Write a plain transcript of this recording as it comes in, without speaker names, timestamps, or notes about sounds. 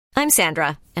I'm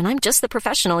Sandra, and I'm just the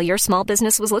professional your small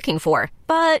business was looking for.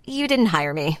 But you didn't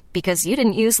hire me because you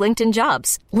didn't use LinkedIn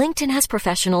Jobs. LinkedIn has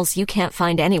professionals you can't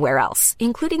find anywhere else,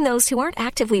 including those who aren't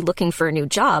actively looking for a new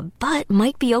job, but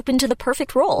might be open to the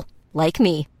perfect role, like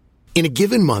me. In a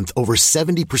given month, over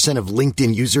 70% of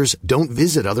LinkedIn users don't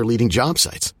visit other leading job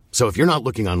sites. So if you're not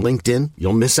looking on LinkedIn,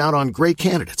 you'll miss out on great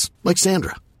candidates like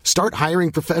Sandra. Start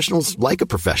hiring professionals like a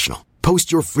professional.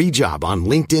 Post your free job on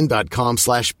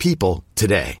linkedin.com/people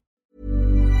today.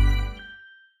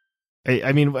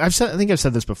 I mean, I think I've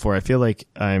said this before. I feel like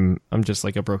I'm just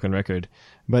like a broken record,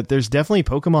 but there's definitely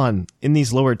Pokemon in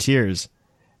these lower tiers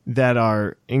that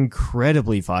are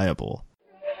incredibly viable.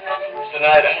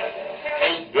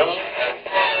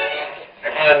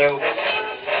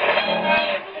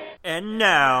 And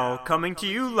now, coming to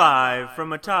you live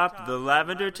from atop the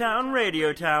Lavender Town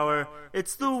Radio Tower,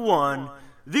 it's the one,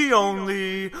 the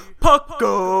only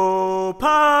Puckle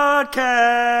Podcast!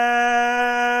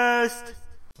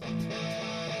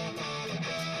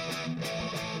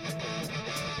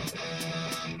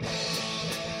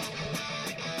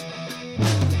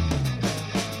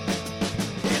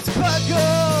 It's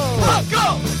Puckle!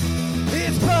 Puckle!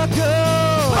 It's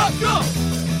Puckle! Puckle!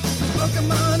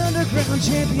 Pokemon Underground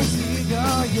Champions League,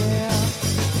 oh yeah!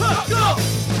 Puckle!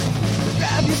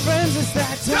 Grab your friends, it's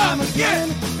that time again!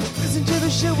 Listen to the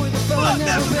show where the fun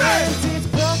never ends! It's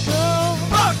Puckle!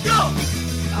 Puckle!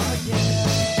 Oh yeah!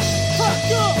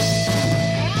 Puckle!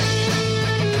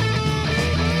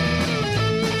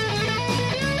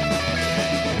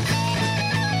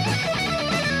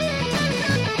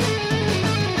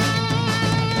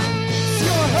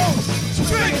 Your host,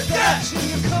 Drink That!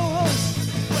 Your co-host,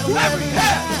 whoever you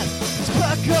have, it's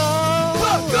Puckle!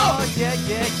 Puckle! Oh, yeah,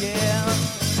 yeah, yeah!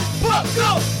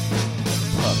 Puckle!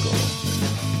 Puckle.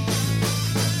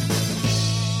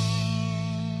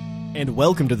 And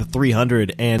welcome to the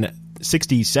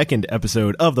 362nd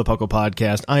episode of the Puckle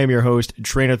Podcast. I am your host,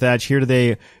 Trainer Thatch, here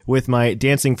today with my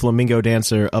dancing flamingo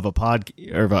dancer of a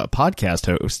podcast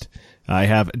host. I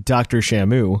have Dr.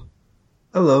 Shamu.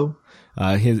 Hello.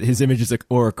 His image is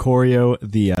Oricorio,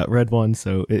 the red one,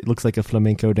 so it looks like a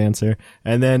flamenco dancer.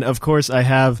 And then, of course, I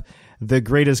have the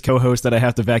greatest co-host that I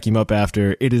have to vacuum up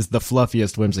after. It is the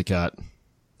fluffiest Whimsicott.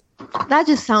 That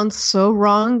just sounds so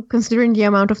wrong, considering the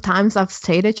amount of times I've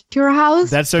stayed at your house.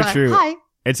 That's so true. Hi.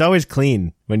 It's always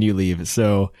clean when you leave,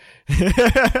 so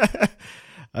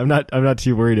I'm not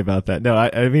too worried about that. No,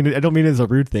 I mean, I don't mean it as a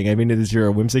rude thing. I mean it as you're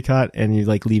a Whimsicott and you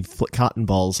like leave cotton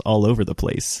balls all over the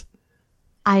place.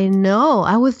 I know.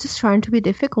 I was just trying to be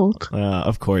difficult.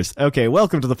 Of course. Okay,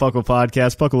 welcome to the Puckle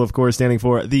Podcast. Puckle, of course, standing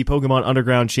for the Pokemon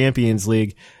Underground Champions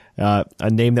League, a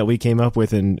name that we came up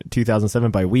with in 2007.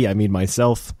 By we, I mean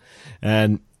myself.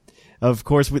 And, of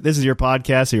course, this is your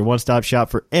podcast, so your one-stop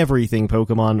shop for everything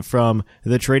Pokemon, from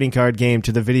the trading card game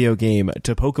to the video game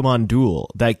to Pokemon Duel,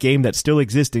 that game that still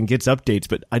exists and gets updates,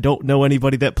 but I don't know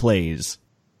anybody that plays.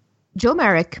 Joe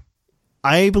Merrick.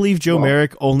 I believe Joe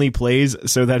Merrick only plays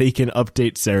so that he can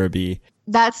update Cerebi.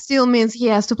 That still means he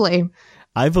has to play.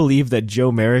 I believe that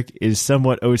Joe Merrick is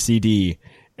somewhat OCD,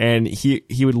 and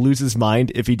he would lose his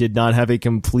mind if he did not have a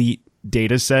complete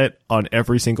data set on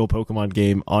every single Pokemon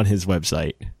game on his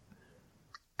website.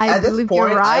 I At this believe point,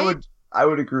 you're right. I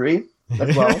would agree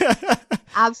as well.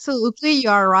 Absolutely, you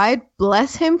are right.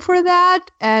 Bless him for that.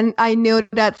 And I know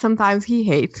that sometimes he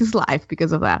hates his life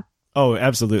because of that. Oh,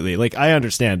 absolutely. Like, I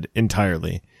understand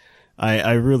entirely.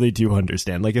 I really do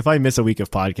understand. Like, if I miss a week of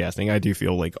podcasting, I do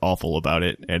feel like awful about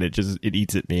it, and it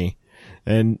eats at me.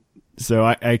 And so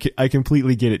I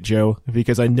completely get it, Joe,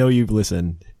 because I know you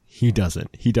listen. He doesn't.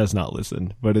 He does not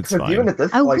listen, but it's fine. Even at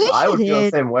this point, I would feel the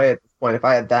same way at this point if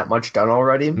I had that much done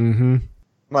already. Mm-hmm.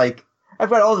 Like, I've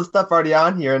got all this stuff already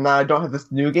on here, and now I don't have this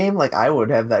new game. Like, I would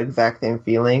have that exact same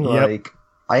feeling. Yep. Like,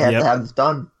 I have to have this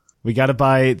done. We got to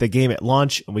buy the game at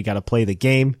launch, and we got to play the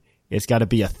game. It's got to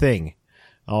be a thing.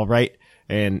 All right.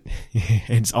 And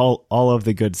it's all of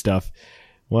the good stuff.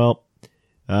 Well,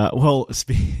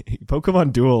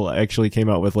 Pokemon Duel actually came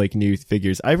out with like new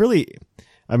figures. I'm really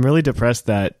depressed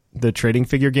that the trading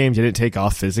figure game didn't take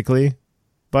off physically,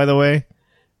 by the way.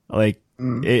 Like,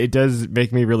 it does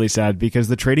make me really sad because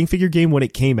the trading figure game when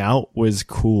it came out was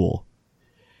cool.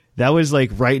 That was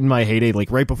like right in my heyday,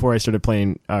 like right before I started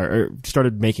playing or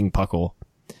started making Puckle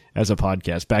as a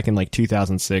podcast back in like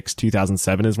 2006,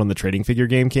 2007 is when the trading figure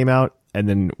game came out and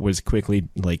then was quickly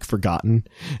like forgotten.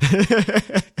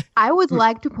 I would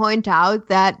like to point out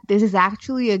that this is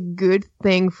actually a good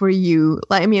thing for you.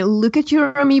 Like, I mean, look at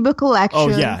your Amiibo collection. Oh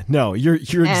yeah, no, you're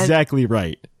exactly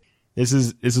right. This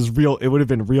is real. It would have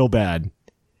been real bad.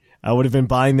 I would have been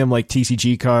buying them like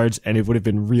TCG cards and it would have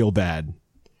been real bad.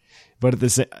 But at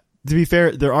the to be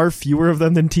fair, there are fewer of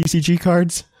them than TCG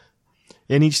cards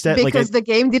in each set. Because the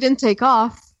game didn't take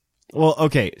off. Well,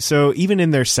 okay, so even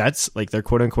in their sets, like their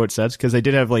quote-unquote sets, because they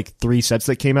did have like 3 sets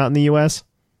that came out in the US,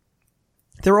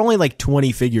 there were only like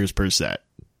 20 figures per set.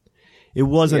 It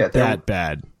wasn't that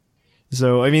bad.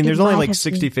 So, I mean, there's only like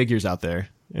 60 figures out there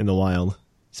in the wild.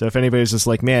 So if anybody's just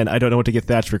like, man, I don't know what to get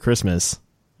Thatch for Christmas,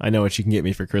 I know what you can get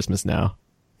me for Christmas now.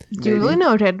 Duly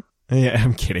noted. Yeah,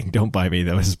 I'm kidding. Don't buy me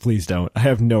those. Please don't. I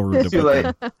have no room to Too put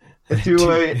late. them. It's too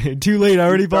late. Too late. I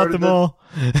already bought them all.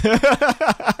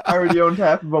 I already owned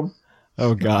half of them.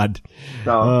 Oh, God.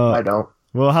 No, I don't.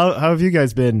 Well, how have you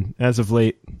guys been as of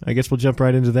late? I guess we'll jump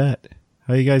right into that.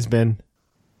 How you guys been?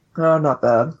 Oh, not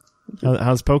bad.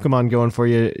 How's Pokemon going for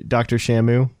you, Dr.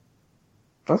 Shamu? I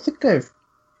don't think I've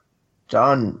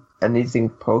done anything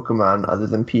Pokemon other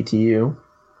than PTU.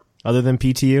 Other than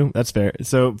PTU? That's fair.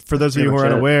 So, for those of you who are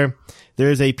unaware,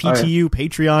 there is a PTU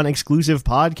Patreon exclusive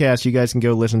podcast you guys can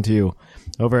go listen to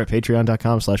over at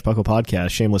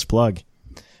patreon.com/PucklePodcast. Shameless plug.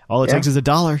 All it takes is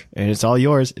 $1, and it's all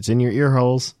yours. It's in your ear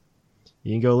holes.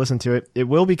 You can go listen to it. It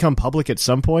will become public at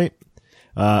some point.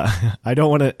 I don't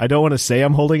want to say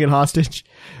I'm holding it hostage,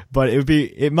 but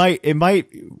it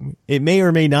may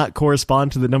or may not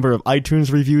correspond to the number of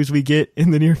iTunes reviews we get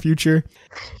in the near future.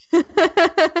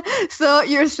 So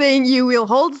you're saying you will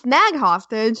hold Snag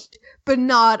hostage, but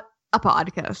not a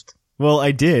podcast. Well,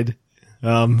 I did.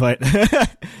 But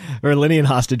or Linian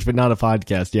hostage, but not a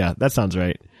podcast. Yeah, that sounds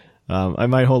right. I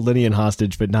might hold Linian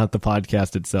hostage, but not the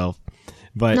podcast itself.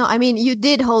 But no, I mean, you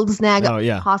did hold Snag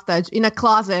hostage in a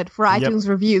closet for iTunes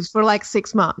reviews for like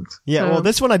 6 months. Yeah, so. Well,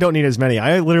 this one I don't need as many.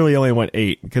 I literally only went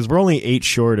 8 because we're only 8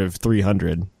 short of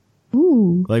 300.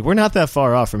 Ooh. Like, we're not that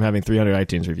far off from having 300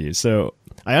 iTunes reviews. So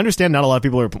I understand not a lot of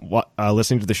people are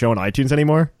listening to the show on iTunes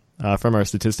anymore from our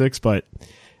statistics, but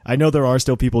I know there are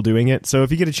still people doing it. So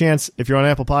if you get a chance, if you're on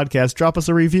Apple Podcasts, drop us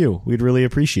a review. We'd really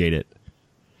appreciate it.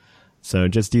 So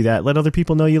just do that. Let other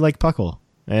people know you like Puckle.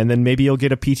 And then maybe you'll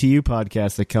get a PTU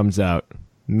podcast that comes out.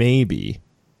 Maybe.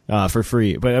 For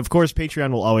free. But of course,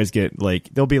 Patreon will always get, like,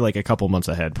 they'll be like a couple months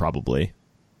ahead, probably.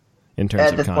 In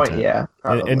terms of content. At this point, yeah.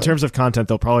 Probably. In terms of content,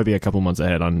 they'll probably be a couple months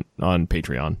ahead on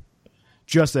Patreon.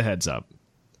 Just a heads up.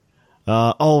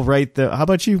 All right. How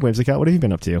about you, Whimsicott? What have you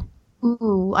been up to?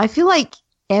 Ooh, I feel like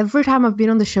every time I've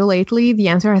been on the show lately, the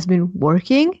answer has been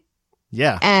working.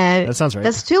 Yeah, and that sounds right.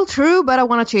 That's still true, but I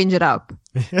want to change it up.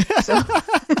 So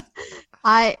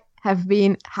I have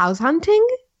been house hunting.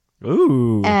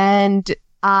 Ooh. And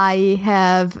I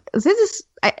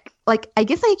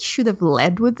guess I should have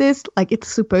led with this. Like, it's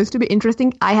supposed to be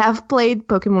interesting. I have played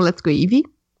Pokemon Let's Go Eevee.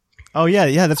 Oh,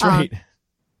 yeah, that's right.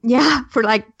 Yeah, for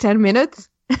like 10 minutes.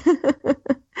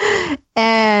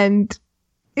 And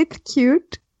it's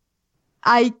cute.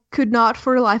 I could not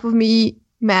for the life of me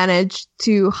manage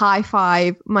to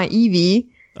high-five my Eevee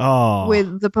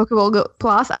with the Pokeball Go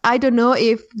Plus. I don't know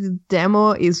if the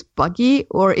demo is buggy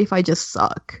or if I just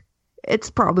suck.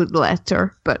 It's probably the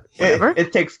latter, but whatever.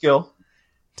 It takes skill.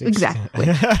 Exactly.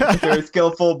 It's a very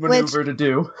skillful maneuver to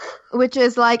do. Which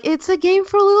is like, it's a game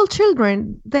for little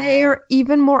children. They're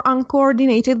even more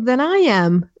uncoordinated than I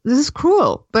am. This is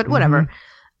cruel, but whatever.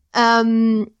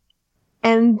 And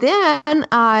then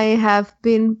I have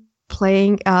been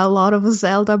playing a lot of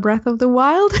Zelda Breath of the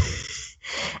Wild.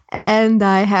 And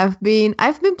I've been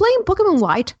playing Pokemon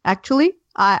White, actually.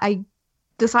 I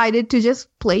decided to just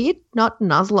play it, not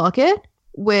Nuzlocke it,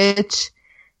 which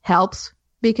helps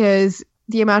because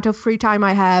the amount of free time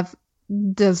I have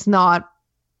does not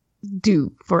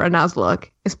do for a Nuzlocke,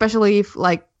 especially if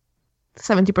like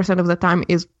 70% of the time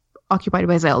is occupied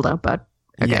by Zelda, but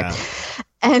okay. Yeah.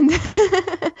 And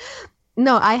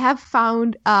no, I have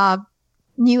found a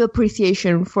new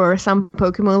appreciation for some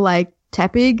Pokemon like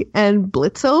Tepig and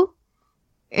Blitzel.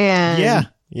 And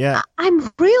yeah.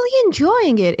 I'm really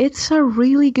enjoying it. It's a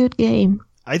really good game.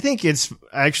 I think it's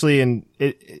actually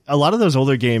a lot of those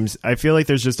older games, I feel like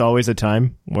there's just always a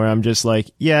time where I'm just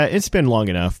like, yeah, it's been long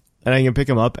enough. And I can pick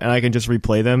them up and I can just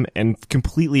replay them and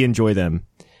completely enjoy them.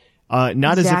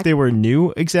 Not as if they were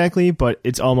new exactly, but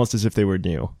it's almost as if they were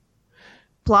new.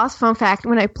 Plus, fun fact,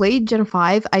 when I played Gen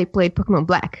 5, I played Pokemon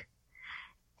Black.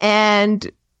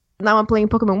 And now I'm playing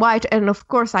Pokemon White, and of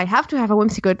course I have to have a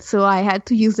Whimsicott, so I had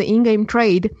to use the in-game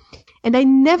trade. And I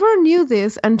never knew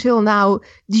this until now.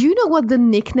 Do you know what the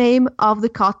nickname of the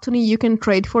Cottony you can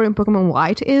trade for in Pokemon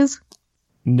White is?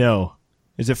 No.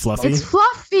 Is it Fluffy? It's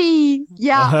Fluffy!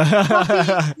 Yeah,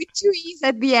 Fluffy with 2 E's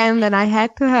at the end, and I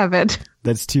had to have it.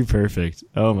 That's too perfect.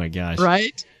 Oh my gosh.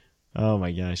 Right? Oh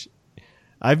my gosh.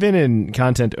 I've been in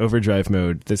content overdrive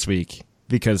mode this week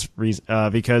because we've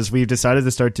decided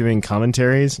to start doing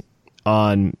commentaries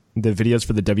on the videos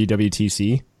for the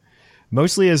WWTC,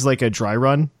 mostly as like a dry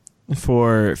run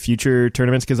for future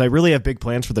tournaments, because I really have big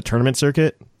plans for the tournament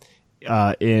circuit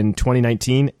in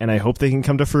 2019, and I hope they can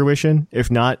come to fruition. If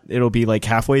not, it'll be like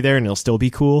halfway there and it'll still be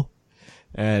cool.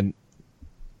 And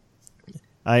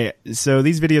so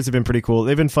these videos have been pretty cool.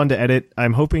 They've been fun to edit.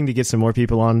 I'm hoping to get some more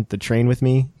people on the train with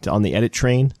me, on the edit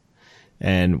train,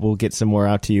 and we'll get some more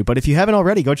out to you. But if you haven't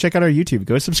already, go check out our YouTube.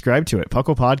 Go subscribe to it,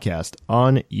 Puckle Podcast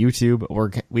on YouTube.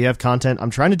 We have content.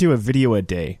 I'm trying to do a video a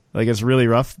day. Like, it's really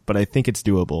rough, but I think it's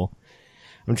doable.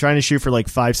 I'm trying to shoot for like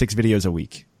 5-6 videos a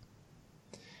week.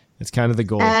 It's kind of the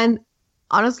goal. And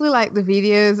honestly, like the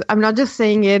videos, I'm not just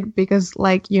saying it because,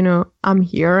 like, you know, I'm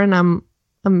here and I'm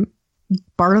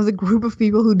part of the group of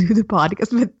people who do the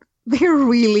podcast, but they're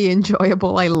really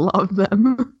enjoyable. I love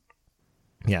them.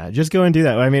 Yeah, just go and do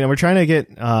that. I mean, we're trying to get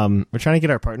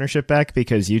our partnership back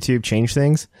because YouTube changed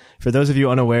things. For those of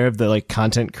you unaware of the like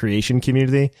content creation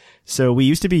community, so we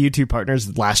used to be YouTube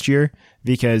partners last year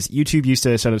because YouTube used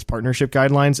to set us partnership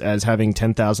guidelines as having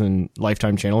 10,000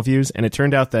 lifetime channel views, and it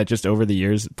turned out that just over the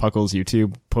years, Puckle's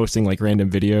YouTube posting like random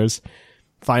videos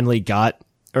finally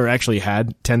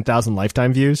had 10,000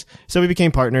 lifetime views. So we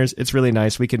became partners. It's really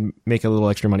nice. We could make a little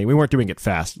extra money. We weren't doing it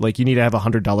fast. Like, you need to have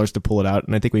 $100 to pull it out.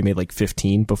 And I think we made like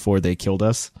 15 before they killed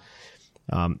us.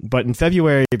 But in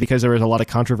February, because there was a lot of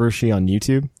controversy on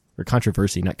YouTube, or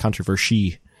controversy, not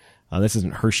controversy. This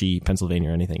isn't Hershey,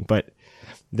 Pennsylvania or anything, but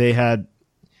they had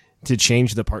to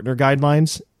change the partner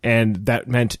guidelines, and that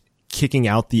meant kicking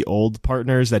out the old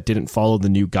partners that didn't follow the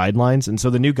new guidelines. And so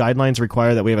the new guidelines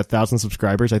require that we have 1,000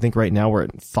 subscribers. I think right now we're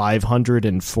at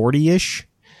 540-ish.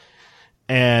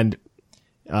 And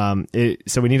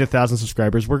so we need 1,000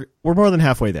 subscribers. We're more than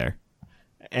halfway there.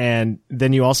 And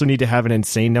then you also need to have an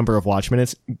insane number of watch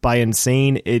minutes. By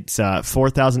insane, it's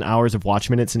 4,000 hours of watch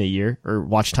minutes in a year, or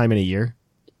watch time in a year.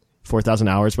 4,000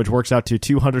 hours, which works out to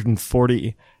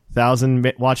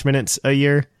 240,000 watch minutes a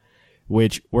year,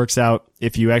 which works out,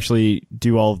 if you actually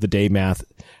do all of the day math,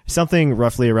 something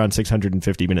roughly around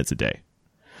 650 minutes a day,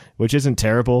 which isn't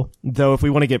terrible. Though if we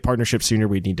want to get partnerships sooner,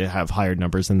 we need to have higher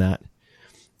numbers than that.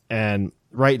 And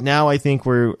right now, I think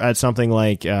we're at something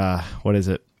like, what is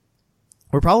it?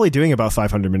 We're probably doing about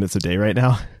 500 minutes a day right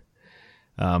now,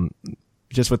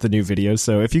 just with the new videos.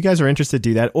 So if you guys are interested,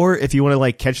 do that. Or if you want to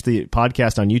like catch the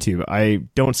podcast on YouTube, I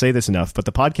don't say this enough, but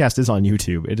the podcast is on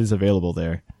YouTube. It is available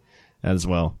there as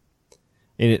well,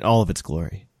 in all of its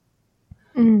glory.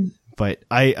 But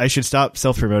I should stop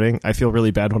self-promoting. I feel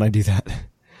really bad when I do that.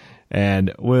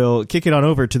 And we'll kick it on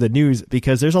over to the news,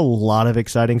 because there's a lot of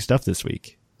exciting stuff this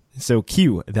week. So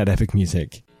cue that epic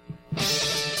music.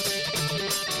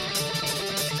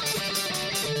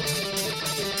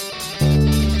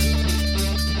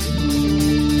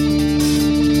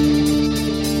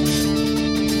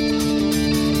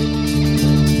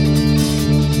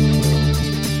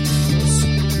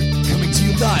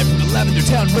 Live from the Lavender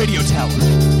Town Radio Tower.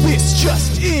 This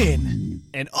just in.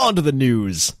 And on to the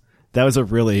news. That was a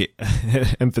really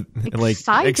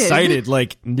excited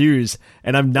news,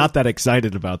 and I'm not that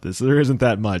excited about this. There isn't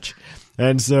that much.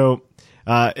 And so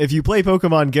if you play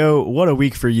Pokemon Go, what a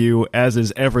week for you, as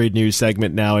is every news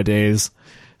segment nowadays.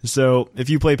 So if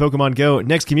you play Pokemon Go,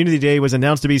 next Community Day was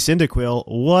announced to be Cyndaquil.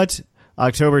 What?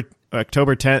 November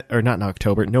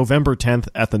 10th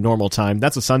at the normal time.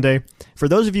 That's a Sunday. For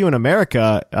those of you in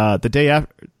America,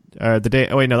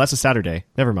 that's a Saturday.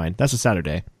 Never mind. That's a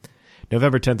Saturday.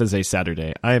 November 10th is a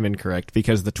Saturday. I am incorrect,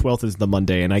 because the 12th is the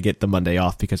Monday, and I get the Monday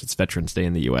off because it's Veterans Day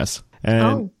in the U.S.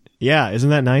 And yeah, isn't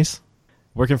that nice?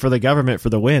 Working for the government for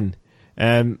the win.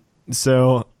 And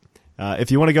so if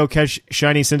you want to go catch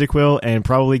shiny Cyndaquil and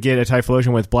probably get a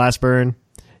Typhlosion with Blast Burn,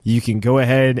 you can go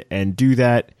ahead and do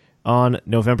that on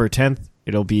November 10th.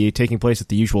 It'll be taking place at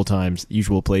the usual times,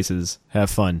 usual places. Have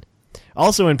fun.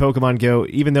 Also in Pokemon Go,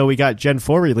 even though we got Gen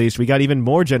 4 released, we got even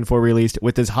more Gen 4 released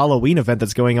with this Halloween event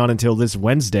that's going on until this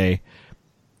Wednesday.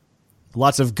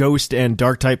 Lots of Ghost and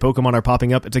Dark-type Pokemon are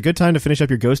popping up. It's a good time to finish up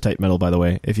your Ghost-type medal, by the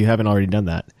way, if you haven't already done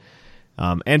that.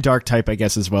 And Dark-type, I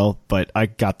guess, as well, but I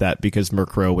got that because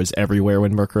Murkrow was everywhere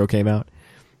when Murkrow came out.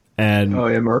 And oh,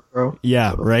 yeah, Murkrow.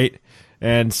 Yeah, right?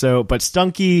 And so, but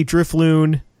Stunky,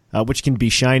 Drifloon, which can be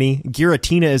shiny.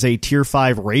 Giratina is a Tier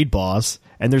 5 raid boss.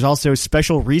 And there's also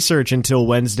special research until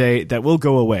Wednesday that will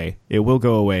go away. It will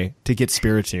go away to get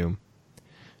Spiritomb.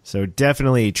 So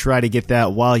definitely try to get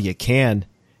that while you can.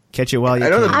 Catch it while you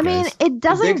can. I mean, it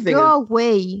doesn't go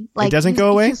away. Like, it doesn't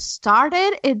go away? If you start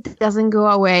it doesn't go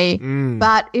away.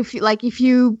 But if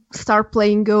you start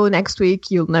playing Go next week,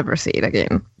 you'll never see it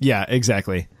again. Yeah,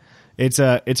 exactly. It's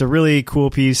a really cool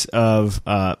piece of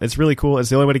it's really cool. It's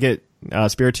the only way to get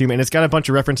Spiritomb, and it's got a bunch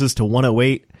of references to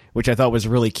 108, which I thought was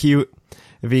really cute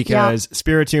because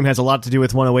Spiritomb has a lot to do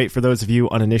with 108 for those of you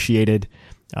uninitiated.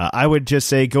 I would just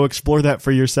say go explore that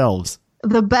for yourselves.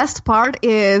 The best part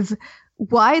is,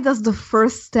 why does the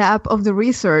first step of the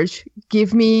research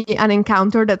give me an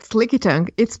encounter that's Lickitung?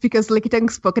 It's because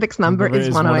Lickitung's Pokédex number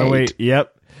is 108.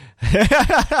 Yep.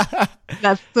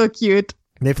 That's so cute.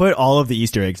 They put all of the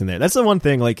Easter eggs in there. That's the one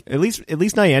thing, like, at least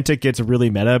Niantic gets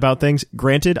really meta about things.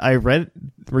 Granted, I read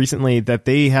recently that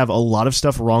they have a lot of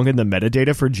stuff wrong in the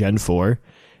metadata for Gen 4.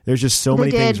 There's just so many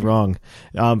things wrong.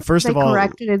 First of all,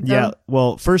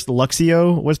 first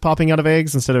Luxio was popping out of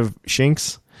eggs instead of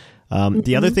Shinx.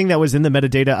 The other thing that was in the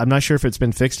metadata, I'm not sure if it's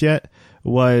been fixed yet,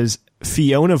 was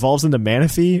Fion evolves into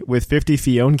Manaphy with 50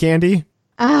 Fion candy.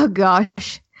 Oh,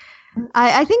 gosh.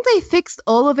 I think they fixed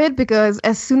all of it because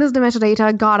as soon as the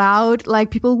metadata got out,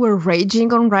 like, people were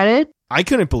raging on Reddit. I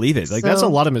couldn't believe it. Like, that's a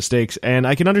lot of mistakes, and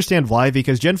I can understand why,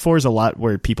 because Gen 4 is a lot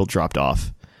where people dropped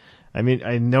off. I mean,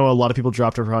 I know a lot of people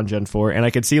dropped around Gen 4, and I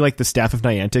could see, like, the staff of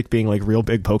Niantic being, like, real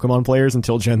big Pokemon players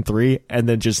until Gen 3, and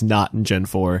then just not in Gen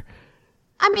 4.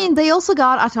 I mean, they also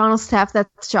got a ton of staff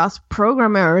that's just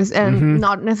programmers and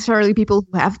not necessarily people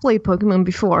who have played Pokemon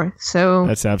before, so...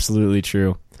 That's absolutely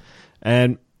true.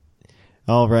 And...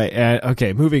 all right.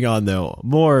 Okay, moving on, though.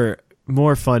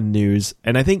 More fun news.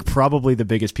 And I think probably the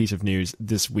biggest piece of news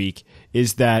this week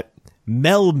is that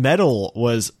Melmetal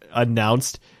was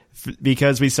announced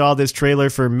because we saw this trailer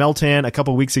for Meltan a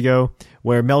couple weeks ago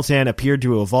where Meltan appeared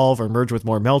to evolve or merge with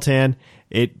more Meltan.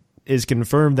 It is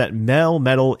confirmed that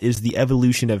Melmetal is the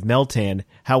evolution of Meltan.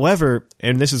 However,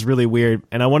 and this is really weird,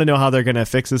 and I want to know how they're going to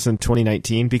fix this in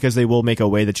 2019 because they will make a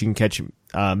way that you can catch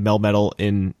Melmetal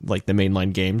in like the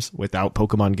mainline games without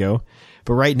Pokemon Go.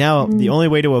 But right now, the only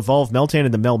way to evolve Meltan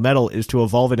into Melmetal is to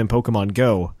evolve it in Pokemon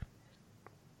Go.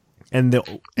 And to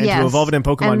evolve it in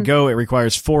Pokemon Go, it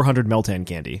requires 400 Meltan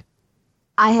candy.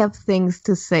 I have things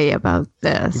to say about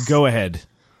this. Go ahead.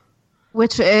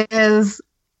 Which is...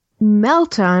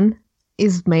 Meltan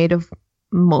is made of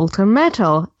molten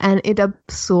metal, and it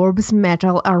absorbs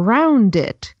metal around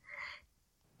it.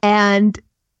 And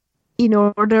in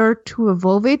order to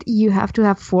evolve it, you have to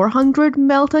have 400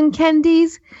 Meltan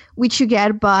candies, which you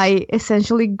get by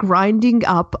essentially grinding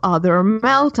up other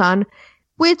Meltan,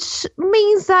 which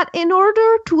means that in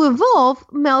order to evolve,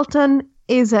 Meltan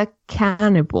is a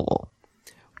cannibal.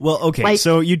 Well, okay, like,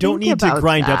 so you don't need to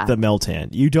grind up the Meltan.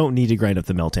 You don't need to grind up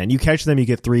the Meltan. You catch them, you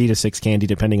get 3 to 6 candy,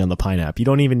 depending on the Pineapple. You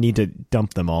don't even need to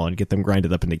dump them all and get them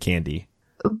grinded up into candy.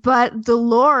 But the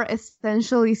lore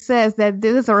essentially says that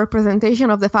this is a representation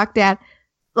of the fact that,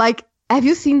 like, have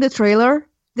you seen the trailer?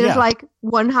 There's like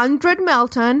 100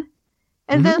 Meltan,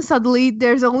 and then suddenly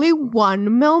there's only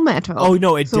one Melmetal. Oh,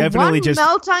 no, it definitely just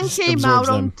Meltan came out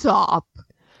on top.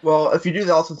 Well, if you do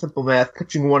the also simple math,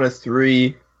 catching one is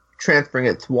 3... transferring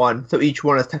it to 1, so each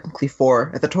one is technically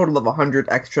 4. It's a total of 100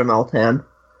 extra Meltan.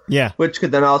 Yeah. Which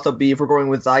could then also be, if we're going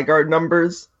with Zygarde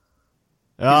numbers,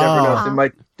 you never know if they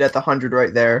might get the 100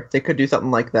 right there. They could do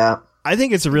something like that. I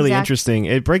think it's really interesting.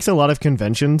 It breaks a lot of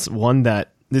conventions. One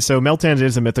that... so Meltan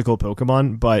is a mythical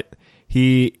Pokemon, but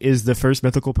he is the first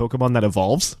mythical Pokemon that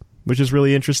evolves, which is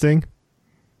really interesting.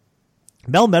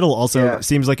 Melmetal also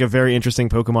seems like a very interesting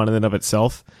Pokemon in and of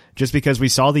itself, just because we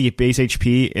saw the base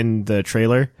HP in the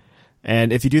trailer.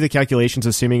 And if you do the calculations,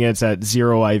 assuming it's at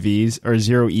 0 IVs or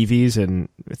 0 EVs and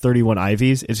 31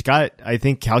 IVs, it's got, I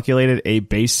think, calculated a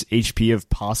base HP of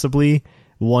possibly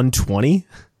 120.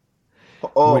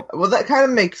 Oh, well, that kind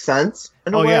of makes sense.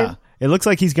 In a way. Yeah. It looks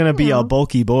like he's going to be a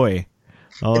bulky boy.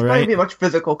 All it's right. not going to be much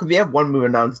physical, because we have one move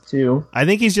announced, too. I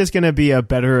think he's just going to be a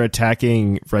better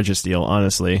attacking Registeel,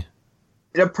 honestly.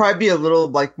 It'll probably be a little,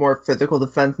 like, more physical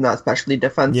defense, not especially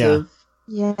defensive.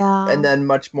 Yeah. And then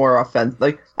much more offensive.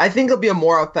 Like, I think it'll be a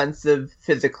more offensive,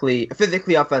 physically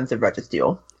offensive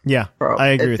Registeel. Yeah, I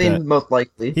agree with that. It seems most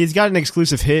likely. He's got an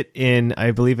exclusive hit in,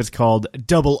 I believe it's called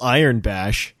Double Iron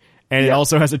Bash, and it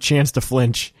also has a chance to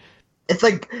flinch. It's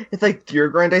like Gear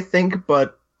Grind, I think,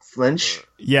 but flinch.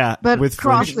 Yeah, but with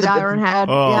cross flinch. with Iron Head.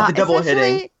 Oh. Yeah, the double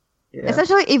hitting. Yeah.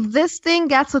 Essentially, if this thing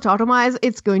gets autotomized,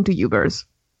 it's going to Ubers.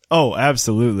 Oh,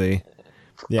 absolutely.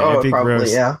 Yeah, it'd be probably,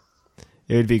 gross. Yeah.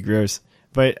 It would be gross.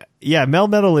 But yeah,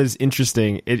 Melmetal is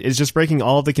interesting. It's just breaking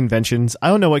all of the conventions. I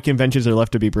don't know what conventions are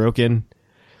left to be broken.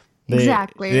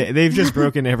 Exactly. They've just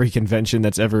broken every convention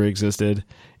that's ever existed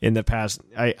in the past.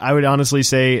 I would honestly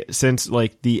say since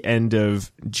like the end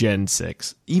of Gen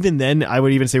 6. Even then, I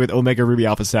would even say with Omega Ruby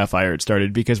Alpha Sapphire it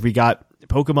started, because we got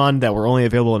Pokemon that were only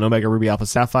available in Omega Ruby Alpha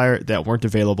Sapphire that weren't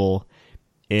available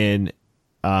in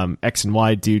X and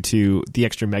Y due to the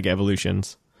extra Mega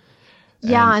Evolutions.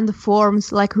 Yeah, and the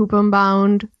forms like Hoop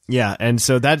Unbound. Yeah, and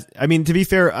so that, I mean, to be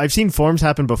fair, I've seen forms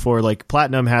happen before, like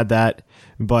Platinum had that,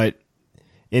 but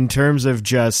in terms of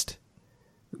just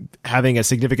having a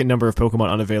significant number of Pokemon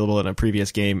unavailable in a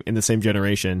previous game in the same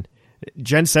generation,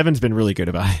 Gen 7's been really good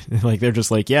about it. Like, they're just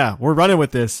like, yeah, we're running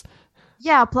with this.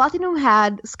 Yeah, Platinum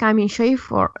had Shaymin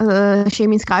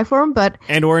Skyform, but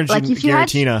and Orange like, and if you had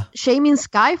Giratina. Shaymin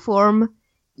Skyform,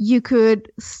 you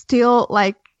could still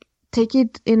like take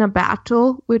it in a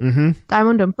battle with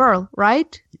Diamond and Pearl,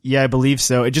 right? Yeah, I believe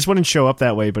so. It just wouldn't show up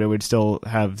that way, but it would still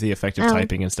have the effective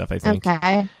typing and stuff, I think.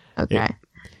 Okay. I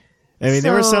mean,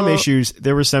 there were some issues.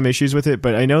 There were some issues with it,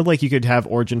 but I know like you could have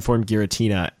Origin Form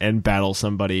Giratina and battle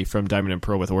somebody from Diamond and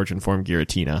Pearl with Origin Form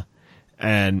Giratina,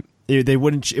 and it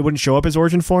wouldn't show up as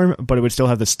Origin Form, but it would still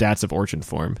have the stats of Origin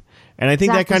Form. And I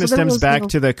think that kind of stems back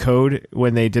to the code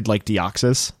when they did like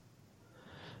Deoxys,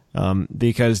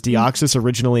 because Deoxys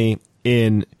originally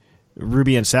in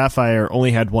Ruby and Sapphire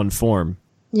only had one form.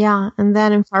 Yeah, and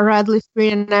then in Red, Leaf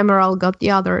Green, and Emerald got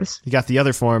the others. You got the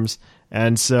other forms,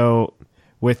 and so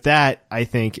with that, I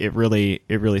think it really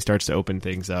starts to open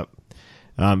things up.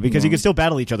 Because you can still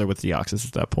battle each other with Deoxys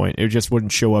at that point. It just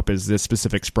wouldn't show up as this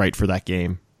specific sprite for that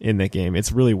game in that game.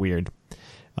 It's really weird.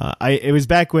 It was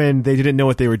back when they didn't know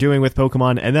what they were doing with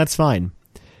Pokemon, and that's fine.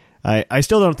 I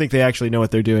still don't think they actually know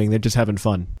what they're doing. They're just having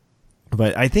fun.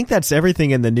 But I think that's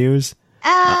everything in the news.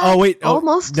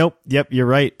 Almost. Nope. Yep, you're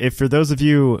right. If for those of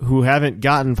you who haven't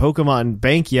gotten Pokemon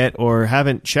Bank yet or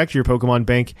haven't checked your Pokemon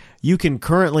Bank, you can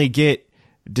currently get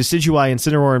Decidueye,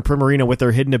 Incineroar, and Primarina with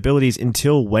their hidden abilities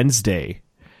until Wednesday.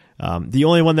 The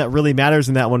only one that really matters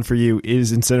in that one for you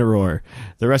is Incineroar.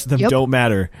 The rest of them don't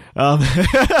matter.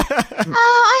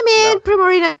 I mean,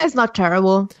 Primarina is not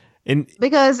terrible.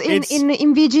 Because in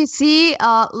VGC,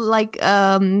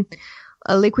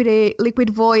 a liquid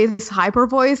voice, hyper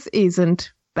voice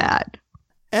isn't bad.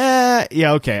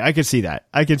 Yeah, okay. I can see that.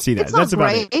 It's that's not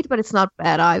great, but it's not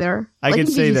bad either. I can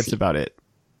say that's about it.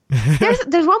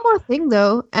 There's one more thing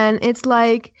though, and it's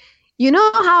like, you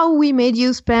know how we made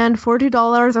you spend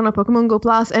 $40 on a Pokemon Go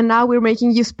Plus, and now we're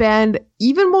making you spend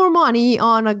even more money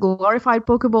on a glorified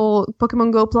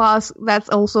Pokemon Go Plus that's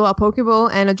also a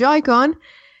Pokeball and a Joy-Con?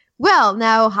 Well,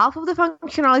 now half of the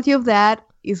functionality of that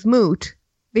is moot,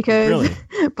 because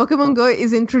Pokemon Go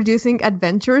is introducing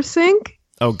Adventure Sync.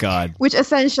 Oh, God. Which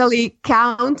essentially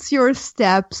counts your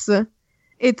steps.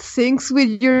 It syncs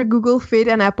with your Google Fit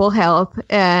and Apple Health.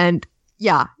 And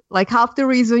yeah, like half the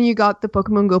reason you got the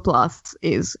Pokemon Go Plus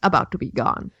is about to be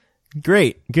gone.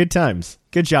 Great. Good times.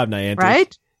 Good job, Niantic.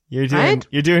 Right? You're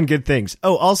doing good things.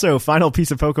 Oh, also, final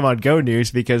piece of Pokemon Go news,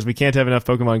 because we can't have enough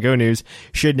Pokemon Go news.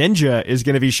 Shedinja is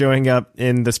going to be showing up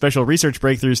in the special research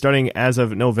breakthrough starting as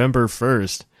of November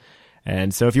 1st.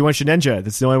 And so if you want Shedinja,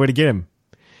 that's the only way to get him.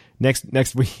 Next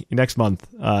month,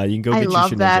 you can go get your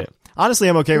Shedinja. That. Honestly,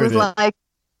 I'm okay with it. Like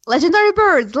legendary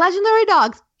birds, legendary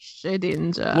dogs,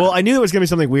 Shedinja. Well, I knew it was going to be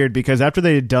something weird, because after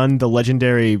they had done the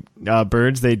legendary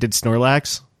birds, they did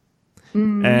Snorlax.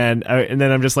 And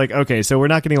then I'm just like, okay, so we're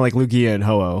not getting like Lugia and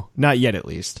Ho-Oh. Not yet, at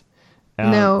least.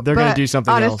 No, they're going to do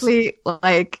something honestly, else.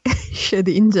 Like,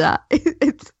 Shedinja,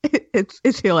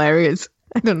 it's hilarious.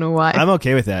 I don't know why. I'm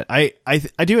okay with that. I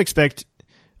do expect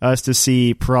us to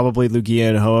see probably Lugia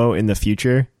and Ho-Oh in the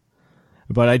future,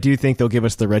 but I do think they'll give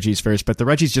us the Regis first. But the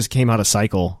Regis just came out of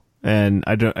Cycle, and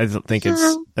I think it's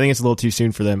a little too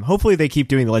soon for them. Hopefully they keep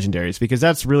doing the legendaries, because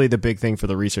that's really the big thing for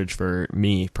the research for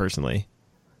me personally.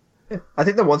 I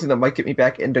think the one thing that might get me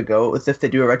back into Go is if they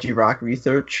do a Regirock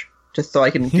research, just so I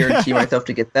can guarantee myself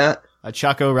to get that. A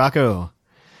Choco Rocco.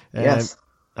 Yes.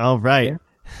 All right.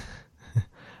 Yeah.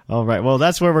 All right. Well,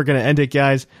 that's where we're going to end it,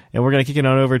 guys. And we're going to kick it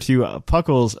on over to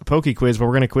Puckle's Poke Quiz, where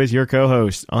we're going to quiz your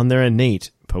co-host on their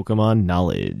innate Pokemon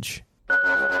knowledge.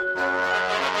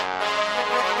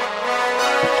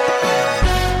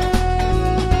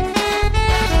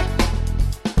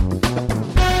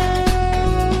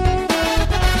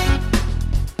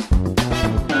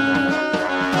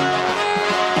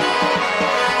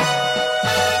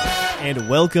 And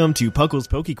welcome to Puckle's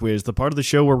Poke Quiz, the part of the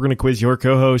show where we're going to quiz your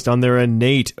co-host on their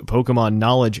innate Pokemon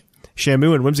knowledge.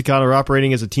 Shamu and Whimsicott are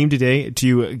operating as a team today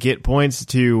to get points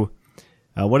to...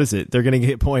 what is it? They're going to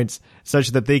get points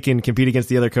such that they can compete against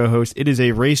the other co-host. It is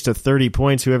a race to 30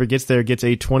 points. Whoever gets there gets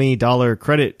a $20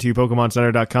 credit to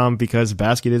PokemonCenter.com, because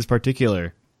Basket is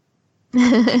particular.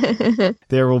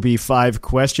 There will be 5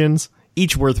 questions,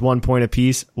 each worth 1 point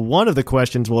apiece. One of the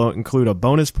questions will include a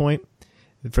bonus point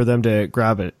for them to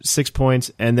grab it 6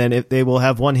 points, and then if they will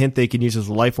have one hint they can use as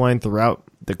a lifeline throughout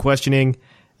the questioning.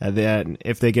 Then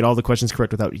if they get all the questions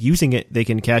correct without using it, they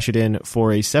can cash it in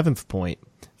for a 7th point,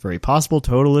 for a possible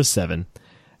total of 7.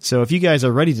 So if you guys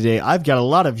are ready today, I've got a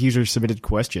lot of user-submitted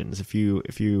questions if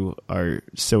you are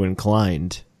so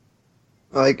inclined.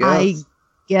 I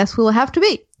guess we'll have to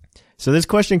be. So this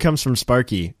question comes from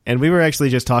Sparky, and we were actually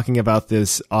just talking about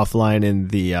this offline in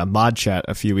the mod chat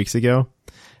a few weeks ago.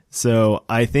 So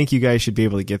I think you guys should be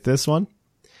able to get this one.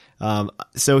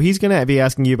 So he's going to be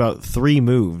asking you about 3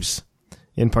 moves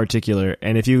in particular,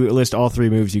 and if you list all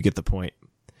 3 moves, you get the point.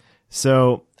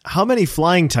 So how many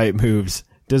flying type moves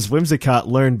does Whimsicott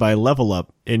learn by level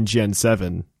up in Gen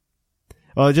 7?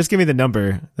 Well, just give me the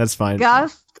number. That's fine.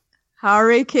 Gust,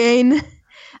 Hurricane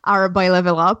are by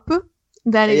level up.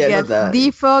 Then it gets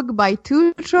Defog by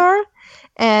tutor,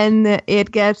 and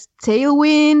it gets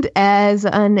Tailwind as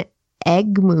an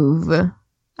egg move.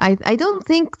 I don't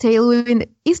think Tailwind...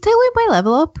 Is Tailwind by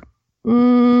level up?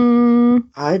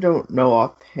 I don't know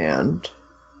offhand.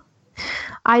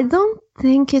 I don't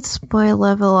think it's by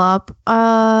level up.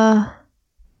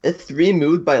 It's 3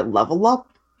 moves by level up,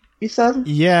 you said?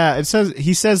 Yeah,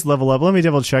 he says level up. Let me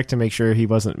double check to make sure he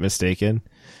wasn't mistaken.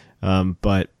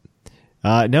 But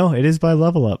no, it is by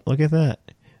level up. Look at that.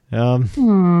 Look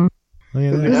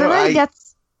at that.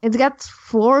 It gets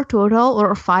 4 total,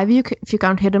 or 5 if you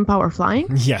count hidden power flying.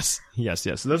 Yes.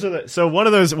 Those are one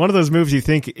of those moves you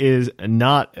think is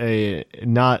not a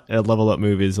level up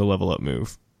move is a level up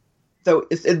move. So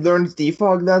it learns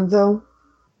Defog then, though?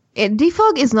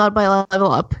 Defog is not by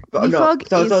level up. Defog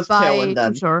is by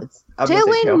tutor.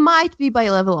 Tailwind might be by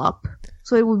level up,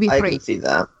 so it would be 3. I can see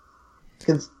that.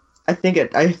 Because I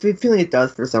have a feeling it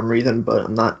does for some reason, but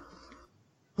I'm not.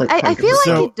 I feel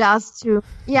like it does too.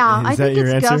 Yeah, I think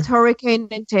it's Gust, Hurricane,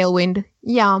 and Tailwind.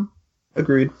 Yeah.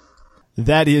 Agreed.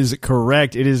 That is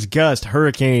correct. It is Gust,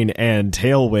 Hurricane, and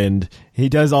Tailwind. He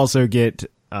does also get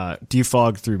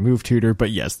Defog through Move Tutor, but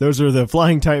yes, those are the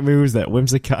flying type moves that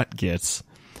Whimsicott gets.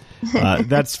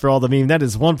 That's for all the meme. That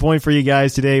is 1 point for you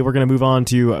guys today. We're going to move on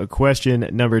to question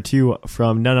number 2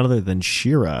 from none other than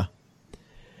Shira.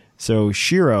 So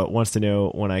Shira wants to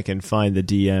know when I can find the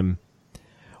DM.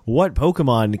 What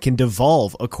Pokemon can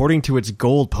devolve according to its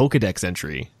gold Pokedex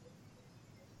entry?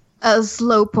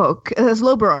 Slowpoke,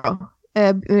 Slowbro.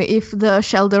 If the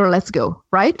Shelder lets go,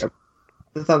 right?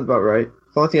 That sounds about right.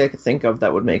 The only thing I could think of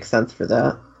that would make sense for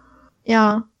that.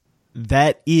 Yeah.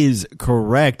 That is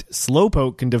correct.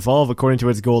 Slowpoke can devolve according to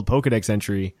its gold Pokedex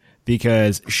entry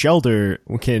because Shelder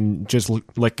can just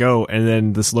let go and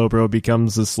then the Slowbro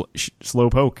becomes a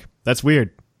Slowpoke. That's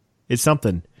weird. It's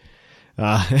something.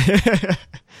 Yeah.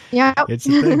 It's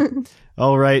a thing.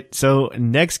 All right. So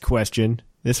next question.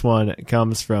 This one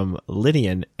comes from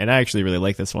Lydian, and I actually really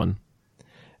like this one.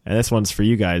 And this one's for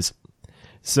you guys.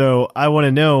 So I want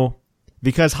to know,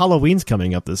 because Halloween's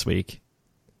coming up this week,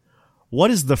 what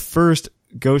is the first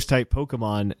ghost-type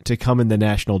Pokemon to come in the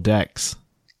National Dex?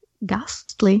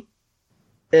 Ghastly.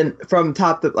 And from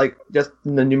top to, just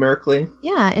numerically?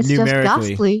 Yeah, it's just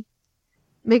Ghastly.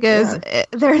 Because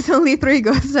there's only 3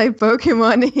 ghost-type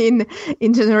Pokemon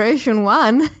in Generation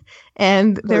 1,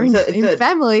 and they're in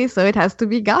family, so it has to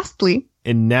be Ghastly.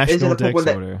 In National Dex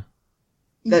order.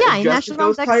 Yeah, in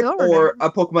National Dex order. Or a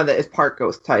Pokemon that is part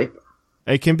Ghost-type?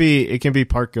 It can be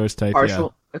part Ghost-type, Partial?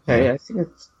 Yeah. Okay, yeah. I think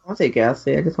I'll say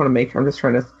Ghastly. I just want to make sure. I'm just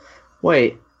trying to...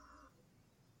 Wait.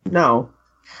 No.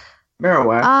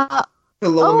 Marowak.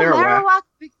 Marowak.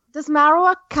 Does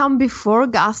Marowak come before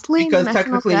Ghastly? Because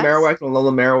technically Marowak and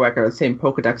Alola Marowak are the same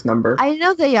Pokedex number. I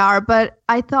know they are, but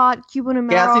I thought Cubone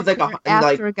and Marowak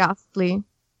after Ghastly.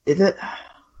 Is it?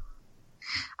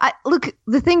 Look,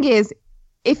 the thing is,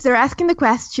 if they're asking the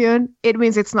question, it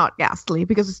means it's not Ghastly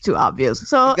because it's too obvious.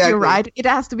 So You're right. It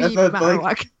has to be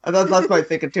Marowak. That's what I'm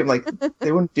thinking too.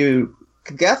 They wouldn't do...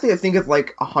 Ghastly, I think, is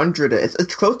 100.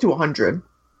 It's close to 100.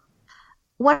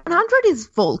 100 is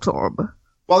Voltorb.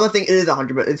 Well, the thing is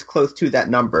 100, but it's close to that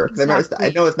number. Exactly. I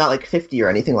know it's not 50 or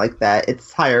anything like that.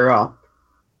 It's higher up.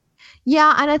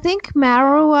 Yeah, and I think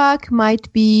Marowak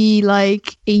might be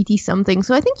 80-something.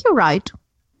 So I think you're right.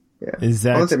 Yeah. Is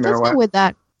that... Let's go with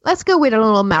that. Let's go with a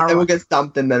little Marowak. And we'll get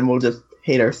stumped, and then we'll just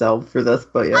hate ourselves for this.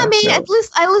 But yeah, I mean, at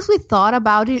least we thought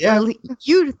about it. Yeah.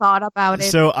 You thought about it.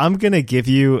 So I'm gonna give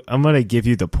you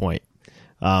the point.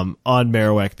 On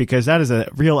Marowak, because that is a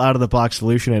real out-of-the-box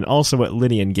solution, and also what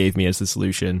Lydian gave me as the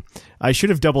solution. I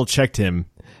should have double-checked him,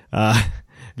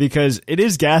 because it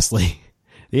is Ghastly.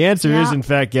 The answer is, in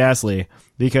fact, Ghastly,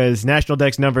 because National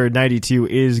Dex number 92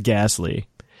 is Ghastly.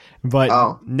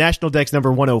 But National Dex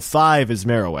number 105 is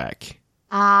Marowak.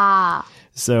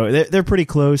 So they're pretty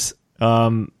close.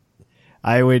 I'm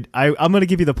going to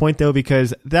give you the point, though,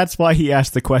 because that's why he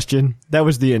asked the question. That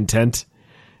was the intent.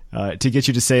 To get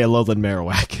you to say Alolan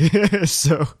Marowak.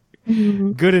 So,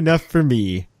 good enough for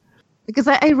me. Because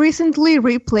I recently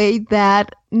replayed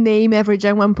that Name Every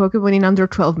Gen 1 Pokemon in Under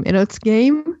 12 Minutes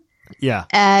game. Yeah.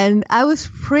 And I was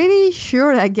pretty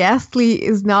sure that Ghastly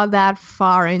is not that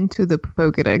far into the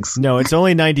Pokedex. No, it's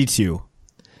only 92.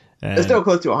 It's still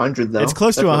close to 100, though. It's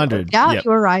close to 100. Yeah, Yep.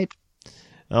 you were right.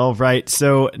 All right.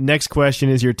 So next question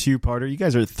is your two-parter. You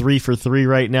guys are 3 for 3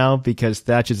 right now because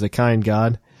Thatch is a kind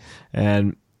god.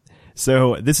 And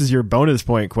so this is your bonus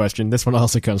point question. This one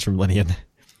also comes from Linian.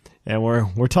 And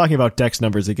we're talking about dex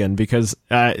numbers again because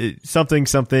something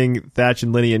Thatch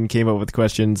and Linian came up with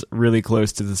questions really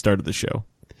close to the start of the show.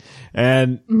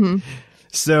 And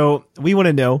so we want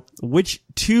to know which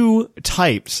two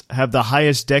types have the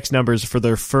highest dex numbers for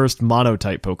their first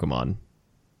monotype Pokemon.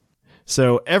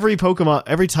 So every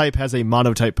type has a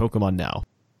monotype Pokemon now.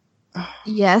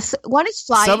 Yes, one is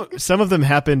flying. Some of them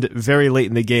happened very late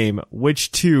in the game.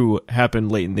 Which two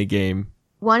happened late in the game?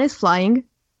 One is flying,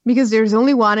 because there's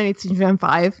only one and it's in Gen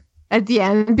 5 at the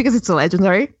end, because it's a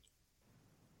legendary.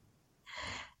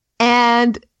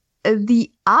 And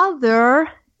the other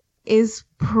is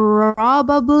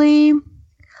probably...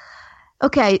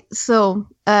 Okay, so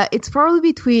it's probably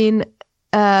between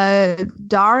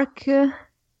Dark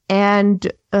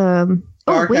and...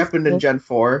 Dark happened in Gen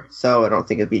 4, so I don't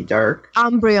think it'd be Dark.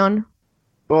 Umbreon.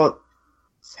 Well,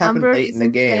 it's happened Umbreon late in the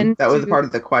game. That was part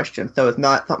of the question, so it's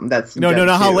not something that's in No, Gen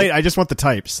how 2. late? I just want the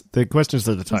types. The questions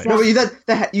are the types. No, but you said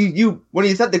that you when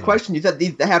you said the question, you said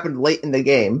these that happened late in the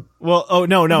game. Well,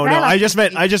 no. I just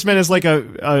meant as like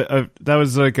that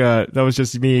was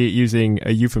just me using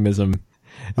a euphemism.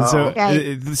 And so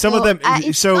Okay. some of them.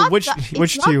 it's So not which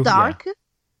it's two? not dark. Yeah.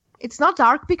 It's not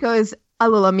dark because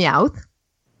Alola Meowth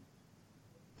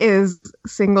is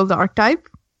single dark type.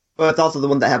 But it's also the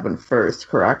one that happened first,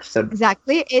 correct? So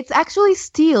Exactly. It's actually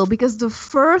Steel because the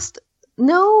first...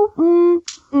 No.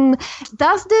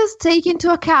 Does this take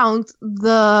into account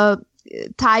the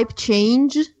type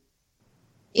change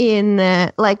in...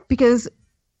 because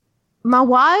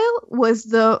Mawile was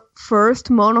the first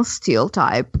mono Steel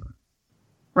type,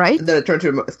 right? and then it turned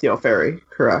to a Steel Fairy,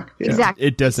 correct? Yeah. Exactly.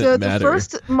 It doesn't so matter. the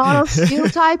first mono Steel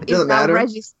type is Doesn't now matter?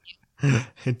 Registeel.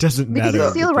 It doesn't Because matter.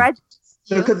 it's still Registeel.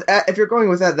 So because if you're going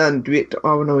with that, then do we?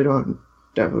 Oh no, we don't.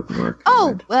 That wouldn't work.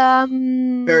 Oh,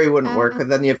 Fairy wouldn't work because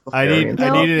then you have. I need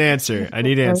an answer. I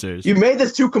need answers. You made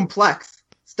this too complex.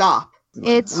 Stop.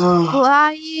 It's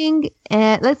flying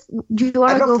and do you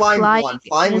want I to got go flying flying? one.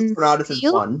 Flying was and pronounced as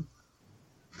steel? one.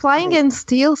 Flying and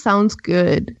steel sounds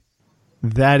good.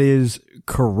 That is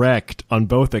correct on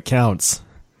both accounts.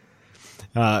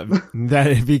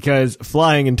 That because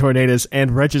flying and Tornadus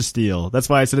and Registeel. That's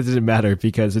why I said it didn't matter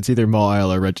because it's either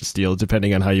Mawile or Registeel,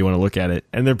 depending on how you want to look at it,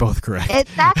 and they're both correct.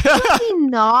 It's actually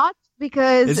not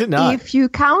because Is it not? if you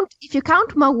count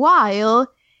Mawile,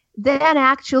 then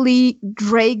actually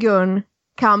Dragon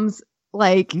comes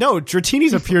like. No,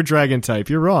 Dratini's a pure dragon type.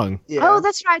 You're wrong. Yeah. Oh,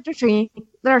 that's right, Dratini.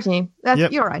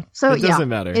 Yep. You're right. So It doesn't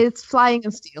matter. It's flying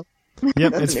and steel.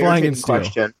 Yep, That's it's an flying irritating and steel.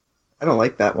 question. I don't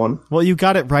like that one. Well, you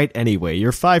got it right anyway.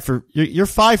 You're 5 for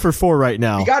 4 right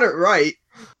now. You got it right,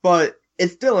 but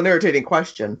it's still an irritating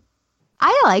question.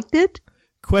 I liked it.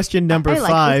 Question number I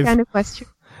like 5, this kind of question.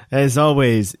 as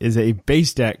always, is a base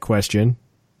stat question,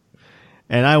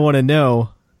 and I want to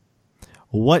know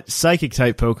what psychic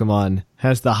type Pokemon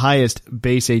has the highest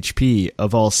base HP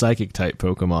of all psychic type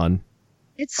Pokemon.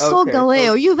 It's Okay, Solgaleo.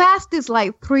 so- You've asked this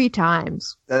like 3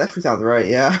 times. That actually sounds right.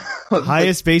 Yeah.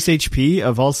 Highest base HP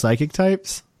of all psychic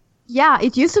types? Yeah,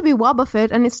 it used to be Wobbuffet,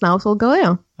 and it's now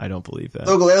Solgaleo. I don't believe that.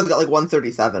 So Galeo's got like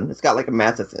 137. It's got like a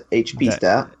massive HP Okay.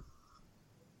 stat.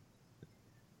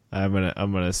 I'm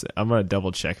gonna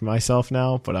double check myself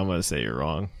now, but I'm gonna say you're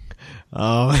wrong.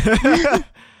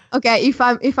 Okay,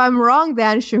 if I'm wrong,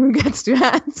 then Shimu gets to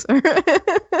answer.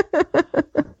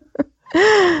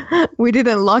 We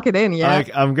didn't lock it in yet.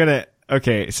 So I'm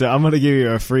gonna give you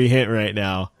a free hint right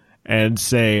now and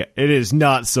say it is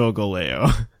not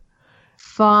Solgaleo.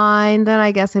 Fine, then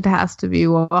I guess it has to be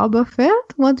Wobbuffet.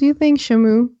 What do you think,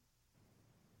 Shamu?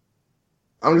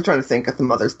 I'm just trying to think of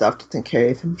some other stuff just in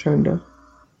case. I'm trying to.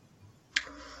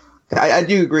 I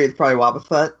do agree it's probably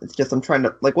Wobbuffet. It's just I'm trying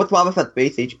to what's Wobbuffet's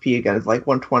base HP again? It's like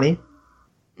 120.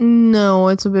 No,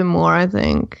 it's a bit more, I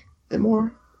think. Is it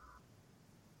more?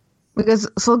 Because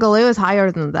Solgaleo is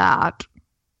higher than that.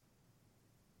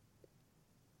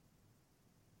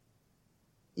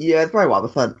 Yeah, it's probably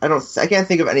Wobbuffet. I can't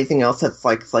think of anything else that's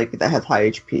like that has high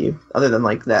HP other than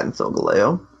like that and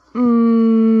Solgaleo.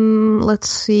 Let's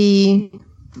see.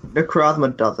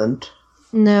 Necrozma doesn't.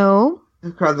 No.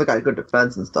 Necrozma got good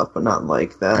defense and stuff, but not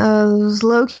like that.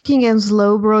 Slowking and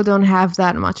Slowbro don't have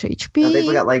that much HP. I think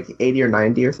they got like 80 or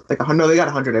 90 or something. No, they got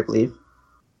 100, I believe.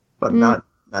 But not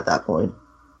at that point.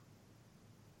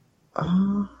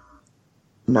 And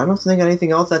I don't think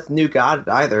anything else that's new got it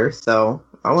either, so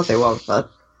I won't say Wobbuffet.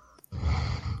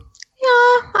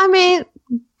 Yeah, I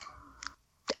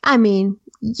mean,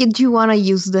 do you want to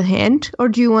use the hint, or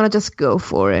do you want to just go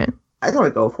for it? I don't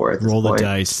want to go for it at this Roll point. the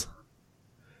dice.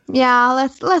 Yeah,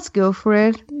 let's go for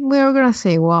it. We're gonna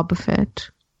say Wobbuffet.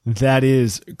 That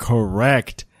is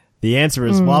correct. The answer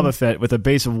is Wobbuffet with a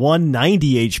base of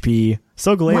 190 HP.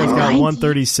 Solgaleo's got 190?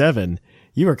 137.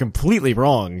 You are completely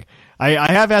wrong.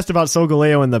 I have asked about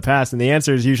Solgaleo in the past, and the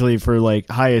answer is usually for like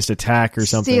highest attack or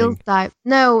something. Steel type.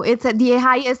 No, it's at the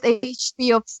highest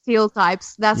HP of steel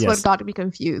types. That's Yes. what got me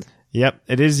confused. Yep,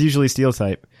 it is usually steel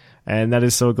type, and that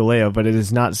is Solgaleo, but it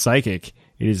is not psychic.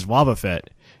 It is Wobbuffet.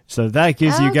 So that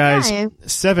gives you guys Okay.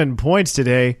 7 points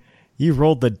today. You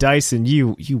rolled the dice and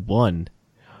you won.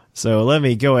 So let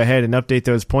me go ahead and update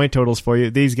those point totals for you.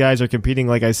 These guys are competing,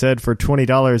 like I said, for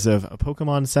 $20 of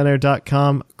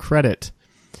PokemonCenter.com credit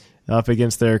up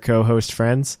against their co-host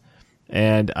friends.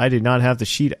 And I did not have the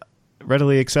sheet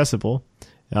readily accessible,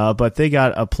 but they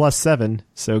got a +7,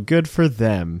 so good for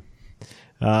them.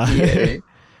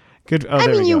 Good. Oh, I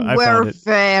there mean, we you go. I were found it.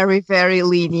 very, very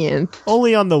lenient.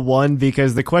 Only on the one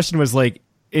because the question was like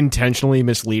intentionally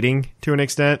misleading to an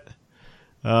extent.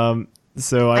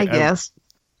 So I guess.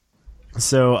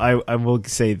 So I will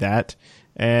say that.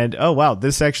 And oh wow,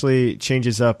 this actually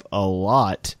changes up a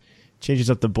lot. Changes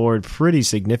up the board pretty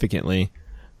significantly.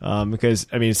 Because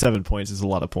I mean 7 points is a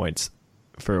lot of points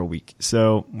for a week.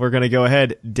 So we're gonna go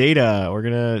ahead. Data. We're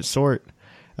gonna sort.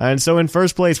 And so in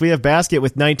first place we have Basket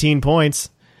with 19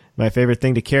 points. My favorite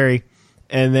thing to carry.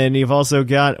 And then you've also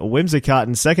got Whimsicott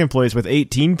in second place with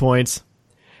 18 points.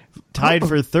 Tied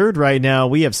for third right now,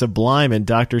 we have Sublime and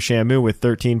Dr. Shamu with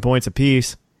 13 points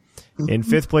apiece. In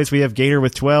fifth place, we have Gator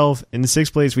with 12. In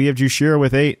sixth place, we have Jushiro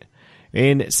with 8.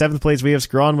 In seventh place, we have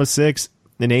Scrawn with 6.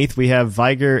 In eighth, we have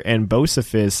Viger and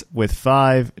Bosaphis with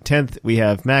 5. 10th, we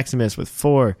have Maximus with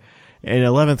 4. In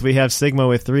 11th, we have Sigma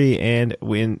with 3. And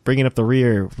when bringing up the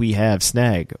rear, we have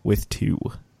Snag with 2.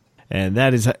 And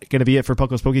that is going to be it for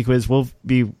Puckle's Poke Quiz. We'll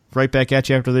be right back at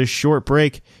you after this short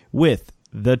break with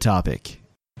the topic.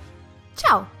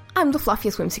 Ciao, I'm the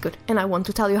fluffiest Whimsicott, and I want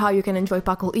to tell you how you can enjoy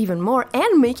Puckle even more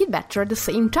and make it better at the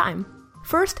same time.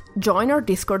 First, join our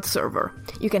Discord server.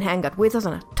 You can hang out with us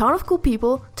and a ton of cool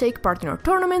people, take part in our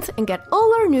tournaments, and get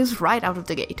all our news right out of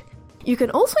the gate. You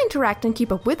can also interact and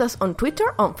keep up with us on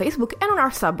Twitter, on Facebook, and on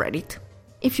our subreddit.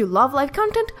 If you love live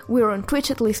content, we're on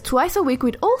Twitch at least twice a week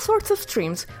with all sorts of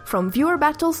streams, from viewer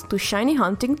battles to shiny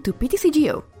hunting to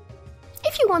PTCGO.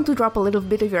 If you want to drop a little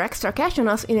bit of your extra cash on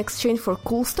us in exchange for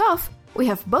cool stuff, we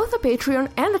have both a Patreon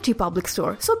and a TeePublic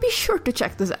store, so be sure to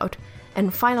check this out.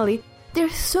 And finally,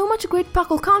 there's so much great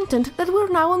Puckle content that we're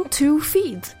now on 2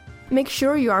 feeds. Make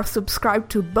sure you are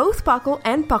subscribed to both Puckle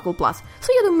and Puckle Plus,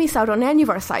 so you don't miss out on any of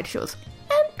our side shows.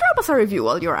 And drop us a review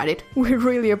while you're at it. We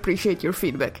really appreciate your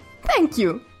feedback. Thank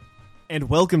you! And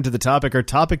welcome to the topic. Our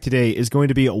topic today is going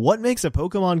to be what makes a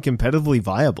Pokemon competitively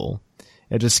viable?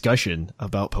 A discussion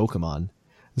about Pokemon.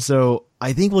 So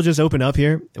I think we'll just open up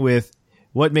here with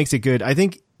what makes it good. I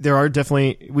think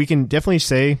we can definitely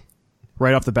say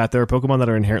right off the bat, there are Pokemon that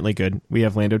are inherently good. We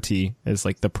have Lando T as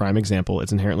like the prime example.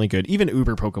 It's inherently good. Even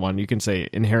Uber Pokemon, you can say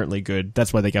inherently good.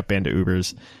 That's why they got banned to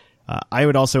Ubers. I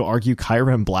would also argue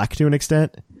Kyurem Black to an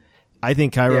extent. I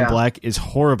think Kyurem Black is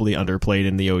horribly underplayed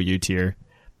in the OU tier.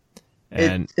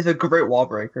 And it's a great wall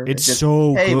breaker. It's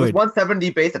so hey, good. with 170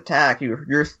 base attack,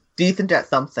 you're decent at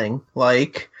something.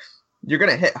 Like, you're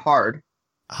gonna hit hard.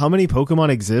 How many Pokemon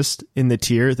exist in the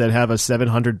tier that have a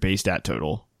 700 base stat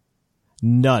total?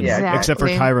 None, Yeah, except for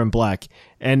exactly. Kyurem Black.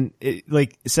 And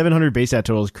 700 base stat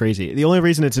total is crazy. The only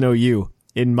reason it's an OU,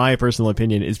 in my personal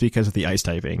opinion, is because of the ice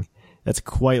typing. That's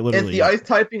quite literally It's the ice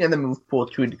typing and the move pool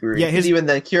to a degree. Yeah, Because even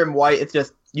the Kyurem White, it's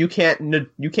just you can't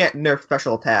nerf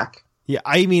special attack. Yeah,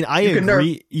 I mean, I You can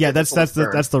agree. nerf Yeah, that's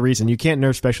physical the reason. You can't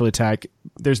nerf special attack.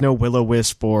 There's no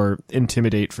Will-O-Wisp or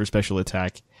Intimidate for special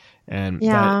attack. And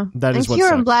Yeah, that is and what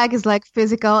Kyurem sucks. Black is like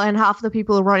physical, and half the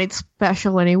people run it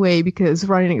special anyway because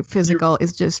running it physical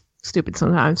is just stupid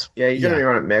sometimes. Yeah, you generally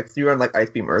run it mixed. You run like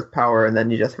Ice Beam Earth Power, and then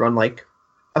you just run like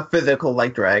a physical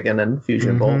like Dragon and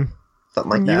Fusion Bolt.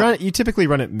 Something like that. You typically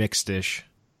run it mixed-ish.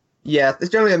 Yeah, it's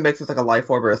generally a mix with like a Life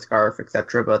Orb or a Scarf,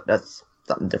 etc., but that's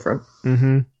something different.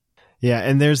 Mm-hmm. Yeah,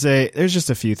 and there's just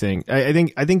a few things. I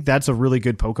think that's a really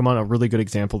good Pokemon, a really good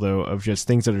example though of just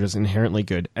things that are just inherently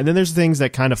good. And then there's things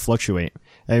that kind of fluctuate.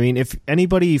 I mean, if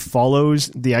anybody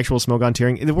follows the actual Smogon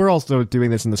tiering, we're also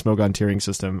doing this in the Smogon tiering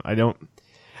system.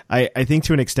 I think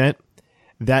to an extent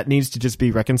that needs to just be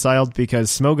reconciled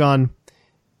because Smogon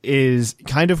is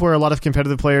kind of where a lot of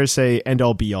competitive players say end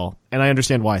all be all. And I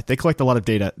understand why. They collect a lot of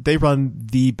data. They run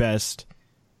the best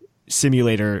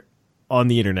simulator on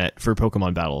the internet for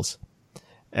Pokemon battles.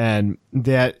 And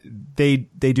that they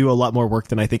do a lot more work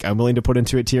than I think I'm willing to put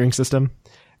into a tiering system.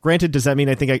 Granted, does that mean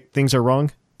I think things are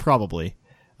wrong? Probably.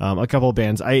 A couple of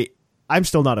bans. I'm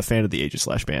still not a fan of the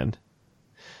Aegislash ban.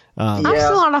 I'm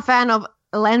still not a fan of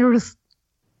Landorus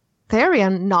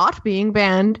Therian not being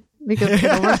banned because it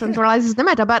over-centralizes the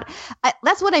meta. But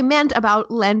that's what I meant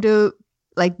about Lando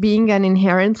like being an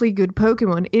inherently good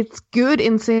Pokemon. It's good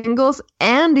in singles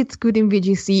and it's good in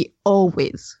VGC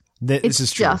always. This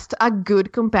is true. Just a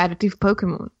good competitive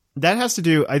Pokemon. That has to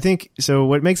do, I think, so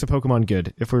what makes a Pokemon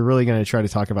good, if we're really going to try to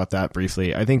talk about that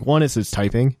briefly, I think one is its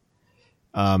typing.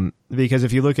 Because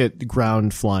if you look at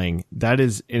ground flying, that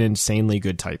is an insanely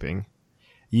good typing.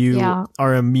 You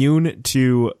are immune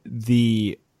to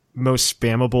the most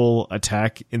spammable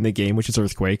attack in the game, which is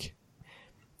Earthquake.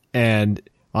 And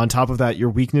on top of that, your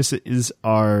weaknesses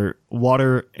are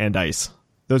water and ice.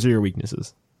 Those are your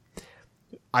weaknesses.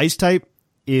 Ice type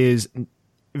is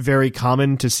very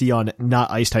common to see on not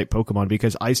ice type Pokemon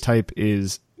because ice type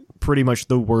is pretty much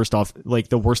the worst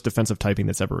defensive typing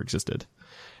that's ever existed.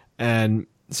 And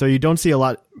so you don't see a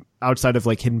lot outside of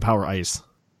like Hidden Power Ice.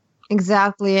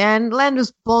 Exactly. And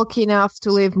Lando's bulky enough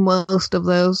to live most of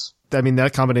those. I mean,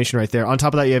 that combination right there. On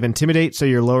top of that, you have Intimidate, so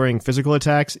you're lowering physical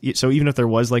attacks. So even if there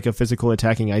was like a physical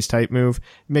attacking ice type move,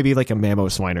 maybe like a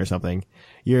Mamoswine or something,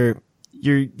 you're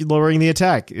lowering the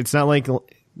attack. It's not like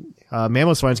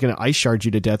Mamoswine's going to ice shard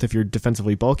you to death if you're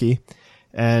defensively bulky.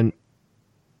 And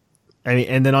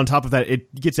then on top of that,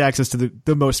 it gets access to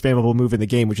the most spammable move in the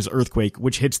game, which is Earthquake,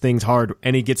 which hits things hard,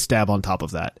 and it gets Stab on top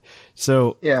of that.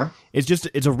 So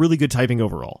it's a really good typing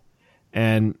overall.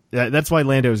 And that's why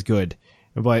Lando is good.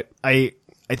 But I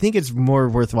think it's more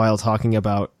worthwhile talking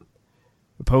about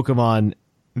Pokemon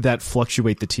that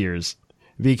fluctuate the tiers,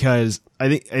 because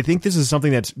I think this is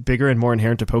something that's bigger and more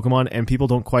inherent to Pokemon, and people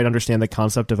don't quite understand the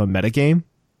concept of a metagame,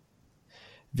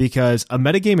 because a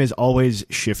metagame is always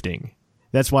shifting.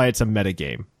 That's why it's a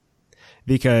metagame,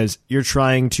 because you're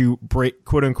trying to break,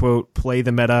 quote unquote, play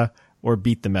the meta or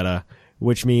beat the meta,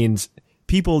 which means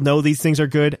people know these things are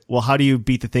good. Well, how do you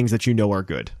beat the things that you know are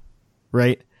good,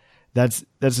 right? That's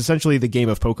essentially the game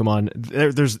of Pokemon.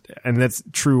 And that's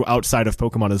true outside of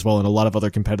Pokemon as well, in a lot of other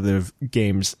competitive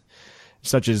games,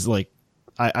 such as like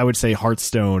I would say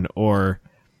Hearthstone or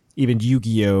even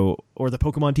Yu-Gi-Oh or the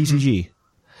Pokemon TCG.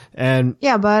 And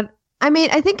yeah, but I mean,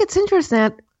 I think it's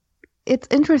interesting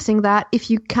that if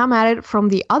you come at it from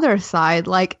the other side,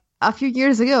 like a few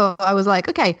years ago, I was like,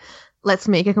 okay, let's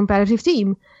make a competitive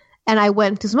team. And I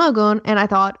went to Smogon and I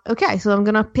thought, okay, so I'm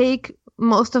going to pick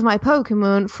most of my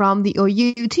Pokemon from the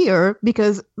OU tier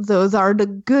because those are the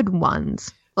good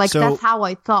ones. Like, that's how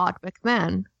I thought back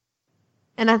then.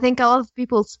 And I think a lot of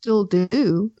people still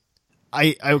do.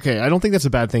 I don't think that's a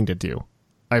bad thing to do.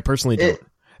 I personally don't.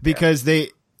 Because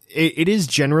it is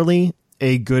generally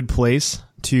a good place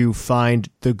to find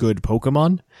the good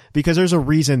Pokemon, because there's a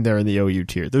reason they're in the OU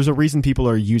tier. There's a reason people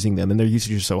are using them and their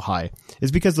usage is so high.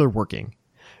 It's because they're working,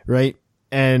 right?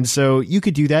 And so you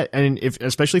could do that, and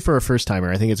especially for a first timer,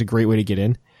 I think it's a great way to get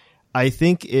in. I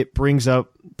think it brings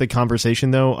up the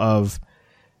conversation though of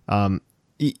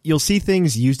you'll see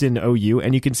things used in OU,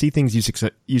 and you can see things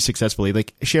used successfully.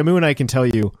 Like Shamu and I can tell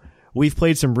you, we've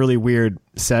played some really weird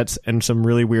sets and some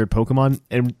really weird Pokemon,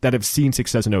 and that have seen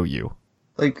success in OU.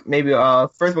 Like maybe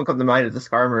first one comes to mind is the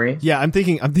Skarmory. Yeah, I'm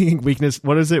thinking weakness.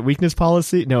 What is it? Weakness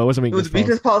policy? No, it wasn't weakness. It was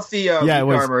weakness policy. Weak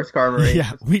armor Skarmory.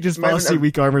 Yeah, weakness policy.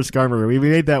 Weak armor Skarmory. We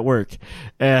made that work,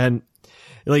 and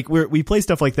like we play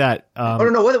stuff like that.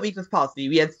 No, what a weakness policy.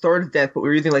 We had Swords Dance, but we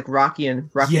were using like Rocky MZ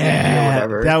or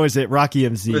whatever. That was it. Rocky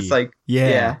MZ. It was like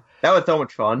that was so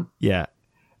much fun. Yeah.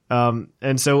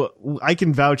 And so I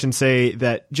can vouch and say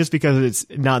that just because it's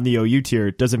not in the OU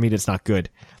tier doesn't mean it's not good.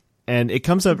 And it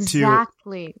comes up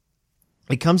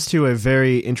it comes to a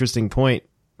very interesting point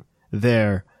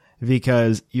there,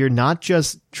 because you're not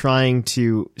just trying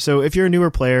to, so if you're a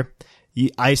newer player,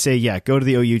 I say, go to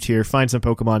the OU tier, find some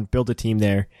Pokemon, build a team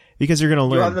there, because you're going to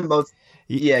learn. You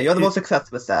have the most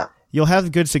success with that. You'll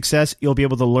have good success. You'll be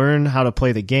able to learn how to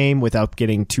play the game without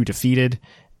getting too defeated.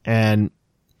 And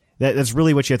that's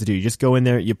really what you have to do. You just go in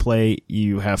there, you play,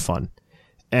 you have fun.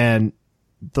 And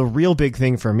the real big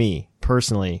thing for me,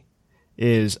 personally,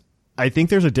 is I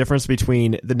think there's a difference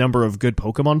between the number of good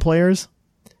Pokemon players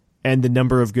and the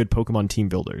number of good Pokemon team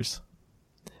builders.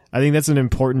 I think that's an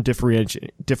important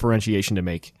differentiation to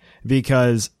make,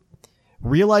 because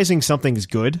realizing something's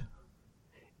good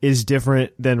is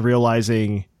different than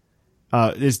being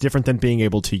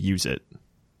able to use it.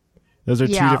 Those are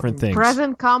two different things.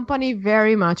 Present company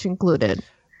very much included.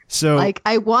 So, like,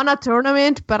 I won a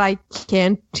tournament, but I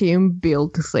can't team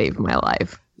build to save my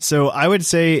life. So I would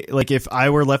say, like, if I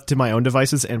were left to my own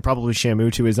devices, and probably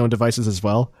Shamu to his own devices as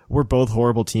well, we're both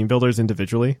horrible team builders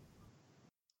individually.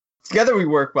 Together we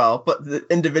work well, but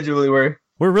individually we're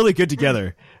really good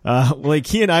together. Like,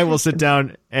 he and I will sit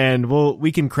down and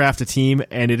we can craft a team,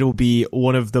 and it'll be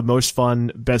one of the most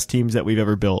fun, best teams that we've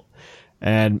ever built.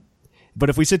 But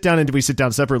if we sit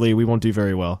down separately, we won't do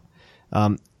very well.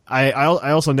 I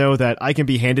also know that I can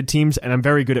be handed teams, and I'm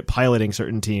very good at piloting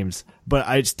certain teams, but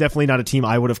it's definitely not a team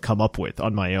I would have come up with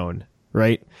on my own,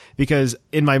 right? Because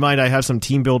in my mind, I have some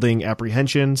team building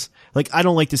apprehensions. Like, I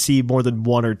don't like to see more than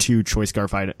 1 or 2 choice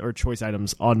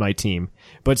items on my team,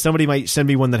 but somebody might send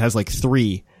me one that has like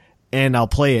 3, and I'll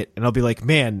play it, and I'll be like,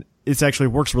 man, this actually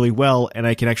works really well, and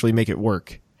I can actually make it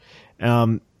work.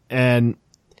 And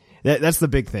that's the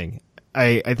big thing.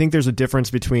 I think there's a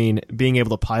difference between being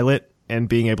able to pilot and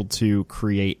being able to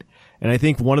create. And I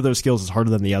think one of those skills is harder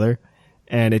than the other.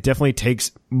 And it definitely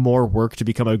takes more work to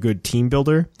become a good team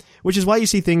builder, which is why you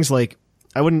see things like,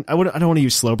 I don't want to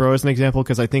use Slowbro as an example,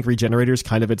 because I think Regenerator is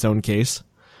kind of its own case.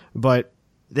 But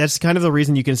that's kind of the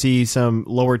reason you can see some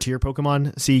lower tier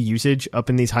Pokemon see usage up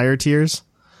in these higher tiers,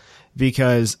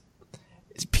 because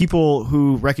people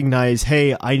who recognize,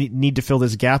 hey, I need to fill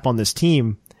this gap on this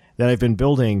team that I've been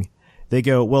building, they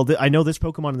go, well, I know this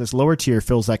Pokemon in this lower tier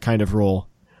fills that kind of role,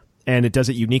 and it does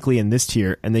it uniquely in this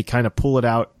tier, and they kind of pull it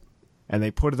out, and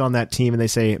they put it on that team, and they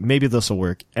say, maybe this will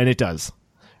work, and it does,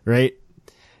 right?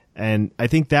 And I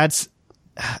think that's,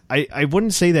 I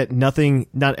wouldn't say that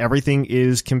not everything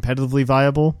is competitively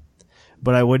viable,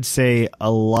 but I would say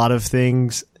a lot of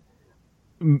things,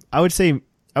 I would say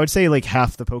like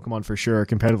half the Pokemon for sure are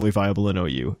competitively viable in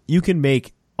OU. You can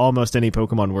make almost any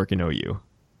Pokemon work in OU.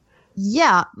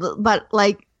 Yeah, but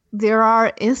like there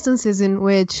are instances in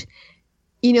which,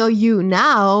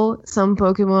 now some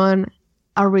Pokemon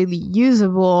are really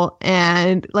usable,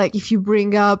 and like if you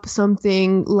bring up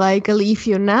something like a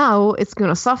Leafeon now, it's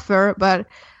gonna suffer. But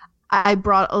I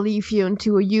brought a Leafeon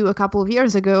to OU a couple of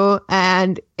years ago,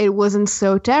 and it wasn't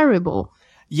so terrible.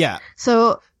 Yeah.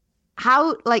 So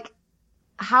how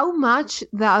much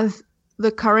does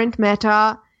the current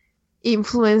meta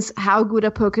influence how good a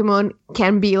Pokemon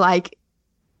can be? Like,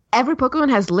 every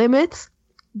Pokemon has limits,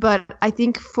 but I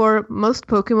think for most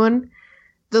Pokemon,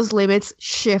 those limits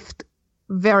shift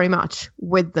very much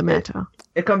with the meta.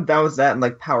 It comes down to that and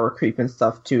like power creep and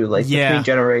stuff too. Like between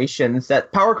generations,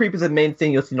 that power creep is the main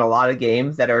thing you'll see in a lot of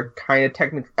games that are kind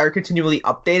of are continually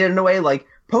updated in a way. Like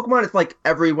Pokemon, it's like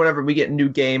whenever we get a new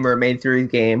game or a main series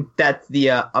game, that's the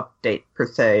update per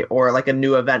se, or like a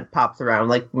new event pops around,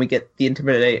 like when we get the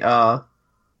Intimidate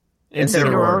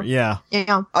Incineroar. Yeah.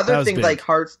 Other things like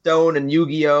Hearthstone and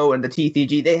Yu-Gi-Oh! And the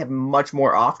TCG, they have much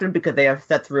more often because they have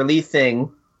sets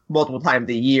releasing multiple times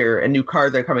a year, and new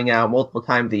cards are coming out multiple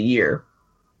times a year.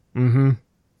 Mm-hmm.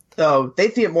 So they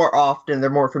see it more often, they're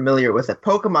more familiar with it.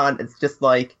 Pokemon, it's just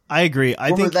like... I agree.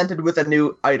 We're presented with a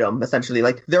new item, essentially.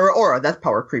 Like, there are Aura, that's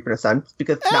power creep in a sense,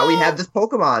 because now we have this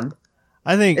Pokemon.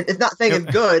 I think... It's not saying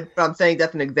it's good, but I'm saying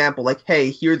that's an example. Like,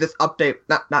 hey, here's this update,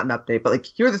 not an update, but like,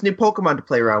 here's this new Pokemon to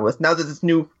play around with. Now there's this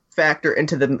new factor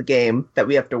into the game that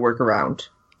we have to work around.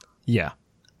 Yeah.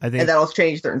 I think... And that'll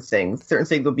change certain things. Certain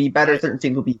things will be better, certain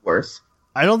things will be worse.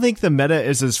 I don't think the meta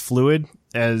is as fluid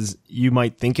as you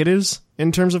might think it is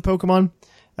in terms of Pokemon.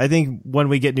 I think when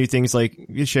we get new things like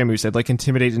Shamu said, like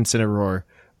Intimidate Incineroar,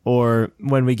 or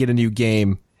when we get a new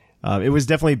game, it was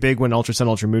definitely big when Ultra Sun,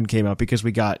 Ultra Moon came out because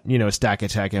we got, Stack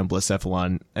Attack and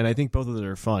Blacephalon, and I think both of them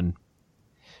are fun.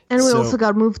 And we also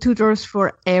got move tutors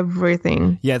for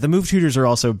everything. Yeah, the move tutors are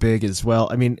also big as well.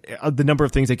 I mean, the number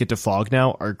of things that get defog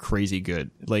now are crazy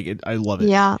good. Like, I love it.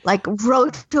 Yeah, like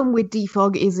Rotom with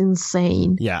defog is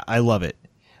insane. Yeah, I love it.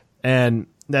 And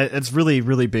that's really,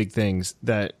 really big things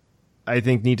that I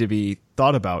think need to be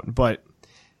thought about. But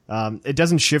it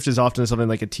doesn't shift as often as something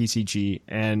like a TCG.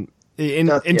 And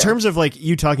in terms of, like,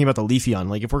 you talking about the Leafeon,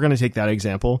 like, if we're going to take that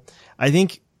example, I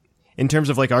think... in terms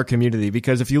of like our community,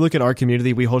 because if you look at our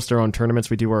community, we host our own tournaments,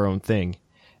 we do our own thing.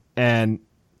 And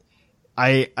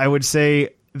I would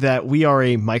say that we are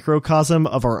a microcosm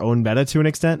of our own meta to an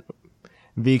extent,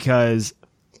 because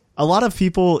a lot of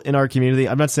people in our community,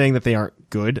 I'm not saying that they aren't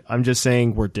good. I'm just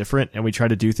saying we're different and we try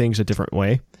to do things a different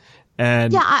way.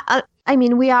 And yeah, I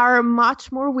mean, we are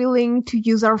much more willing to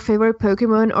use our favorite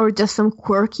Pokemon or just some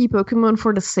quirky Pokemon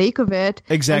for the sake of it.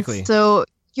 Exactly. And so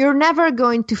you're never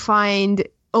going to find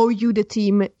OU the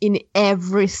team in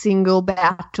every single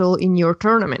battle in your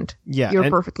tournament. Yeah, you're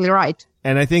perfectly right.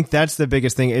 And I think that's the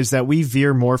biggest thing, is that we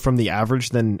veer more from the average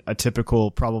than a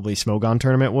typical probably Smogon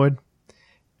tournament would.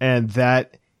 And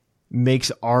that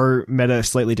makes our meta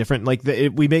slightly different. Like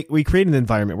we create an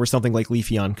environment where something like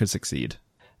Leafeon could succeed.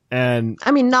 And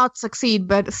I mean, not succeed,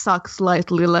 but suck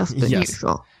slightly less than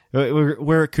usual.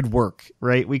 Where it could work,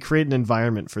 right? We create an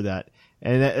environment for that.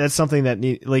 And that's something that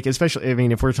especially, I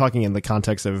mean, if we're talking in the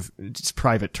context of just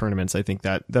private tournaments, I think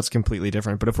that's completely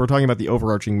different. But if we're talking about the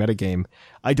overarching metagame,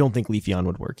 I don't think Leafeon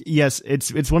would work. Yes,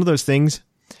 it's one of those things.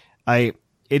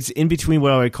 It's in between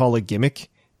what I would call a gimmick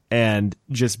and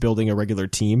just building a regular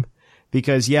team.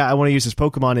 Because I want to use this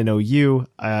Pokemon in OU.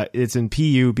 It's in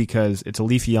PU because it's a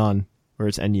Leafeon, or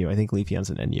it's NU. I think Leafeon's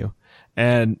an NU,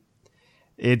 and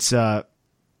it's and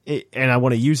I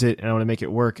want to use it and I want to make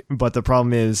it work. But the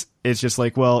problem is, it's just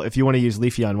like, well, if you want to use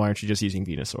Leafeon, why aren't you just using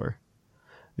Venusaur?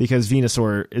 Because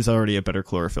Venusaur is already a better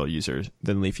Chlorophyll user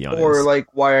than Leafeon or is. Like,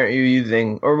 why aren't you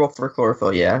using, or for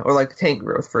Chlorophyll, or like Tank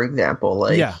Growth, for example.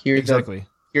 Like, exactly.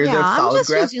 Here's a solid I'm just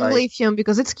grass using type. Leafeon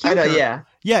because it's cute. I know,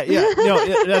 yeah.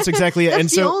 No, that's exactly it.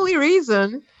 That's the only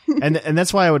reason. and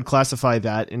that's why I would classify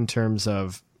that in terms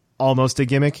of almost a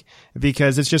gimmick,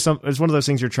 because it's just it's one of those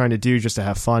things you're trying to do just to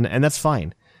have fun, and that's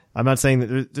fine. I'm not saying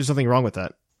that there's nothing wrong with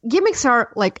that. Gimmicks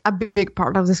are like a big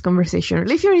part of this conversation.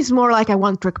 Leafeon is more like a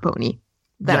one-trick pony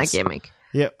than a gimmick.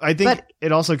 Yeah, I think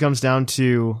it also comes down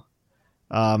to,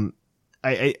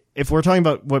 if we're talking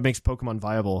about what makes Pokemon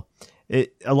viable,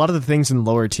 a lot of the things in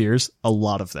lower tiers, a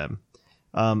lot of them,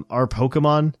 are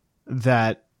Pokemon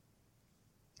that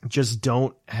just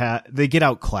don't have, they get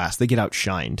outclassed, they get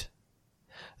outshined.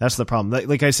 That's the problem.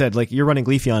 Like I said, like, you're running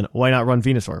Leafeon, why not run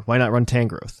Venusaur? Why not run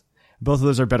Tangrowth? Both of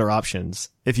those are better options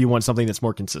if you want something that's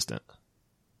more consistent.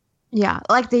 Yeah,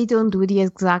 like, they don't do the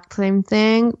exact same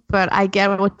thing, but I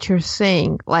get what you're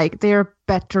saying. Like, they're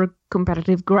better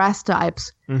competitive grass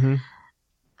types. Mm-hmm.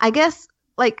 I guess,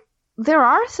 like, there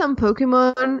are some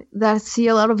Pokemon that see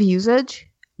a lot of usage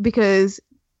because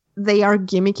they are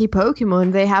gimmicky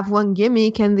Pokemon. They have one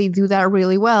gimmick and they do that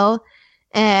really well.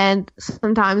 And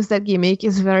sometimes that gimmick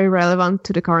is very relevant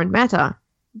to the current meta.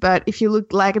 But if you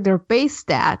look like at their base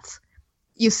stats,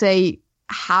 you say,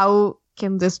 how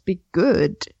can this be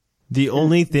good? The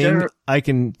only thing I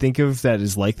can think of that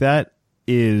is like that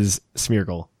is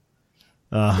Smeargle.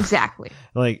 Exactly.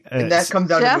 Like, and that comes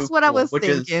down to that's what I was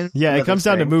thinking. It comes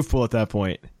down to move pool at that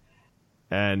point.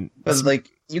 And because, like,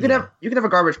 you could have a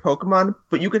garbage Pokemon,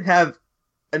 but you could have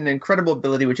an incredible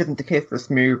ability, which isn't the case for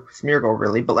Smeargle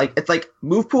really. But like, it's like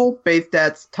move pool, base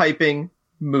stats, typing,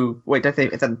 move. Wait, did I say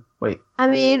it's a wait? I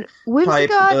mean, Whimsicott,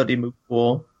 type, ability, move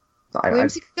pool.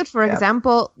 Whimsicott, for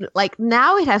example, like,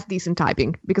 now it has decent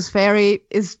typing because Fairy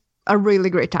is a really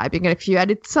great typing, and if you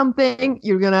edit something,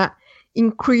 you're gonna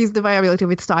increase the viability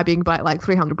of its typing by like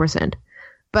 300%.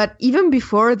 But even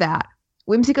before that,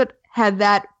 Whimsicott had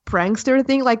that prankster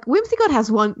thing. Like, Whimsicott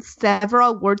has won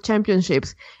several world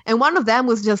championships, and one of them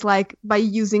was just like by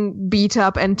using Beat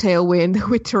Up and Tailwind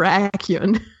with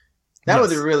Terrakion. That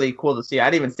was really cool to see. I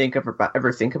didn't even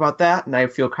ever think about that, and I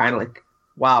feel kind of like,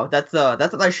 wow, that's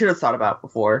what I should have thought about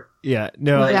before. Yeah,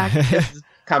 no, exactly.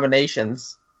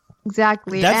 Combinations.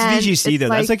 Exactly. That's VGC though.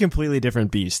 Like, that's a completely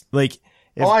different beast. Like,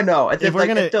 I know. If we're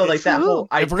gonna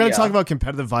talk about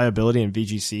competitive viability in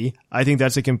VGC, I think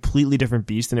that's a completely different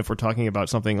beast than if we're talking about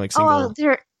something like single. Oh,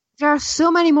 there are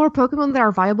so many more Pokemon that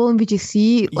are viable in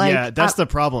VGC. Like, yeah, that's the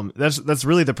problem. That's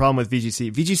really the problem with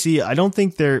VGC. VGC, I don't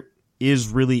think there is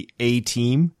really a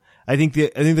team. I think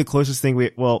the closest thing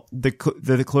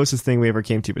the closest thing we ever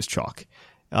came to was Chalk,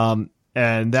 and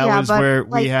that was where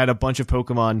we had a bunch of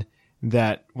Pokemon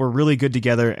that were really good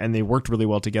together and they worked really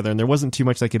well together, and there wasn't too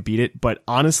much that could beat it. But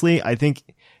honestly, I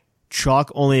think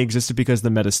Chalk only existed because the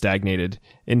meta stagnated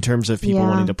in terms of people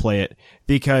wanting to play it,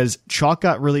 because Chalk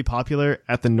got really popular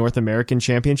at the North American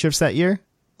Championships that year.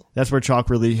 That's where Chalk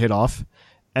really hit off,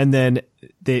 and then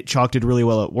Chalk did really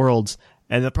well at Worlds.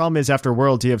 And the problem is, after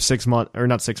Worlds, you have 6 months, or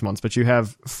not 6 months, but you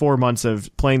have 4 months of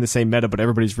playing the same meta, but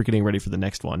everybody's getting ready for the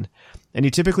next one. And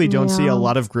you typically don't see a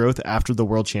lot of growth after the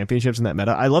World Championships in that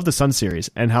meta. I love the Sun Series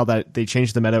and how that they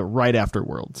changed the meta right after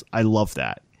Worlds. I love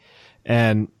that.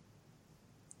 And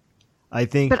I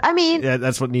think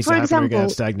that's what needs to happen. You're going to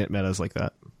have stagnant metas like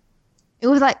that. It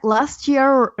was like last year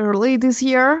or early this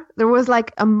year, there was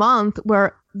like a month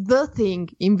where the thing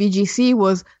in VGC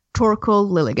was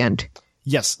Torkoal Lilligant.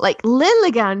 Yes. Like,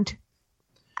 Lilligant,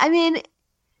 I mean,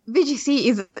 VGC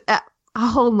is a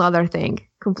whole nother thing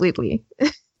completely.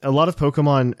 A lot of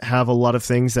Pokemon have a lot of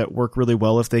things that work really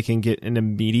well if they can get an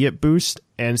immediate boost,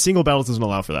 and single battles doesn't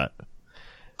allow for that.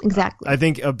 Exactly. I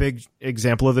think a big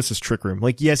example of this is Trick Room.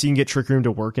 Like, yes, you can get Trick Room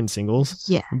to work in singles.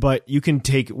 Yeah. But you can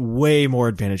take way more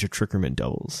advantage of Trick Room in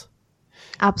doubles.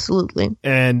 Absolutely.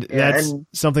 And that's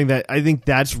something that I think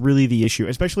that's really the issue,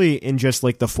 especially in just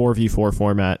like the 4v4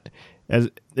 format. As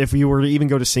if you were to even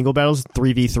go to single battles,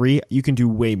 3v3, you can do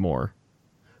way more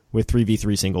with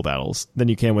 3v3 single battles than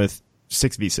you can with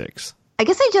 6v6. I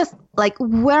guess I just, like,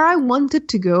 where I wanted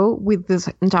to go with this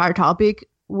entire topic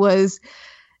was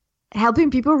helping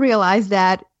people realize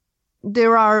that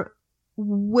there are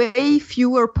way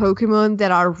fewer Pokemon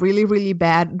that are really, really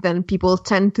bad than people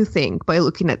tend to think by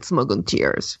looking at Smogon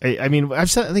tiers. I mean, I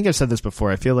think I've said this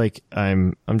before. I feel like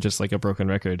I'm just like a broken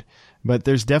record, but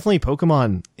there's definitely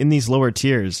Pokemon in these lower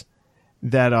tiers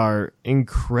that are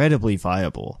incredibly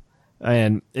viable,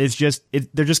 and it's just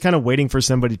they're just kind of waiting for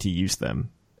somebody to use them,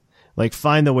 like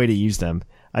find the way to use them.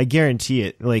 I guarantee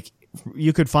it. Like,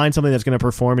 you could find something that's going to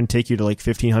perform and take you to like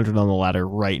 1500 on the ladder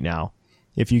right now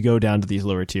if you go down to these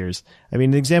lower tiers. I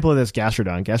mean, an example of this,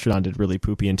 Gastrodon. Gastrodon did really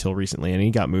poopy until recently, and he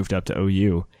got moved up to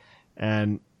OU.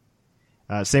 And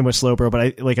same with Slowbro,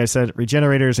 but like I said,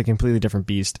 Regenerator is a completely different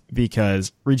beast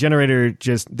because Regenerator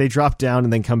they drop down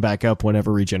and then come back up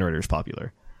whenever Regenerator is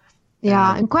popular.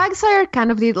 Yeah, and Quagsire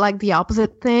kind of did like the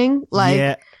opposite thing.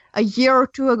 Like, a year or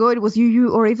two ago, it was UU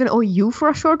or even OU for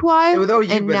a short while. It was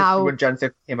OU, and but now when Gen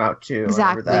 6 came out too.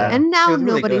 Exactly, and now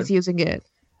nobody's using it.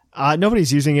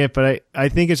 Nobody's using it, but I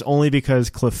think it's only because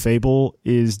Clefable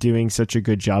is doing such a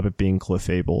good job at being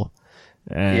Clefable.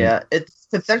 And yeah, it's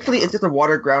just a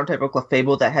water ground type of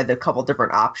Clefable that had a couple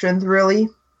different options, really.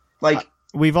 Like,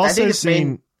 we've also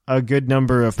seen a good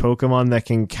number of Pokemon that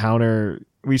can counter.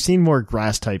 We've seen more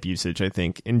grass type usage, I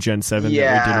think, in Gen 7 than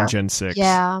we did in Gen 6.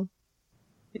 Yeah.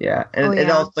 Yeah, and it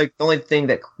also, like, the only thing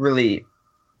that really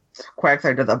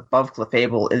Quagsire does above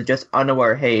Clefable is just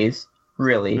Unaware Haze,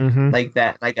 really. Like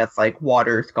that, I guess, like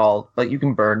Water Scald, like you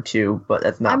can burn too, but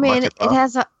that's not much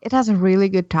of it has a really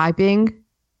good typing.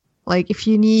 Like, if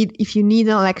you need an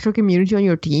electric immunity on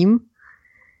your team,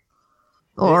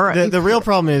 or the real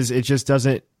problem is it just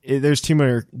doesn't. There's too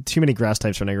many grass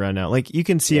types running around now. Like, you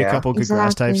can see a couple good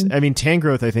grass types. I mean,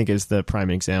 Tangrowth, I think, is the prime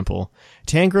example.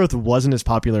 Tangrowth wasn't as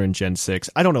popular in Gen 6.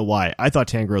 I don't know why. I thought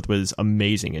Tangrowth was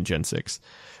amazing in Gen 6.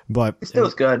 But it still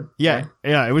was good. Yeah,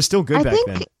 it was still good back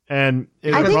then. And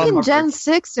I think in Gen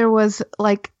 6 there was,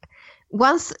 like,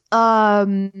 once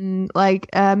Mega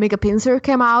Pinsir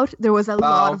came out, there was a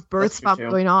lot of bird spam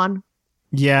going on.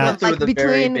 Yeah, like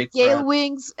between Gale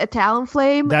Wings,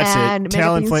 Talonflame, and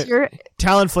Mega Pinsir.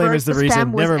 Talonflame is the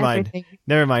reason. Never mind.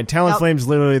 Talonflame's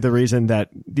literally the reason that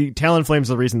Talonflame's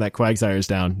the reason that Quagsire is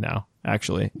down now.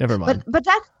 Actually, never mind. But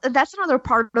that's another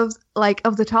part of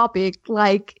the topic.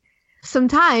 Like,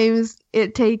 sometimes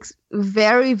it takes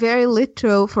very, very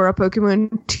little for a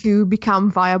Pokemon to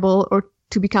become viable or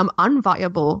to become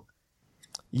unviable.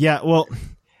 Yeah, well,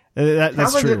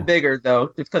 that's true. A bit bigger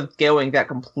though, just because Gale Wing got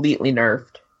completely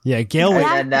nerfed. Yeah, Gale Wing.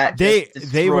 And that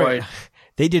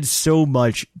they did so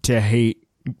much to hate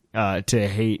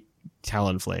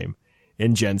Talonflame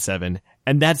in Gen 7,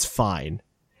 and that's fine.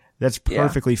 That's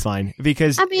perfectly fine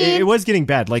because it was getting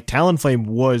bad. Like, Talonflame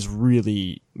was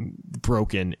really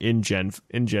broken in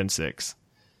Gen 6.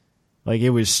 Like, it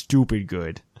was stupid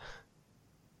good.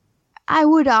 I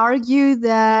would argue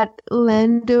that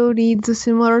Lando needs a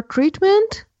similar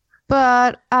treatment,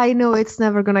 but I know it's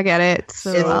never gonna get it,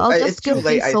 so I'll just go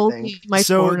be salty in my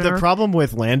corner. The problem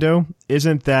with Lando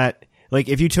isn't that, like,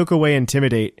 if you took away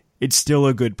Intimidate, it's still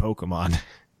a good Pokemon.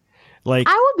 Like,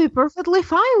 I would be perfectly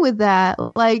fine with that.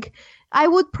 Like, I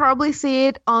would probably see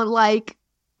it on, like,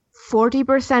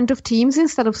 40% of teams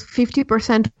instead of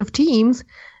 50% of teams,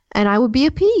 and I would be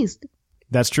appeased.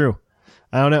 That's true.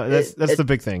 I don't know. That's the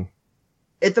big thing.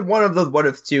 It's one of those what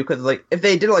ifs too, because, like, if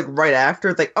they did it, like, right after,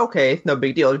 it's like, okay, it's no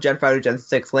big deal. Gen 5 to Gen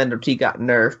 6, Lando T got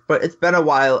nerfed, but it's been a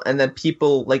while, and then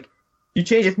people, like, you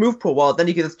change its move pool, well, then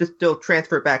you can just still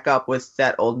transfer it back up with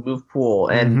that old move pool.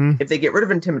 And if they get rid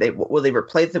of Intimidate, what will they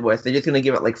replace it with? They're just going to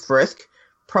give it, like, Frisk?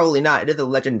 Probably not. It is a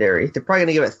legendary. They're probably going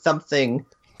to give it something.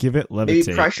 Give it Levitate.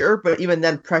 Maybe Pressure, but even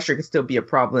then, Pressure can still be a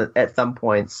problem at some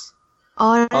points.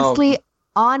 Honestly,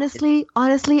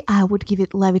 I would give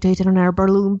it Levitate and an Air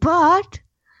Balloon, but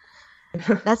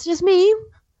that's just me.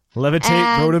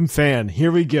 Levitate Rotom fan.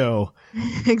 Here we go.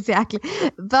 Exactly.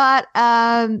 But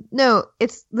no,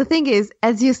 the thing is,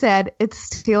 as you said, it's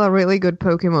still a really good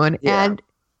Pokemon. Yeah. And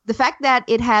the fact that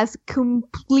it has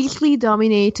completely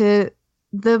dominated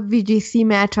the VGC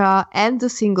meta and the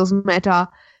singles meta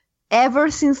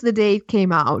ever since the day it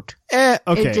came out.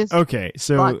 Okay.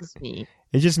 So bugs me.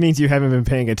 It just means you haven't been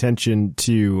paying attention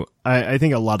to, I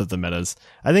think, a lot of the metas.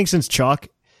 I think since Chalk,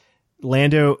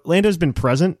 Lando's been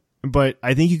present, but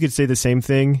I think you could say the same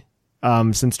thing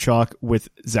since Chalk with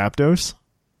Zapdos.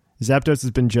 Zapdos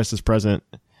has been just as present,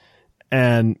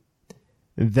 and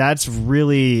that's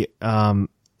really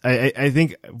I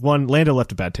think Lando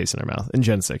left a bad taste in our mouth in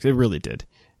Gen 6. It really did.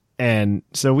 And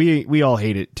so we all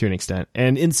hate it to an extent.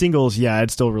 And in singles, yeah,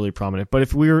 it's still really prominent. But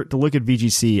if we were to look at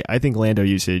VGC, I think Lando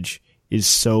usage is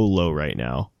so low right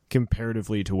now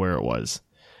comparatively to where it was.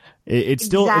 It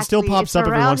still pops up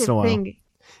every once in a while.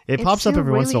 It pops up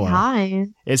every once in a while. High.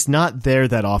 It's not there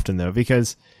that often though,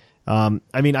 because I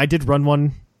mean, I did run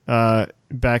one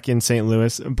back in St.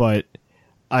 Louis, but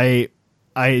I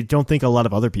don't think a lot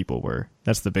of other people were.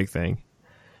 That's the big thing.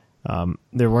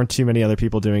 There weren't too many other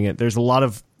people doing it. There's a lot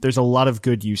of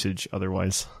good usage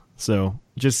otherwise. So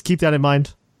just keep that in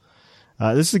mind.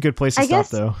 This is a good place to stop,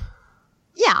 though.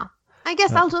 Yeah. I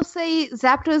guess I'll just say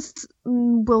Zapdos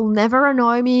will never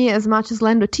annoy me as much as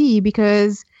Lando T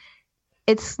because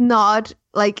it's not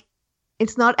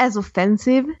as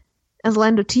offensive as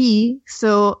Lando T,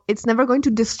 so it's never going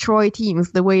to destroy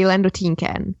teams the way Lando T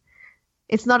can.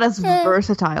 It's not as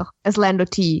versatile as Lando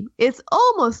T. It's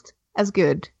almost as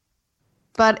good,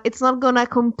 but it's not gonna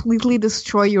completely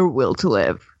destroy your will to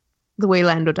live the way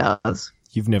Lando does.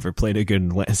 You've never played a good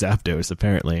Zapdos,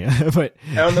 apparently. But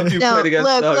I don't know if you've played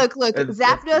against Look.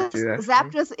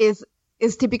 Zapdos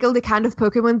is typically the kind of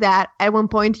Pokemon that at one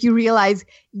point you realize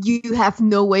you have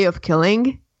no way of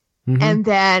killing, and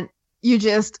then you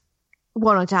just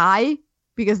want to die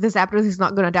because the Zapdos is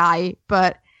not going to die.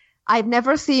 But I've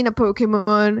never seen a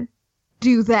Pokemon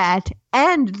do that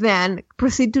and then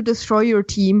proceed to destroy your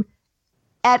team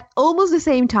at almost the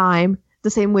same time, the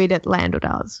same way that Lando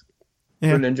does.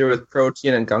 Yeah. Ninja with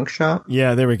Protein and Gunk Shot.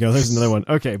 Yeah, there we go. There's another one.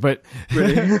 Okay, but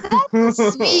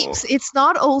that sweeps. It's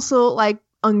not also like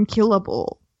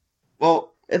unkillable.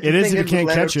 Well, it is if you can't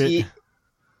catch it.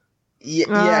 Yeah,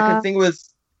 because the thing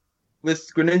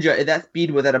with Greninja, that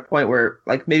speed was at a point where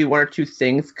like maybe one or two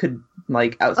things could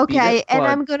like outspeed it. Okay, and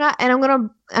I'm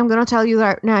gonna tell you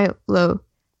right now, Lo,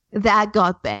 that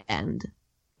got banned.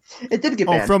 It did get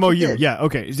banned. Oh, from OU. Yeah.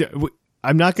 Okay.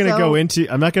 I'm not going to go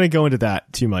into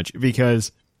that too much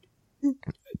because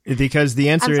the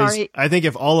answer is I think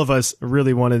if all of us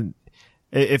really wanted,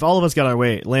 if all of us got our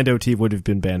way, Lando T would have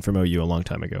been banned from OU a long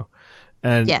time ago.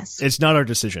 And it's not our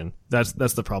decision. That's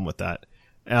the problem with that.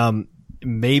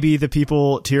 Maybe the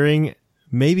people tiering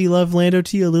maybe love Lando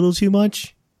T a little too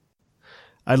much.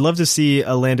 I'd love to see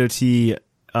a Lando T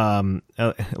missing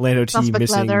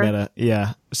ladder. meta.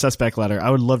 Yeah. Suspect ladder.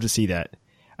 I would love to see that.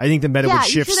 I think the meta would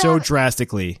shift so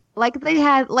drastically. Like they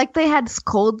had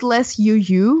Scoldless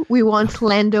UU. We want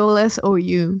Lando-less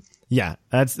OU. Yeah,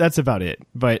 that's about it.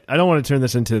 But I don't want to turn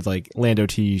this into like Lando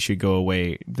T should go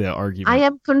away, the argument. I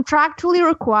am contractually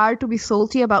required to be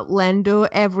salty about Lando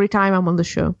every time I'm on the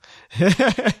show.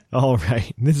 All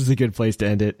right. This is a good place to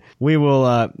end it. We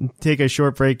will take a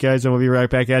short break, guys, and we'll be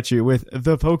right back at you with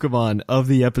the Pokemon of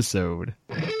the episode.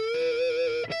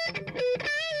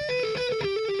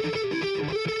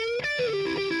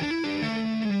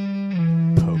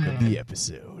 The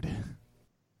episode.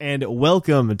 And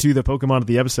welcome to the Pokemon of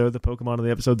the episode. The Pokemon of the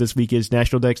episode this week is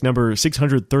National Dex number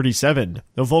 637,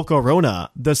 the Volcarona,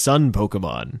 the Sun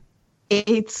Pokemon.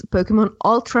 Its Pokemon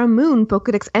Ultra Moon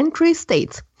Pokedex entry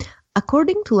states,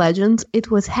 according to legends,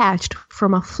 it was hatched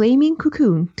from a flaming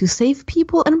cocoon to save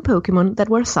people and Pokemon that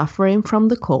were suffering from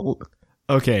the cold.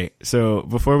 Okay, so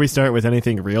before we start with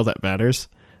anything real that matters,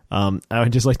 I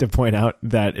would just like to point out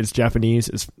that its Japanese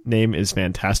name is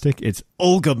fantastic. It's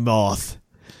Olgamoth.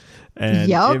 And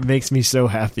it makes me so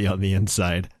happy on the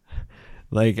inside.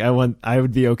 Like, I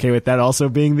would be okay with that also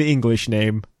being the English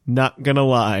name. Not gonna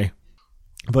lie.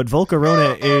 But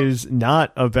Volcarona is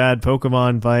not a bad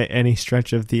Pokemon by any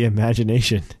stretch of the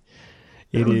imagination.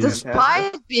 It is.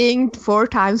 Despite being 4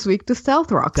 times weak to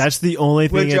Stealth Rocks. That's the only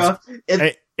thing.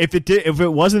 If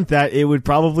it wasn't that, it would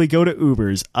probably go to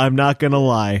Ubers. I'm not gonna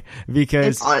lie,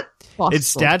 because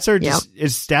its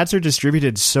stats are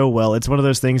distributed so well. It's one of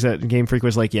those things that Game Freak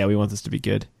was like, yeah, we want this to be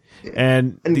good.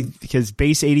 And because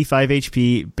base 85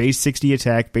 HP, base 60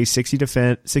 attack, base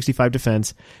 65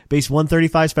 defense, base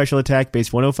 135 special attack,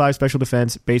 base 105 special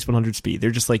defense, base 100 speed.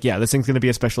 They're just like, yeah, this thing's going to be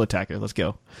a special attacker. Let's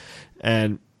go.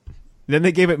 And then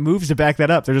they gave it moves to back that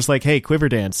up. They're just like, hey, Quiver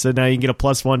Dance. So now you can get a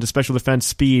 +1 to special defense,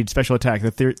 speed, special attack,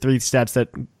 the 3 stats that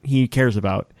he cares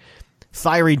about.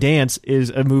 Fiery Dance is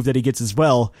a move that he gets as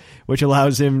well, which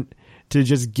allows him to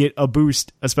just get a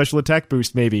boost, a special attack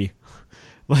boost maybe.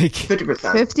 Like 50%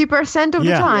 50% of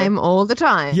the time, all the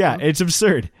time. Yeah, it's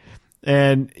absurd.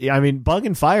 And I mean, bug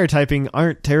and fire typing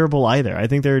aren't terrible either. I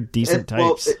think they're decent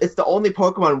types. Well, it's the only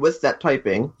Pokemon with that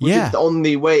typing. Which is the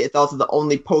only way. It's also the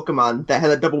only Pokemon that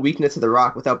has a double weakness to the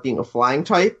rock without being a flying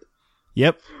type.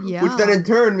 Yep. Yeah. Which then in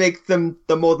turn makes them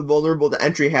the most vulnerable to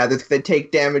entry hazards because they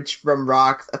take damage from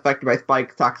rocks affected by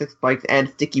spikes, toxic spikes, and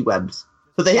sticky webs.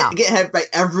 So they get hit by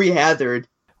every hazard.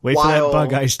 Wait for that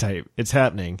bug ice type. It's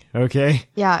happening. Okay.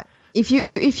 Yeah. If you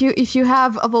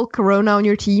have a Volcarona on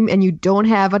your team and you don't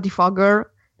have a Defogger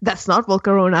that's not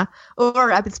Volcarona or a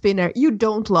Rapid Spinner, you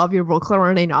don't love your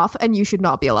Volcarona enough and you should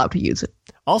not be allowed to use it.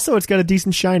 Also, it's got a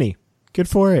decent shiny. Good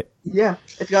for it. Yeah.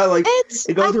 It's got it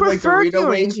goes from Dorito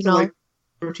wings to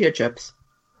tortilla chips.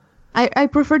 I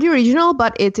prefer the original,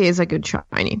 but it is a good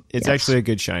shiny. It's actually a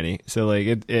good shiny. So,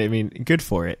 good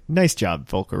for it. Nice job,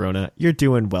 Volcarona. You're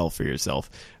doing well for yourself.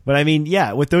 But, I mean,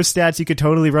 yeah, with those stats, you could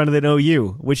totally run it in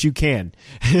OU, which you can.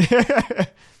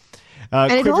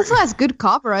 And it also has good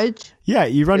coverage. Yeah,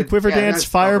 you run Quiver Dance,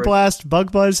 Fire Blast,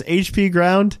 Bug Buzz, HP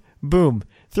Ground, boom.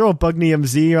 Throw a Bugnium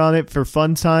Z on it for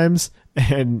fun times.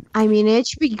 And I mean,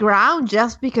 HP Ground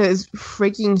just because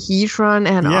freaking Heatran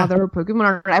and other Pokemon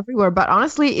are everywhere. But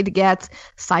honestly, it gets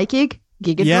Psychic,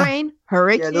 Giga Drain,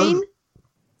 Hurricane.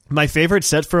 My favorite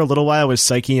set for a little while was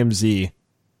Psychium Z.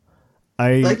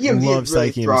 I love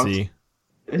Psychium Z.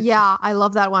 Yeah, I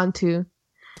love that one too.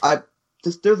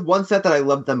 There's one set that I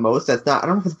love the most that's not, I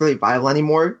don't know if it's really viable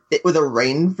anymore. It was a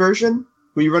rain version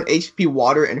where you run HP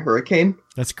Water and Hurricane.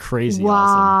 That's crazy.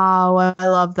 Wow, awesome. I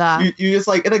love that. You just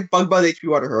it's like Bug Buzz, HP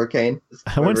Water, Hurricane.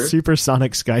 I want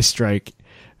Supersonic Sky Strike.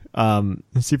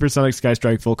 Supersonic Sky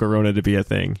Strike Volcarona to be a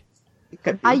thing.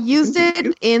 I used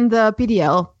it in the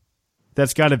PDL.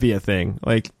 That's got to be a thing.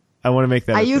 I want to make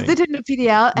that I used it in the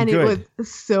PDL and Good. It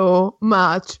was so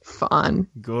much fun.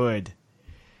 Good.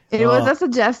 It was a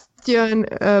suggestion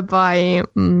by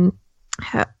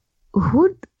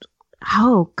who?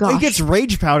 Oh gosh! It gets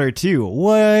Rage Powder too.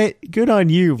 What? Good on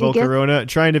you, Volcarona,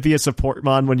 trying to be a support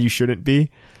mon when you shouldn't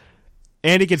be.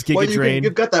 And it gets Giga Drain.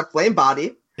 You've got that Flame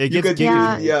Body. It gets Giga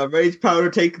Drain. Yeah, Rage Powder,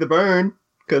 take the burn.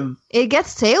 Cause it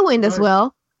gets Tailwind as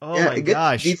well. Oh my it gets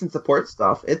gosh! Decent support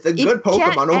stuff. It's a good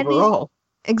Pokemon overall.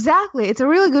 Exactly, it's a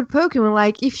really good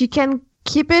Pokemon. If you can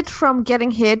keep it from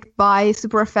getting hit by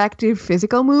super effective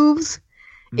physical moves,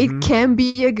 it can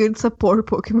be a good support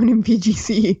Pokemon in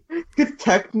VGC. Because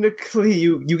technically,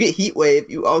 you get Heat Wave,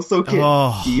 you also get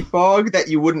Defog that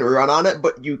you wouldn't run on it,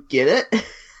 but you get it.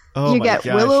 Oh you my get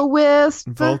gosh. Will-O-Wisp.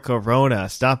 Volcarona,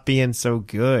 stop being so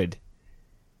good.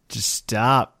 Just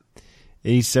stop.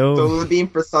 He's so... Solar Beam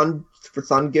for sun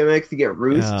gimmicks, you get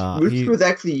Roost. Roost was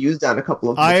actually used on a couple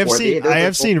of... I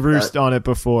have seen Roost on it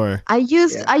before. I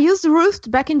used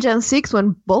Roost back in Gen 6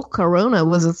 when Volcarona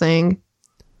was a thing.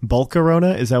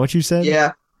 Volcarona? Is that what you said?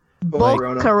 Yeah.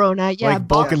 Volcarona, yeah. Like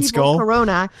Bulk and Skull?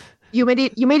 Volcarona. You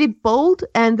made it bold,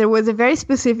 and there was a very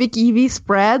specific EV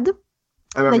spread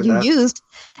that you used,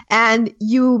 and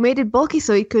you made it bulky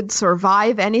so it could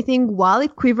survive anything while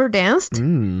it quiver danced,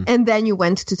 and then you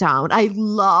went to town. I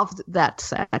loved that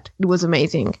set. It was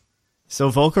amazing. So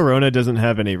Volcarona doesn't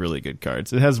have any really good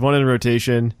cards. It has one in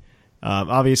rotation.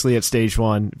 Obviously at stage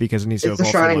 1 because it needs to evolve.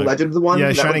 It's the Shining Legends one?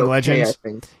 Yeah, Shining Legends.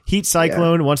 Heat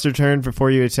Cyclone, once per turn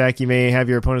before you attack, you may have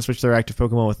your opponent switch their active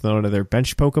Pokemon with one of their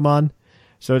bench Pokemon.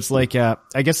 So it's like, I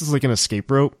guess it's like an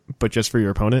escape rope, but just for your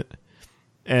opponent.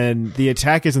 And the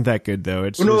attack isn't that good, though.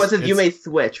 You may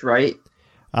switch, right?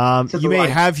 You may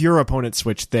have your opponent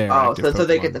switch there. Oh, so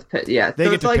they get to pick. Yeah, they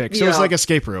get to pick. So it's like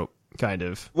escape rope, kind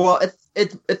of. Well,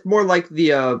 it's more like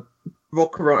the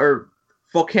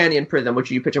Volcanion Prism, which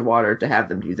you pitch a water to have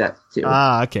them do that too.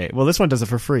 Ah, okay. Well, this one does it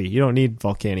for free. You don't need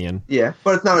Volcanion. Yeah,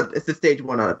 but it's not. It's a stage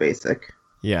 1, not a basic.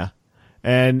 Yeah.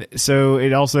 And so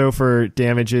it also, for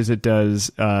damages, it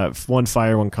does 1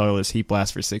 fire, 1 colorless, Heat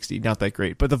Blast for 60. Not that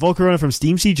great. But the Volcarona from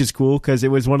Steam Siege is cool because it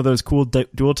was one of those cool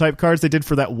dual type cards they did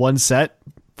for that one set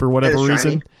for whatever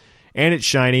reason. And it's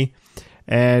shiny.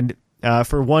 And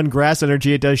for 1 grass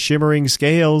energy, it does Shimmering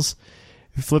Scales.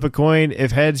 Flip a coin.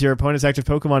 If heads, your opponent's active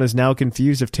Pokemon is now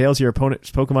confused. If tails, your opponent's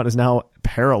Pokemon is now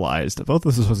paralyzed. Both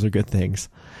of those are good things.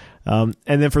 And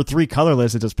then for 3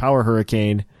 colorless, it does Power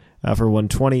Hurricane. For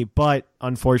 120, but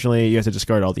unfortunately you have to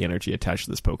discard all the energy attached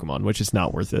to this Pokemon, which is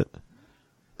not worth it.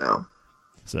 No.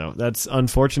 So that's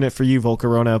unfortunate for you,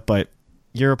 Volcarona, but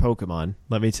you're a Pokemon,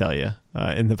 let me tell you,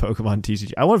 in the Pokemon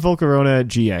TCG. I want Volcarona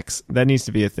GX. That needs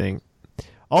to be a thing.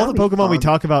 All the Pokemon we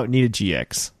talk about need a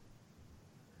GX.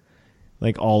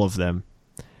 Like all of them.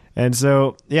 And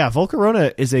so, yeah,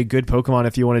 Volcarona is a good Pokemon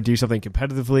if you want to do something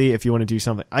competitively, if you want to do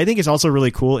something. I think it's also really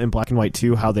cool in Black and White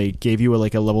 2 how they gave you a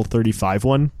level 35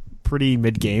 one pretty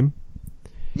mid-game.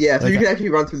 Yeah, so you can actually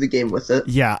run through the game with it.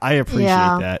 Yeah, I appreciate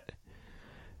that.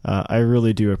 I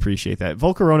really do appreciate that.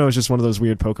 Volcarona was just one of those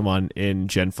weird Pokemon in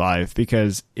Gen 5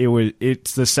 because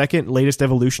it's the second latest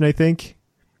evolution, I think,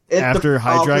 after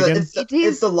Hydreigon.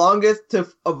 It's the longest to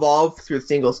evolve through a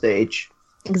single stage.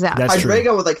 Exactly. That's true.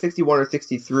 Hydreigon was like 61 or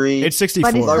 63. It's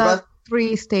 64. But it's a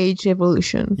 3-stage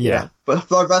evolution. Yeah. But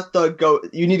Larvesta,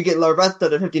 you need to get Larvesta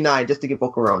to 59 just to get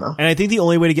Volcarona. And I think the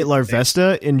only way to get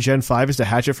Larvesta in Gen 5 is to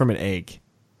hatch it from an egg.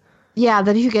 Yeah,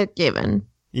 that you get given.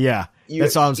 Yeah.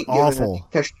 That sounds awful.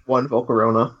 Catch one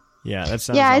Volcarona. Yeah, that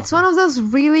sounds Yeah, it's one of those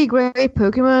really great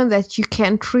Pokemon that you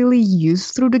can't really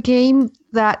use through the game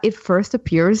that it first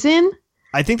appears in.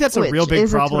 I think that's a real big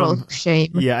problem. A total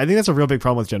shame. Yeah, I think that's a real big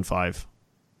problem with Gen 5.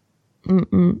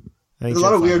 There's a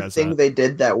lot of weird things they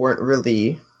did that weren't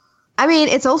really... I mean,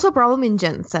 it's also a problem in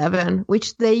Gen 7,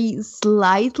 which they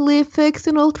slightly fixed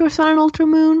in Ultra Sun and Ultra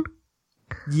Moon.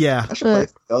 Yeah. I should play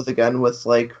those again with,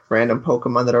 like, random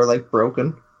Pokemon that are, like,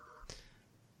 broken.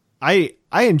 I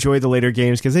enjoy the later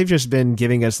games because they've just been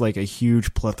giving us, like, a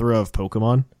huge plethora of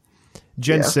Pokemon.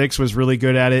 Gen 6 was really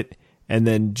good at it, and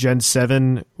then Gen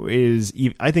 7 is...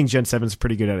 I think Gen 7 is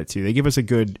pretty good at it, too. They give us a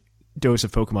good dose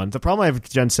of Pokemon. The problem I have with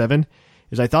Gen 7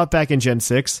 is I thought back in Gen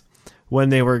 6... when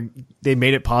they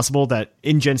made it possible that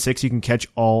in Gen 6 you can catch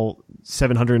all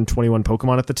 721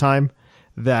 Pokemon at the time,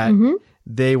 that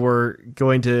they were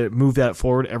going to move that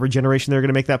forward every generation. They're going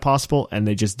to make that possible, and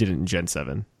they just didn't in Gen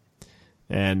 7.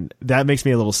 And that makes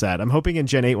me a little sad. I'm hoping in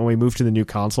Gen 8 when we move to the new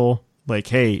console, like,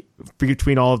 hey,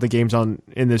 between all of the games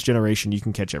in this generation, you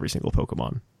can catch every single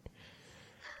Pokemon.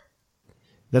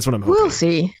 That's what I'm hoping. We'll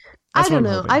see. I don't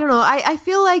know. I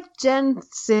feel like Gen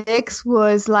 6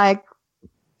 was like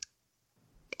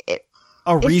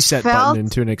a reset button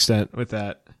to an extent with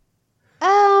that.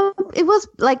 It was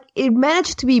like it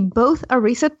managed to be both a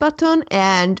reset button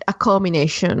and a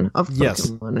culmination of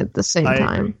Pokemon at the same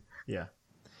time. Agree. Yeah.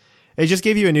 It just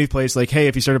gave you a new place, like, hey,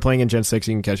 if you started playing in Gen 6,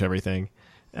 you can catch everything.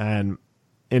 And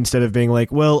instead of being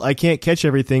like, well, I can't catch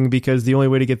everything because the only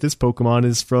way to get this Pokemon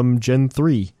is from Gen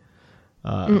 3.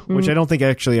 Which I don't think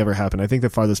actually ever happened. I think the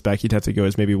farthest back you'd have to go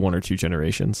is maybe 1 or 2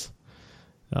 generations.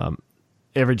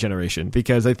 Every generation.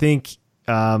 Because I think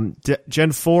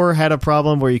Gen 4 had a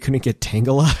problem where you couldn't get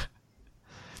Tangela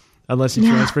unless you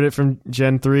transferred it from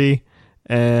Gen 3.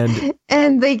 And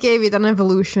they gave it an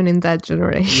evolution in that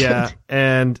generation. Yeah,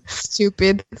 and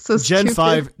stupid. So Gen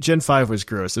stupid. 5 was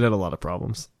gross. It had a lot of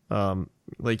problems.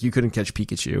 Like you couldn't catch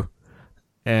Pikachu.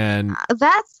 And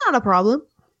that's not a problem.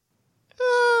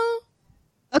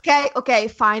 Okay,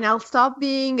 fine. I'll stop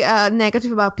being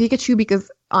negative about Pikachu because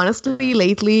honestly,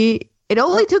 lately, it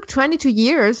only took 22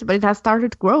 years, but it has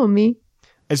started to grow on me.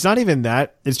 It's not even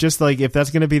that. It's just like, if that's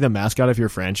going to be the mascot of your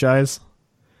franchise,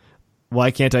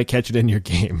 why can't I catch it in your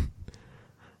game?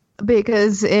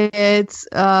 Because it's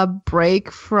a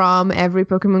break from every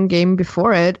Pokemon game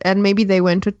before it, and maybe they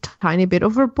went a tiny bit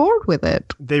overboard with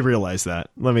it. They realized that.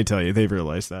 Let me tell you, they've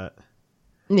realized that.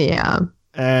 Yeah.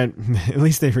 And at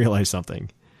least they realized something.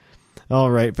 All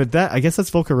right, but I guess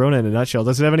that's Volcarona in a nutshell.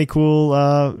 Does it have any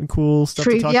cool stuff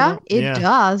Trivia? to talk about? It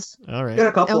does. All right. Got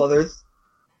a couple others.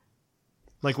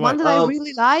 Like what? One that I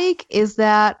really like is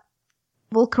that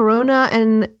Volcarona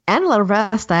and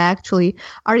Larvesta actually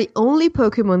are the only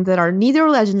Pokemon that are neither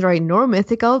legendary nor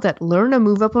mythical that learn a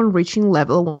move upon reaching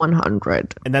level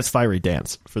 100. And that's Fiery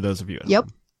Dance, for those of you at Yep.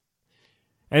 home.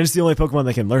 And it's the only Pokemon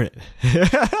that can learn it.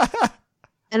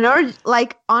 And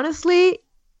honestly,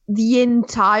 the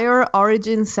entire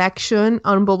origin section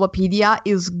on Bulbapedia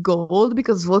is gold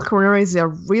because Volcarona is a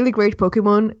really great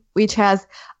Pokemon which has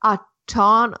a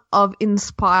ton of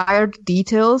inspired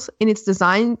details in its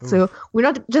design. Oof. So we're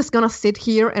not just gonna sit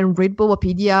here and read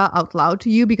Bulbapedia out loud to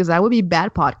you because that would be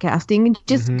bad podcasting.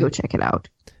 Just go check it out.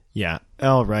 Yeah.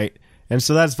 All right. And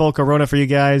so that's Volcarona for you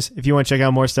guys. If you want to check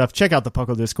out more stuff, check out the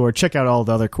Puckle Discord. Check out all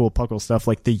the other cool Puckle stuff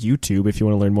like the YouTube if you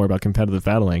want to learn more about competitive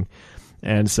battling.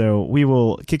 And so we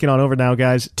will kick it on over now,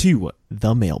 guys, to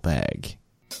the mailbag.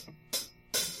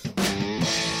 It's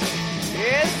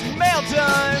mail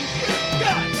time!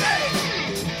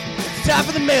 It's time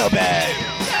for the mailbag!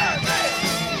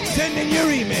 Send in your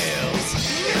emails!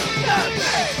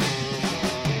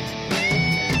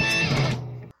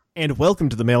 And welcome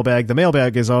to the mailbag. The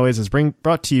mailbag, as always, is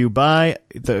brought to you by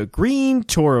the Green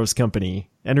Toros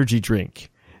Company energy drink.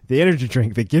 The energy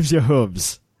drink that gives you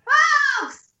hooves.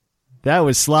 That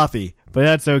was sloppy, but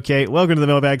that's okay. Welcome to the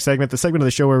mailbag segment, the segment of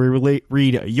the show where we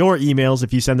read your emails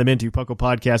if you send them in to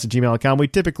pucklepodcast@gmail.com. We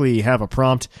typically have a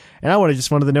prompt, and I just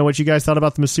wanted to know what you guys thought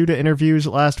about the Masuda interviews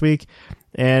last week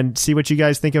and see what you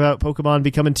guys think about Pokemon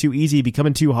becoming too easy,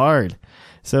 becoming too hard.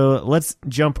 So let's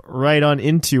jump right on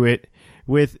into it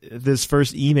with this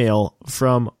first email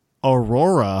from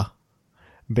Aurora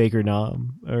Baker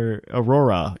Nom, or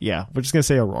Aurora. Yeah, we're just going to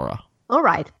say Aurora. All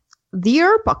right.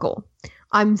 Dear Puckle,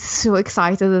 I'm so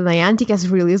excited that Niantic has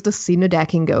released the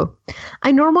Xenodeck Go.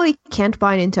 I normally can't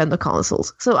buy Nintendo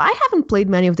consoles, so I haven't played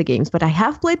many of the games, but I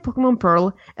have played Pokemon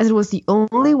Pearl as it was the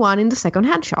only one in the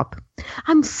second-hand shop.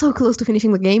 I'm so close to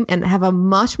finishing the game and have a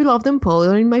much-beloved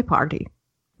Empoleon in my party.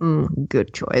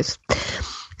 Good choice.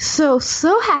 So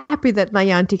happy that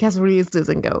Niantic has released this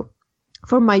Go.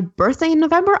 For my birthday in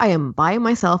November, I am buying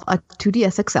myself a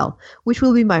 2DS XL, which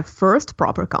will be my first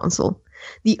proper console.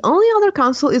 The only other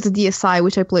console is the DSi,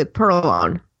 which I played Pearl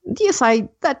on. DSi,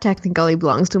 that technically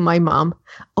belongs to my mom.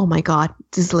 Oh my god,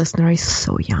 this listener is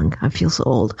so young. I feel so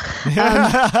old.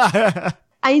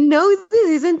 I know this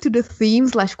isn't to the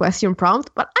theme/question prompt,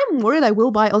 but I'm worried I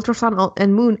will buy Ultra Sun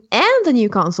and Moon and a new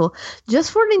console just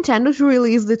for Nintendo to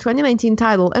release the 2019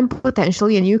 title and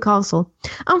potentially a new console.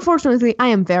 Unfortunately, I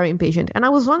am very impatient, and I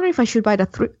was wondering if I should buy a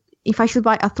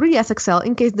 3DS XL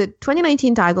in case the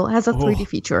 2019 title has a 3D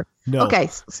feature. No. Okay,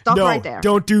 stop right there.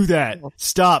 Don't do that.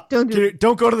 Stop.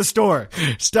 Don't go to the store.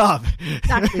 Stop.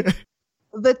 Exactly.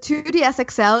 The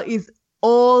 2DS XL is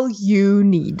all you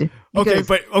need.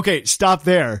 Okay, stop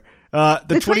there. The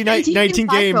 2019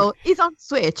 game is on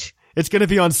Switch. It's going to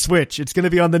be on Switch. It's going to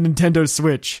be on the Nintendo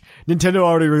Switch. Nintendo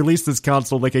already released this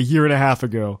console like a year and a half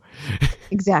ago.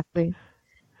 Exactly.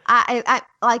 I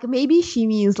like, maybe she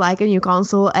means like a new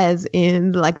console as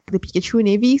in like the Pikachu and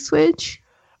Eevee Switch.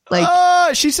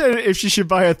 Like, she said if she should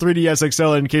buy a 3DS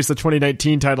XL in case the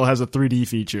 2019 title has a 3D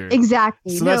feature.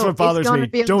 Exactly. So that's what bothers me.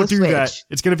 Don't do that.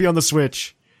 It's going to be on the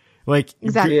Switch. Like,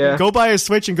 go buy a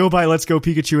Switch and go buy Let's Go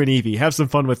Pikachu and Eevee. Have some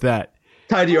fun with that.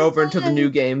 Tide you over into the new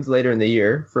games later in the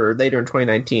year, for later in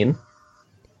 2019.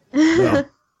 Yeah.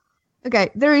 Okay,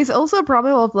 there is also a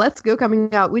problem of Let's Go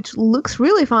coming out, which looks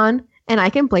really fun, and I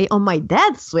can play on my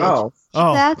dad's Switch.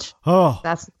 That's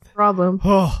the problem.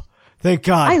 Oh, thank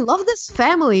God. I love this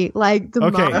family. Like, the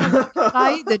mom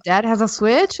guy, the dad has a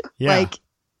Switch. Yeah. Like,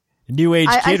 new age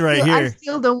kid right here. I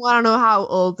still don't want to know how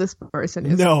old this person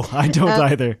is. No, I don't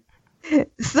either.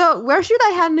 So, where should I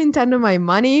hand Nintendo my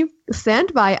money?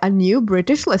 Sent by a new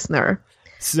British listener.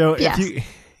 So, yes. if you...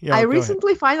 Yeah, I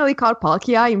recently finally caught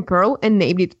Palkia in Pearl and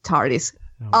named it TARDIS.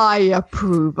 Oh. I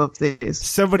approve of this.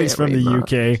 Somebody's from the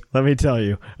UK, let me tell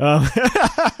you. I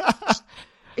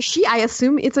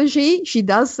assume it's a she. She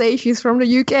does say she's from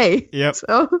the UK. Yep.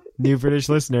 So. New British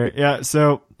listener. Yeah,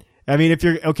 so, I mean, if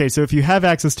you have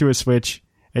access to a Switch,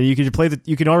 and you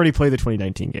can already play the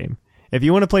 2019 game. If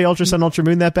you want to play Ultra Sun, Ultra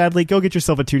Moon that badly, go get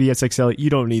yourself a 2DS XL. You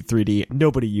don't need 3D.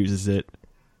 Nobody uses it.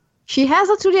 She has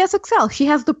a 2DS XL. She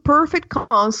has the perfect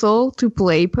console to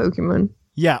play Pokemon.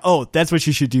 Yeah. Oh, that's what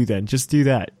you should do then. Just do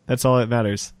that. That's all that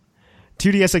matters.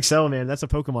 2DS XL, man. That's a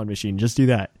Pokemon machine. Just do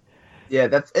that. Yeah,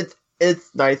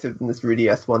 it's nicer than this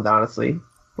 3DS one, honestly.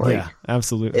 Like, yeah,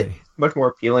 absolutely. It's much more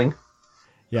appealing.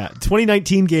 Yeah.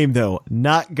 2019 game, though,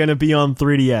 not going to be on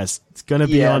 3DS. It's going to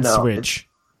be on Switch.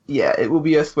 It will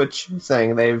be a Switch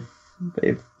thing. They've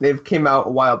came out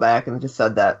a while back and just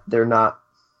said that they're not.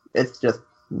 It's just.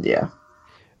 Yeah.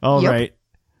 All right.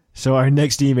 So our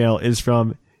next email is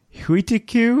from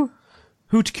Hootku.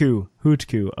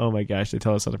 Oh my gosh, they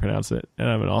tell us how to pronounce it, and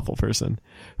I'm an awful person.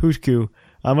 Hootku.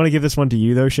 I'm going to give this one to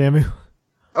you, though, Shamu.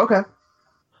 Okay.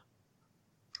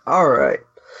 All right.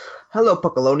 Hello,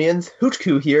 Puckalonians.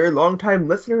 Hootku here, long-time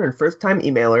listener and first-time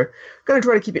emailer. Gonna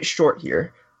try to keep it short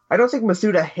here. I don't think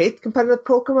Masuda hates competitive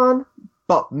Pokemon,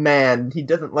 but man, he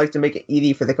doesn't like to make it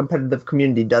easy for the competitive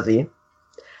community, does he?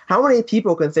 How many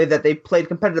people can say that they played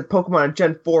competitive Pokemon in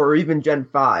Gen 4 or even Gen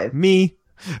 5? Me.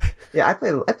 Yeah, I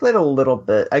played a little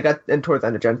bit. I got in towards the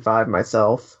end of Gen 5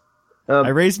 myself. I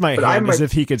raised my hand as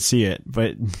if he could see it,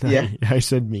 but yeah. I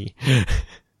said me.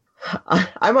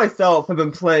 I myself have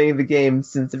been playing the game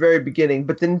since the very beginning,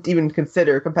 but didn't even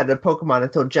consider competitive Pokemon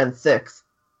until Gen 6.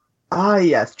 Ah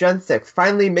yes, Gen 6,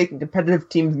 finally making competitive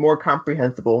teams more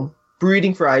comprehensible.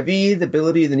 Breeding for IVs,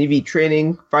 abilities, and EV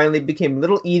training finally became a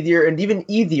little easier and even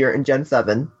easier in Gen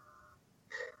 7.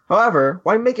 However,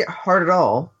 why make it hard at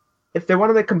all? If they want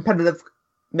to make competitive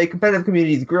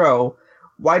communities grow,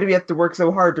 why do we have to work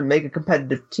so hard to make a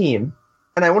competitive team?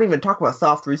 And I won't even talk about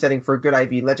soft resetting for good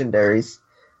IV legendaries.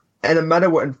 And in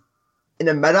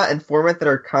a meta and format that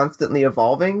are constantly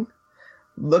evolving,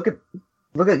 look at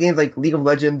games like League of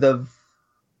Legends I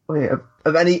think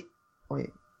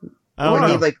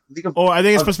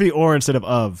it's supposed to be or instead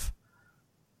of.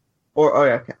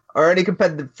 Or any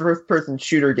competitive first-person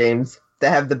shooter games that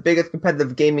have the biggest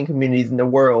competitive gaming communities in the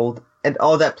world, and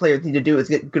all that players need to do is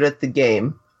get good at the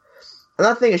game. I'm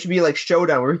not saying it should be like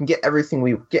Showdown where we can get anything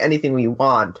we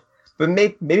want, but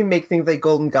maybe make things like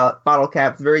golden bottle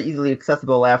caps very easily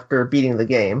accessible after beating the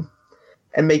game,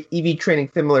 and make EV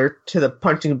training similar to the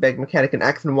punching bag mechanic in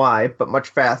X and Y, but much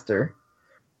faster.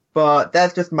 But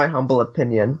that's just my humble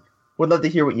opinion. Would love to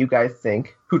hear what you guys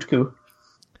think. Hootku.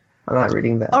 I'm not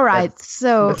reading that. All right,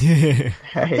 so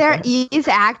there is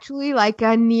actually like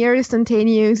a near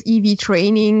instantaneous EV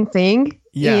training thing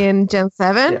in Gen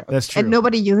 7. Yeah, that's true. And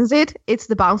nobody uses it. It's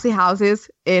the bouncy houses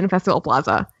in Festival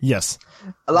Plaza. Yes.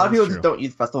 A lot of people just don't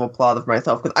use Festival Plaza for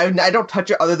myself because I don't touch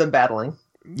it other than battling.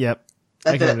 Yep.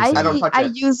 That's it. I don't touch it.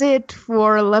 I use it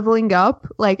for leveling up.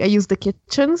 Like, I use the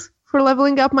kitchens for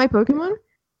leveling up my Pokemon.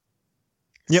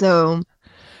 Yep. So...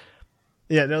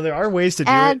 yeah, no, there are ways to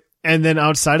do it. And then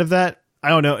outside of that, I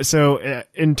don't know. So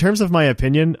in terms of my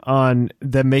opinion on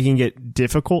them making it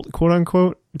difficult, quote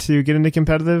unquote, to get into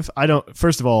competitive,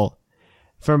 first of all,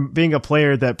 from being a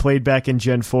player that played back in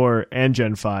Gen 4 and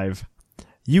Gen 5,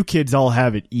 you kids all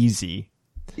have it easy.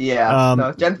 Yeah,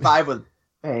 no, Gen 5 was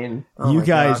pain. Oh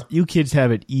you kids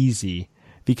have it easy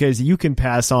because you can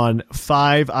pass on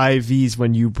 5 IVs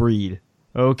when you breed.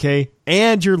 Okay,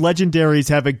 and your legendaries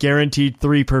have a guaranteed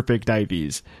 3 perfect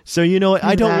IVs. So you know what?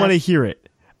 I don't want to hear it.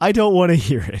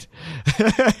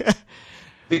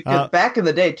 Because back in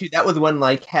the day, too, that was when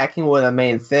like hacking was a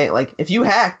main thing. Like if you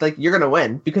hacked, like you're gonna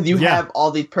win because you have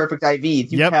all these perfect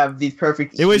IVs. You have these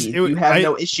perfect EVs. You have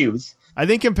no issues. I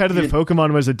think competitive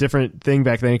Pokemon was a different thing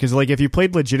back then because, like, if you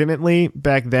played legitimately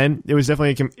back then, it was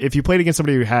definitely if you played against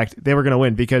somebody who hacked, they were going to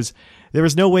win because there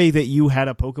was no way that you had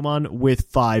a Pokemon with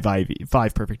 5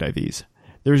 perfect IVs.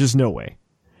 There was just no way.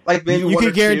 Like maybe you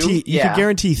could guarantee you could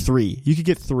guarantee 3. You could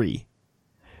get 3,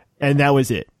 and that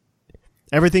was it.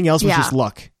 Everything else was just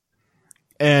luck.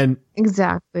 And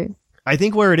exactly, I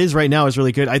think where it is right now is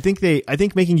really good. I think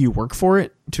making you work for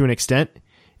it to an extent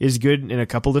is good in a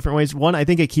couple different ways. One, I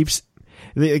think it keeps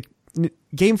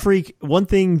Game Freak, one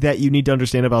thing that you need to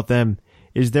understand about them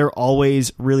is they're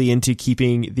always really into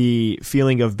keeping the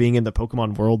feeling of being in the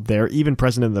Pokemon world there, even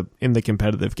present in the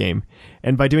competitive game.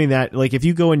 And by doing that, like if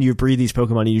you go and you breed these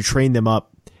Pokemon and you train them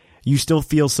up, you still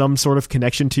feel some sort of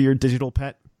connection to your digital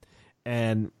pet.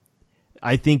 And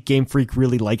I think Game Freak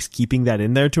really likes keeping that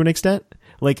in there to an extent.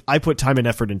 Like, I put time and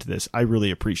effort into this. I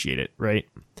really appreciate it, right?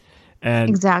 And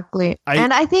exactly.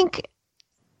 And I think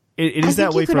it is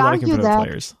that way for a lot of competitive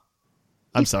players.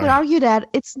 I'm sorry. You could argue that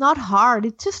it's not hard.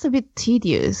 It's just a bit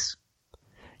tedious.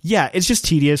 Yeah, it's just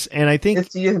tedious, and I think it's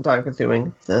tedious and time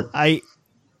consuming.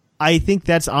 I think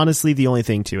that's honestly the only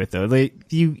thing to it, though.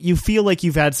 You feel like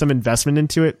you've had some investment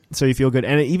into it, so you feel good.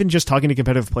 And even just talking to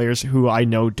competitive players who I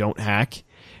know don't hack,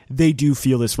 they do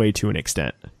feel this way to an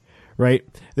extent, right?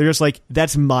 They're just like,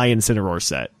 that's my Incineroar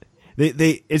set.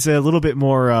 It's a little bit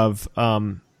more of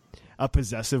a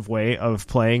possessive way of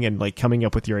playing and like coming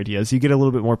up with your ideas. You get a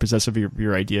little bit more possessive of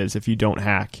your ideas if you don't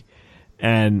hack,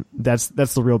 and that's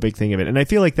the real big thing of it. And I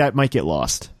feel like that might get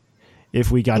lost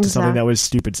if we got to something that was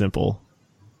stupid simple.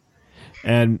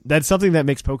 And that's something that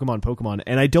makes Pokemon.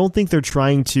 And I don't think they're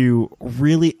trying to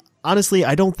really, honestly,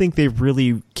 I don't think they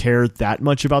really care that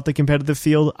much about the competitive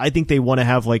field. I think they want to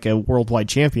have like a worldwide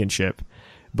championship,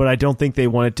 but I don't think they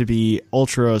want it to be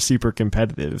ultra super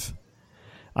competitive.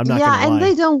 I'm not gonna lie. And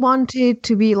they don't want it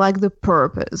to be like the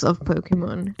purpose of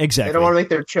Pokemon. Exactly. They don't want to make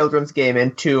their children's game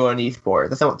into an esport.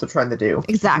 That's not what they're trying to do.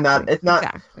 Exactly. It's not.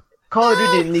 Exactly. Call of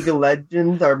Duty and League of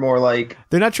Legends are more like...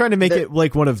 They're not trying to make it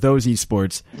like one of those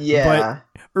esports. Yeah.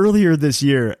 But earlier this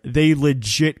year, they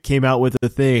legit came out with a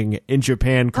thing in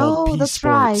Japan called P that's Sports.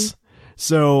 Right.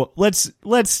 So let's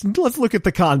look at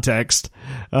the context.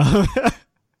 But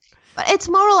it's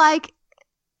more like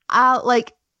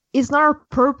it's not our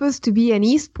purpose to be an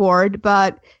esport,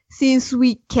 but since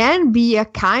we can be a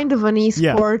kind of an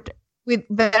esport with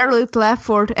very little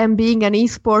effort, and being an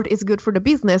esport is good for the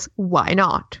business, why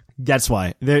not? That's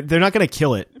why they're not going to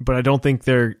kill it, but I don't think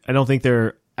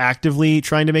they're actively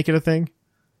trying to make it a thing.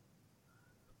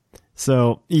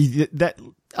 So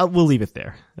we'll leave it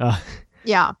there.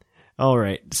 Yeah. All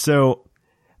right. So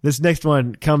this next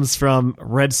one comes from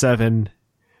Red7,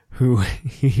 who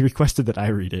he requested that I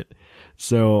read it.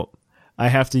 So I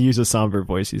have to use a somber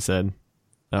voice. He said,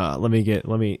 "Let me get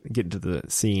into the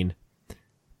scene.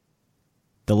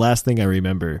 The last thing I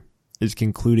remember is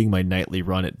concluding my nightly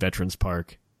run at Veterans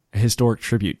Park, a historic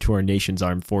tribute to our nation's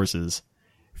armed forces,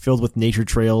 filled with nature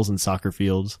trails and soccer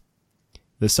fields.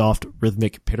 The soft,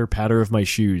 rhythmic pitter-patter of my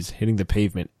shoes hitting the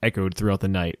pavement echoed throughout the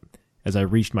night as I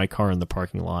reached my car in the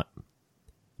parking lot.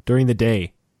 During the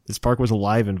day, this park was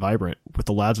alive and vibrant, with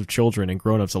the lads of children and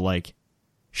grown-ups alike,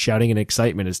 shouting in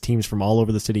excitement as teams from all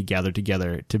over the city gathered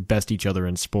together to best each other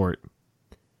in sport.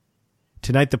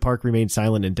 Tonight the park remained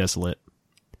silent and desolate.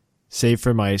 save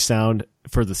for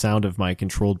the sound of my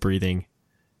controlled breathing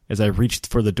as I reached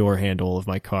for the door handle of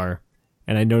my car,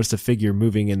 and I noticed a figure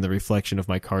moving in the reflection of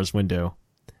my car's window.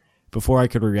 Before I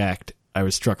could react, I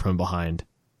was struck from behind.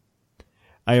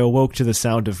 I awoke to the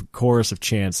sound of a chorus of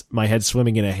chants, my head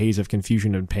swimming in a haze of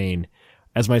confusion and pain.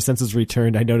 As my senses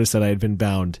returned, I noticed that I had been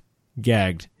bound,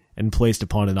 gagged, and placed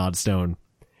upon an odd stone.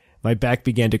 My back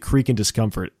began to creak in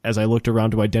discomfort as I looked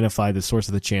around to identify the source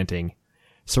of the chanting.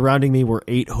 Surrounding me were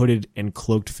 8 hooded and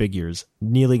cloaked figures,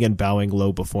 kneeling and bowing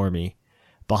low before me.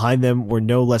 Behind them were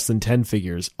no less than 10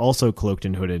 figures, also cloaked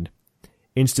and hooded.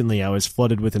 Instantly, I was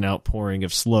flooded with an outpouring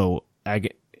of slow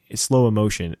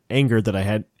emotion, anger that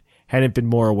I hadn't been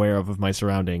more aware of my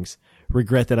surroundings,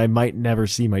 regret that I might never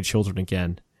see my children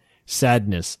again,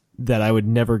 sadness that I would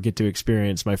never get to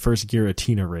experience my first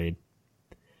Giratina raid.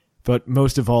 But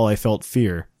most of all, I felt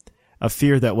fear, a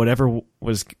fear that whatever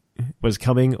was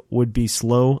coming would be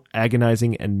slow,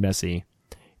 agonizing, and messy.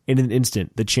 In an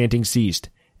instant, the chanting ceased,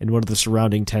 and one of the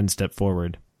surrounding 10 stepped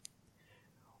forward.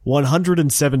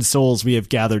 107 souls we have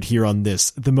gathered here on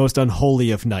this, the most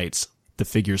unholy of nights, the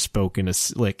figure spoke in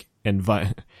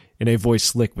a voice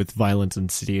slick with violence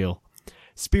and steel.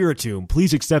 Spiritomb,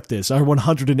 please accept this, our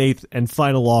 108th and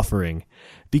final offering.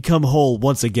 Become whole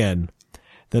once again.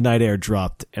 The night air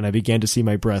dropped, and I began to see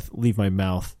my breath leave my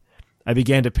mouth. I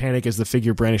began to panic as the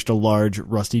figure brandished a large,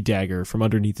 rusty dagger from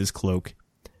underneath his cloak.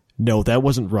 No, that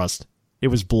wasn't rust. It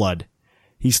was blood.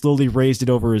 He slowly raised it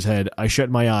over his head. I shut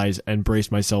my eyes and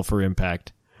braced myself for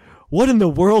impact. What in the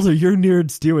world are your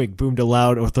nerds doing? Boomed a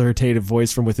loud, authoritative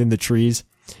voice from within the trees.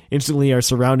 Instantly, our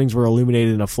surroundings were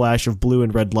illuminated in a flash of blue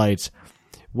and red lights,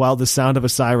 while the sound of a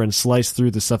siren sliced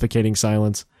through the suffocating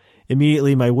silence.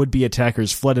 Immediately, my would-be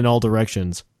attackers fled in all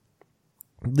directions,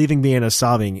 leaving me in a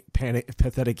sobbing,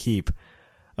 pathetic heap.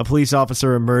 A police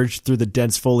officer emerged through the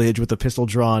dense foliage with a pistol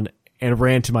drawn and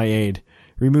ran to my aid,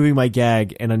 removing my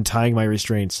gag and untying my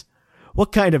restraints.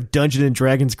 What kind of Dungeons and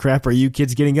Dragons crap are you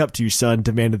kids getting up to, son?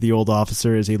 Demanded the old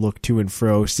officer as he looked to and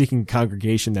fro, seeking a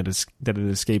congregation that had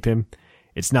escaped him.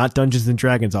 It's not Dungeons and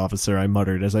Dragons, officer, I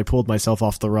muttered as I pulled myself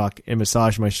off the rock and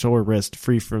massaged my sore wrist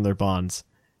free from their bonds.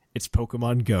 It's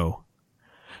Pokemon Go.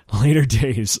 Later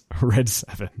days, Red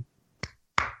 7.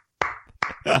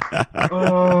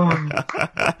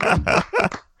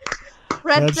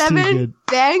 Red 7,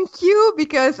 thank you,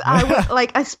 because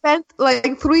I spent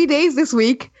 3 days this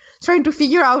week trying to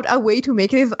figure out a way to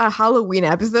make this a Halloween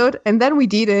episode, and then we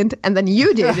didn't, and then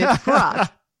you did it for us.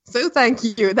 So thank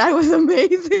you. That was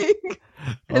amazing.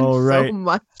 And so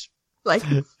much.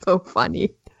 So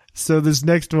funny. So this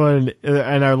next one,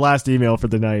 and our last email for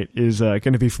the night, is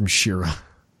going to be from Shira.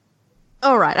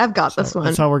 All right, I've got this one.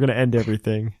 That's how we're going to end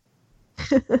everything.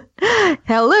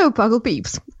 Hello, Puckle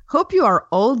Peeps. Hope you are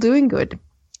all doing good.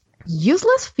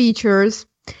 Useless features.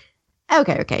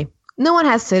 Okay. No one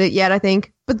has said it yet, I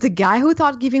think, but the guy who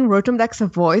thought giving Rotom Dex a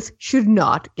voice should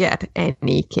not get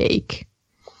any cake.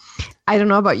 I don't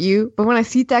know about you, but when I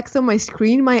see text on my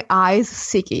screen, my eyes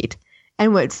sickade.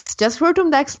 And when it's just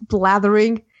Rotom Dex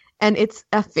blathering, and it's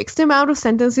a fixed amount of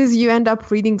sentences, you end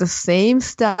up reading the same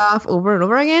stuff over and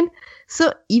over again.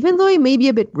 So even though it may be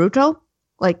a bit brutal,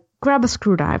 grab a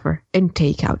screwdriver and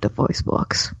take out the voice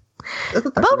box.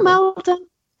 About Melton.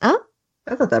 Huh?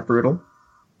 That's not that brutal.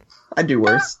 I'd do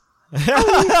worse.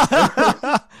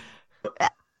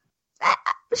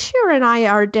 Shira and I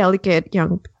are delicate,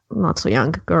 young, not so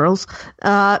young girls.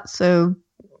 So.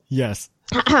 Yes.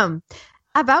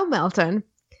 About Melton.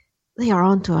 They are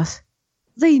onto us.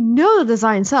 They know the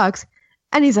design sucks,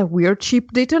 and is a weird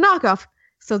cheap Ditto knockoff,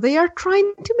 so they are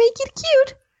trying to make it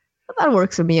cute. But that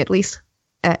works on me, at least.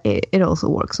 It also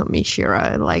works on me,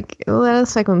 Shira. The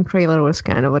second trailer was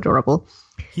kind of adorable.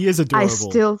 He is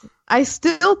adorable. I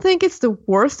still think it's the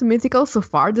worst mythical so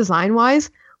far,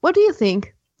 design-wise. What do you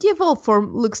think? The evolved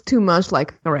form looks too much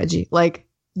like a Reggie.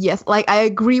 Yes, I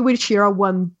agree with Shira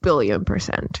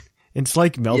 1,000,000,000%. It's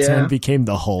like Melton became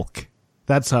the Hulk.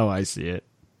 That's how I see it.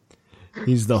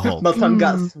 He's the Hulk. Melton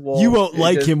got swole. You won't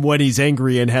like him when he's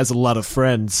angry and has a lot of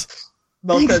friends.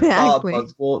 Melton saw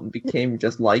Buzzwolt and became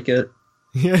just like it.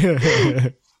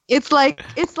 It's like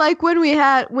when we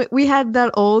had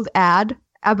that old ad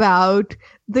about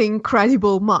the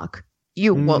Incredible Muck.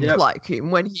 You won't like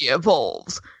him when he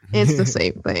evolves. It's the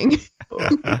same thing.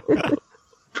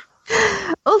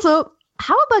 Also,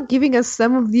 how about giving us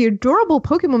some of the adorable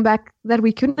Pokemon back that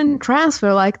we couldn't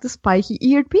transfer, like the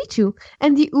spiky-eared Pichu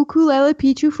and the ukulele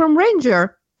Pichu from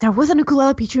Ranger? There was an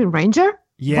ukulele Pichu in Ranger?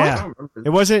 Yeah, it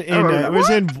wasn't in.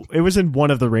 It was in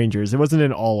one of the Rangers. It wasn't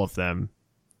in all of them.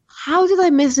 How did I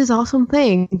miss this awesome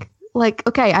thing? Like,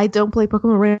 okay, I don't play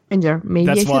Pokemon Ranger. Maybe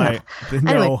That's I should why. have.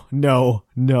 Anyway, No,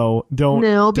 don't.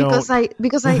 no, because I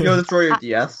You know, destroy your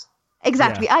DS.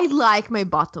 exactly. Yeah. I like my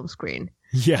bottom screen.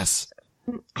 Yes.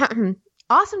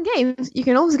 Awesome games. You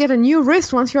can always get a new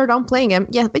wrist once you're done playing them.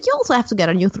 Yeah, but you also have to get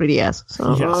a new 3DS.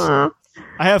 So Yes.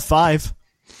 I have 5.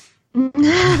 You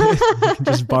can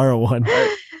just borrow one.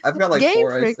 I've got like Game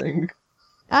 4, Freak. I think.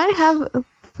 I have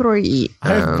 3. I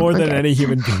have more than okay. any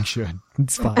human being should.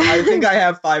 It's fine. I think I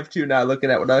have 5 too now,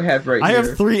 looking at what I have right I here.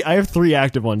 have 3. I have 3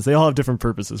 active ones. They all have different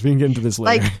purposes. We can get into this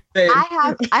later. Like, Same.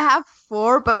 I have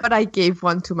 4, but I gave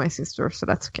one to my sister, so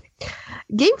that's okay.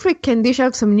 Game Freak can dish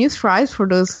out some new tries for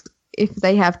those if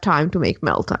they have time to make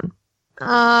Melton.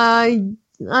 I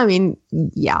mean,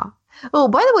 yeah. Oh,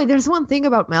 by the way, there's one thing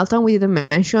about Melton we didn't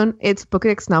mention. Its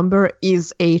Pokédex number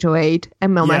is 808,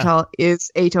 and Melmetal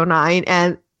is 809,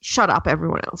 and shut up,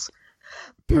 everyone else.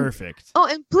 Perfect. Oh,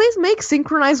 and please make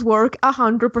synchronized work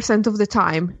 100% of the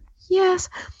time. Yes,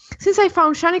 since I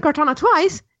found Shiny Kartana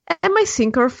twice, and my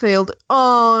syncer failed.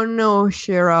 Oh no,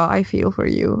 Shira, I feel for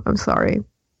you. I'm sorry.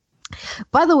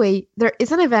 By the way, there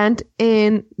is an event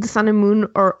in the Sun and Moon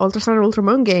or Ultra Sun and Ultra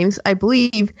Moon games. I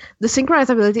believe the synchronized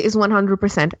ability is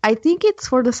 100%. I think it's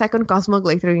for the second Cosmog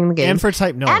later in the game. And for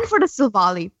Type No. And for the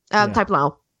Silvally Type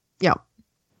now. Yeah.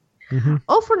 Mm-hmm.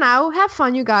 Oh, for now, have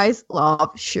fun, you guys.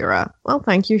 Love, Shira. Well,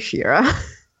 thank you, Shira.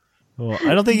 Well,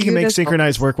 I don't think you can make Beautiful.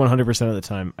 synchronized work 100% of the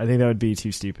time. I think that would be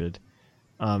too stupid.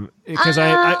 Because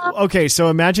okay, so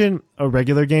imagine a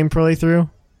regular game playthrough.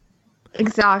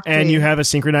 Exactly. And you have a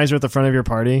synchronizer at the front of your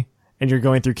party, and you're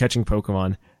going through catching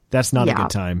Pokemon. That's not a Yeah. good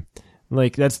time.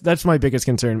 Like that's my biggest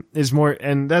concern. Is more,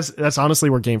 and that's honestly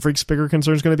where Game Freak's bigger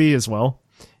concern is going to be as well.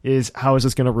 Is how is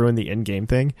this going to ruin the in-game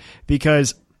thing?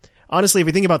 Because honestly, if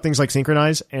we think about things like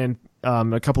synchronize and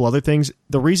a couple other things,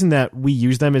 the reason that we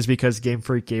use them is because Game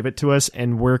Freak gave it to us,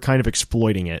 and we're kind of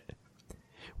exploiting it.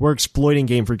 We're exploiting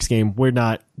Game Freak's game.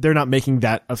 They're not making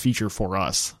that a feature for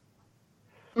us.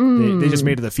 They just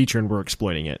made it a feature and we're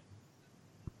exploiting it.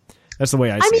 That's the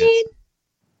way I see it.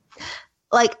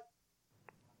 Like,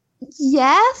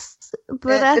 yes,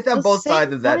 but it's on both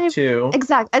sides of that too.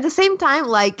 Exactly. At the same time,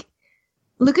 like,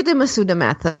 look at the Masuda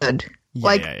method.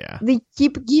 Yeah. They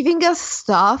keep giving us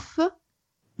stuff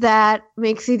that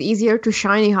makes it easier to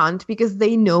shiny hunt because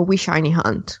they know we shiny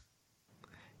hunt.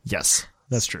 Yes,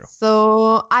 that's true.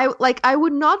 So I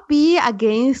would not be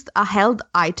against a held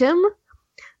item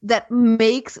that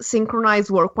makes synchronized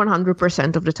work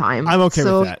 100% of the time. I'm okay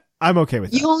with that. I'm okay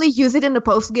with that. You only use it in the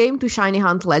post game to shiny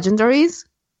hunt legendaries.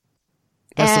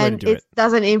 That's the way to and do it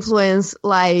doesn't influence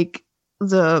like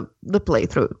the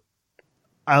playthrough.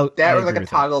 That or like a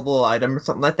toggleable item or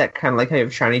something like that, kind of like how you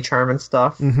have shiny charm and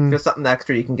stuff. Just something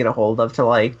extra you can get a hold of to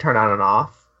like turn on and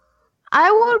off.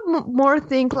 I would more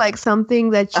think like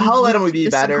something that A hell item would be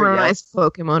better. Synchronized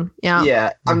Pokemon. Yeah.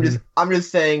 Yeah. I'm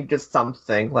just saying just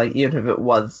something, like even if it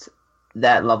was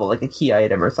that level, like a key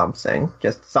item or something.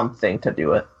 Just something to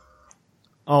do it.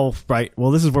 Oh, right.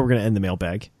 Well, this is where we're going to end the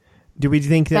mailbag. Do we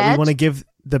think that Badge? we want to give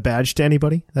the badge to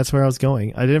anybody? That's where I was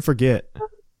going. I didn't forget.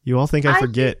 You all think I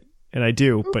forget, and I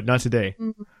do, but not today.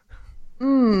 I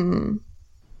think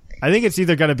it's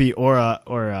either going to be Aura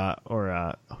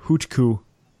or Hootku.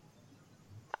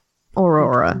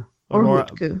 Aurora. Or Aurora.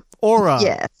 Hootku. Aura.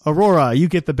 Yes. Aurora, you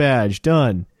get the badge.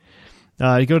 Done.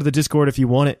 You go to the Discord if you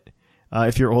want it,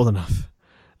 if you're old enough.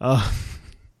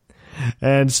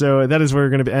 And so that is where we're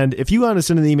going to end. If you want to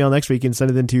send an email next week, you can send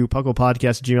it into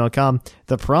pucklepodcast@gmail.com.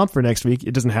 The prompt for next week,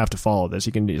 it doesn't have to follow this.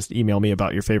 You can just email me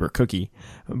about your favorite cookie.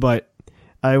 But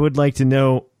I would like to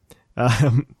know,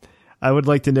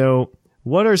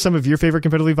 what are some of your favorite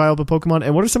competitively viable Pokemon,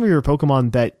 and what are some of your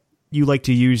Pokemon that you like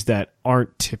to use that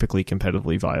aren't typically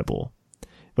competitively viable,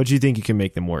 but you think you can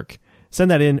make them work? Send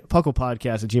that in,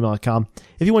 pucklepodcast@gmail.com.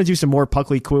 If you want to do some more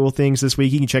Puckly cool things this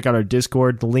week, you can check out our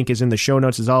Discord. The link is in the show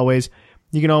notes as always.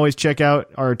 You can always check out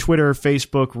our Twitter,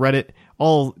 Facebook, Reddit.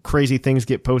 All crazy things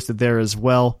get posted there as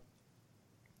well.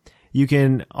 You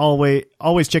can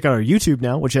always check out our YouTube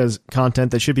now, which has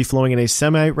content that should be flowing in a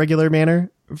semi-regular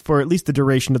manner for at least the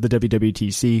duration of the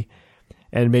WWTC,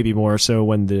 and maybe more so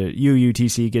when the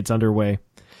UUTC gets underway.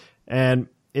 And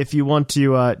if you want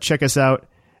to check us out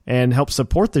and help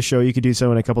support the show, you could do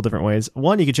so in a couple different ways.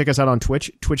 One, you can check us out on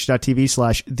Twitch,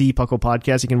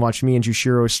 twitch.tv/thepucklepodcast. You can watch me and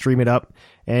Jushiro stream it up.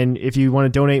 And if you want to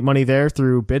donate money there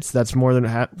through bits, that's we're more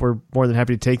than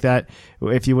happy to take that.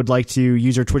 If you would like to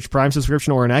use our Twitch Prime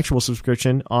subscription or an actual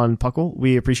subscription on Puckle,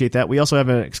 we appreciate that. We also have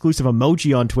an exclusive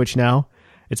emoji on Twitch now.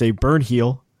 It's a burn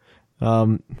heel. We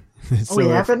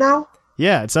have it now?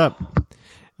 Yeah, it's up.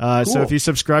 Cool. So if you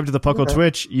subscribe to the Puckle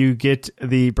Twitch, you get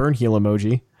the burn heel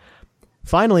emoji.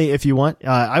 Finally, if you want,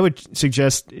 I would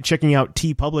suggest checking out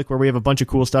TeePublic, where we have a bunch of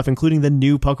cool stuff, including the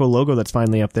new Puckle logo that's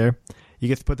finally up there. You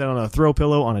get to put that on a throw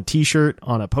pillow, on a t-shirt,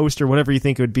 on a poster, whatever you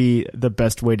think would be the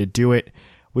best way to do it.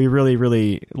 We really,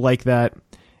 really like that,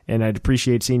 and I'd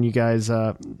appreciate seeing you guys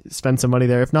spend some money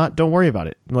there. If not, don't worry about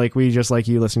it. Like, we just like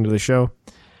you listening to the show.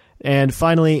 And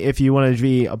finally, if you want to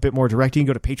be a bit more direct, you can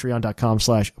go to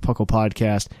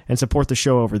patreon.com/PucklePodcast and support the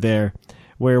show over there,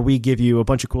 where we give you a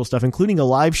bunch of cool stuff, including a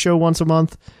live show once a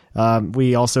month.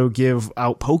 We also give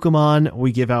out Pokemon.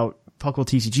 We give out Puckle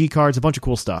TCG cards, a bunch of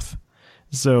cool stuff.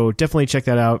 So definitely check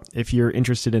that out if you're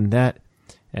interested in that.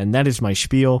 And that is my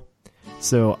spiel.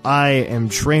 So I am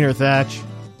Trainer Thatch.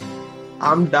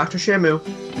 I'm Dr. Shamu.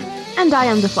 And I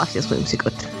am the Fluffiest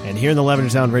Whimsicott. And here in the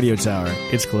Lavender Town Radio Tower,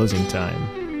 it's closing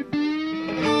time.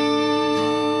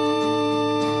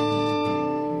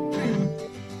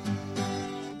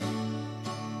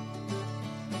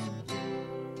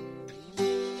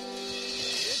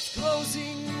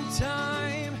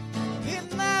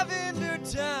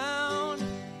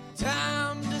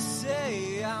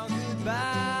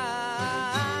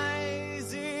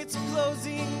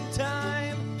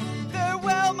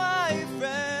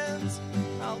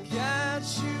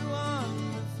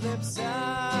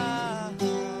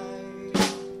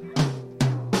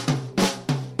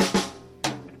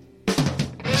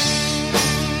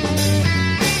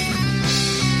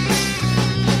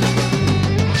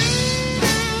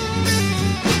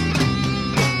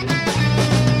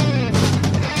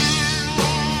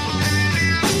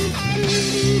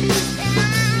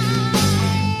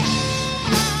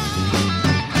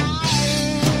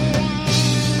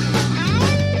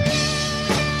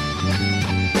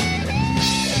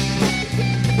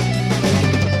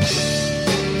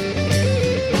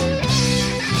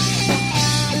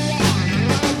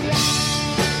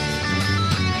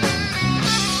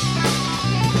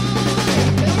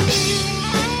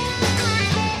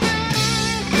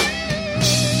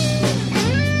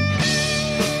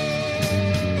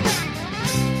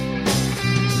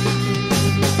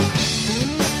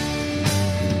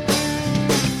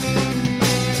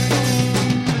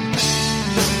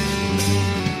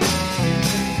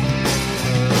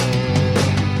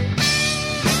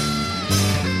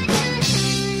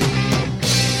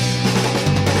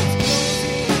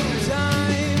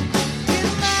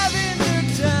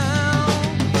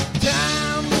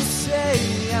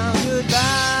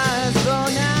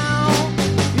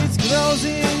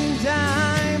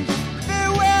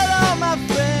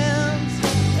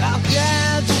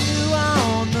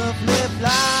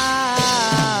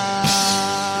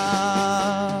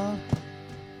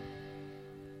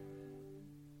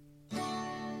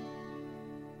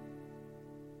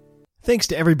 Thanks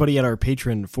to everybody at our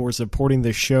Patreon for supporting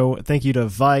this show. Thank you to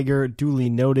Viger, Duly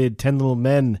Noted, 10 Little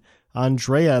Men,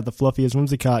 Andrea, The Fluffiest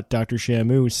Whimsicott, Dr.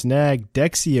 Shamu, Snag,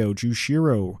 Dexio,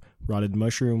 Jushiro, Rotted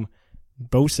Mushroom,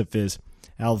 Bosaphis,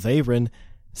 Alvavrin,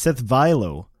 Seth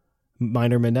Vilo,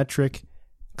 Minor Manetric,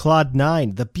 Claude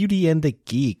 9, The Beauty and the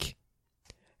Geek,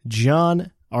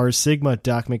 John, R. Sigma,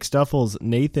 Doc McStuffles,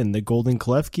 Nathan, The Golden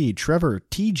Klefki, Trevor,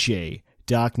 TJ,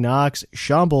 Doc Knox,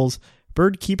 Shambles,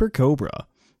 Birdkeeper Cobra,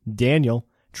 Daniel,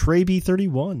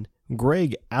 Trey-B31,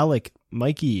 Greg, Alec,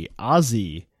 Mikey,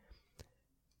 Ozzy,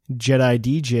 Jedi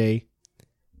DJ,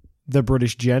 The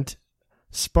British Gent,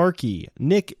 Sparky,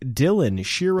 Nick, Dylan,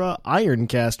 Shira,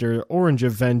 Ironcaster, Orange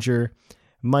Avenger,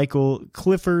 Michael,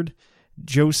 Clifford,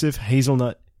 Joseph,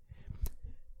 Hazelnut,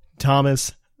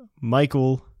 Thomas,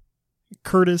 Michael,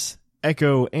 Curtis,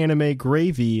 Echo, Anime,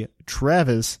 Gravy,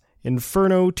 Travis,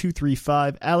 Inferno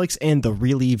 235, Alex, and The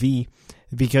Real EV.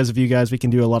 Because of you guys, we can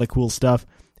do a lot of cool stuff.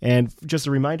 And just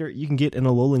a reminder, you can get an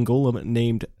Alolan Golem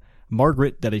named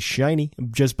Margaret that is shiny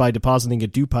just by depositing a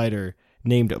Dewpider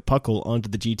named Puckle onto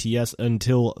the GTS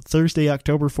until Thursday,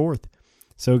 October 4th.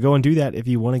 So go and do that if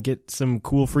you want to get some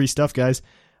cool free stuff, guys.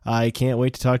 I can't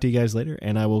wait to talk to you guys later,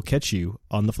 and I will catch you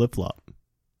on the flip-flop.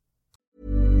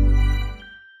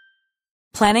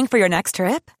 Planning for your next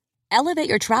trip? Elevate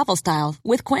your travel style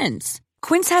with Quince.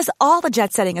 Quince has all the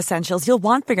jet-setting essentials you'll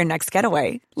want for your next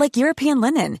getaway, like European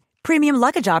linen, premium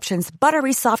luggage options,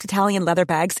 buttery soft Italian leather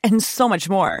bags, and so much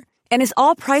more. And is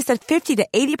all priced at 50 to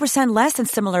 80% less than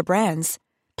similar brands.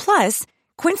 Plus,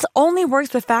 Quince only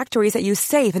works with factories that use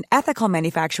safe and ethical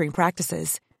manufacturing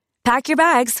practices. Pack your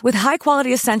bags with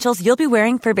high-quality essentials you'll be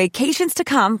wearing for vacations to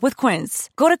come with Quince.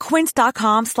 Go to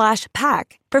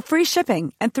quince.com/pack for free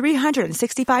shipping and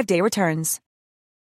 365-day returns.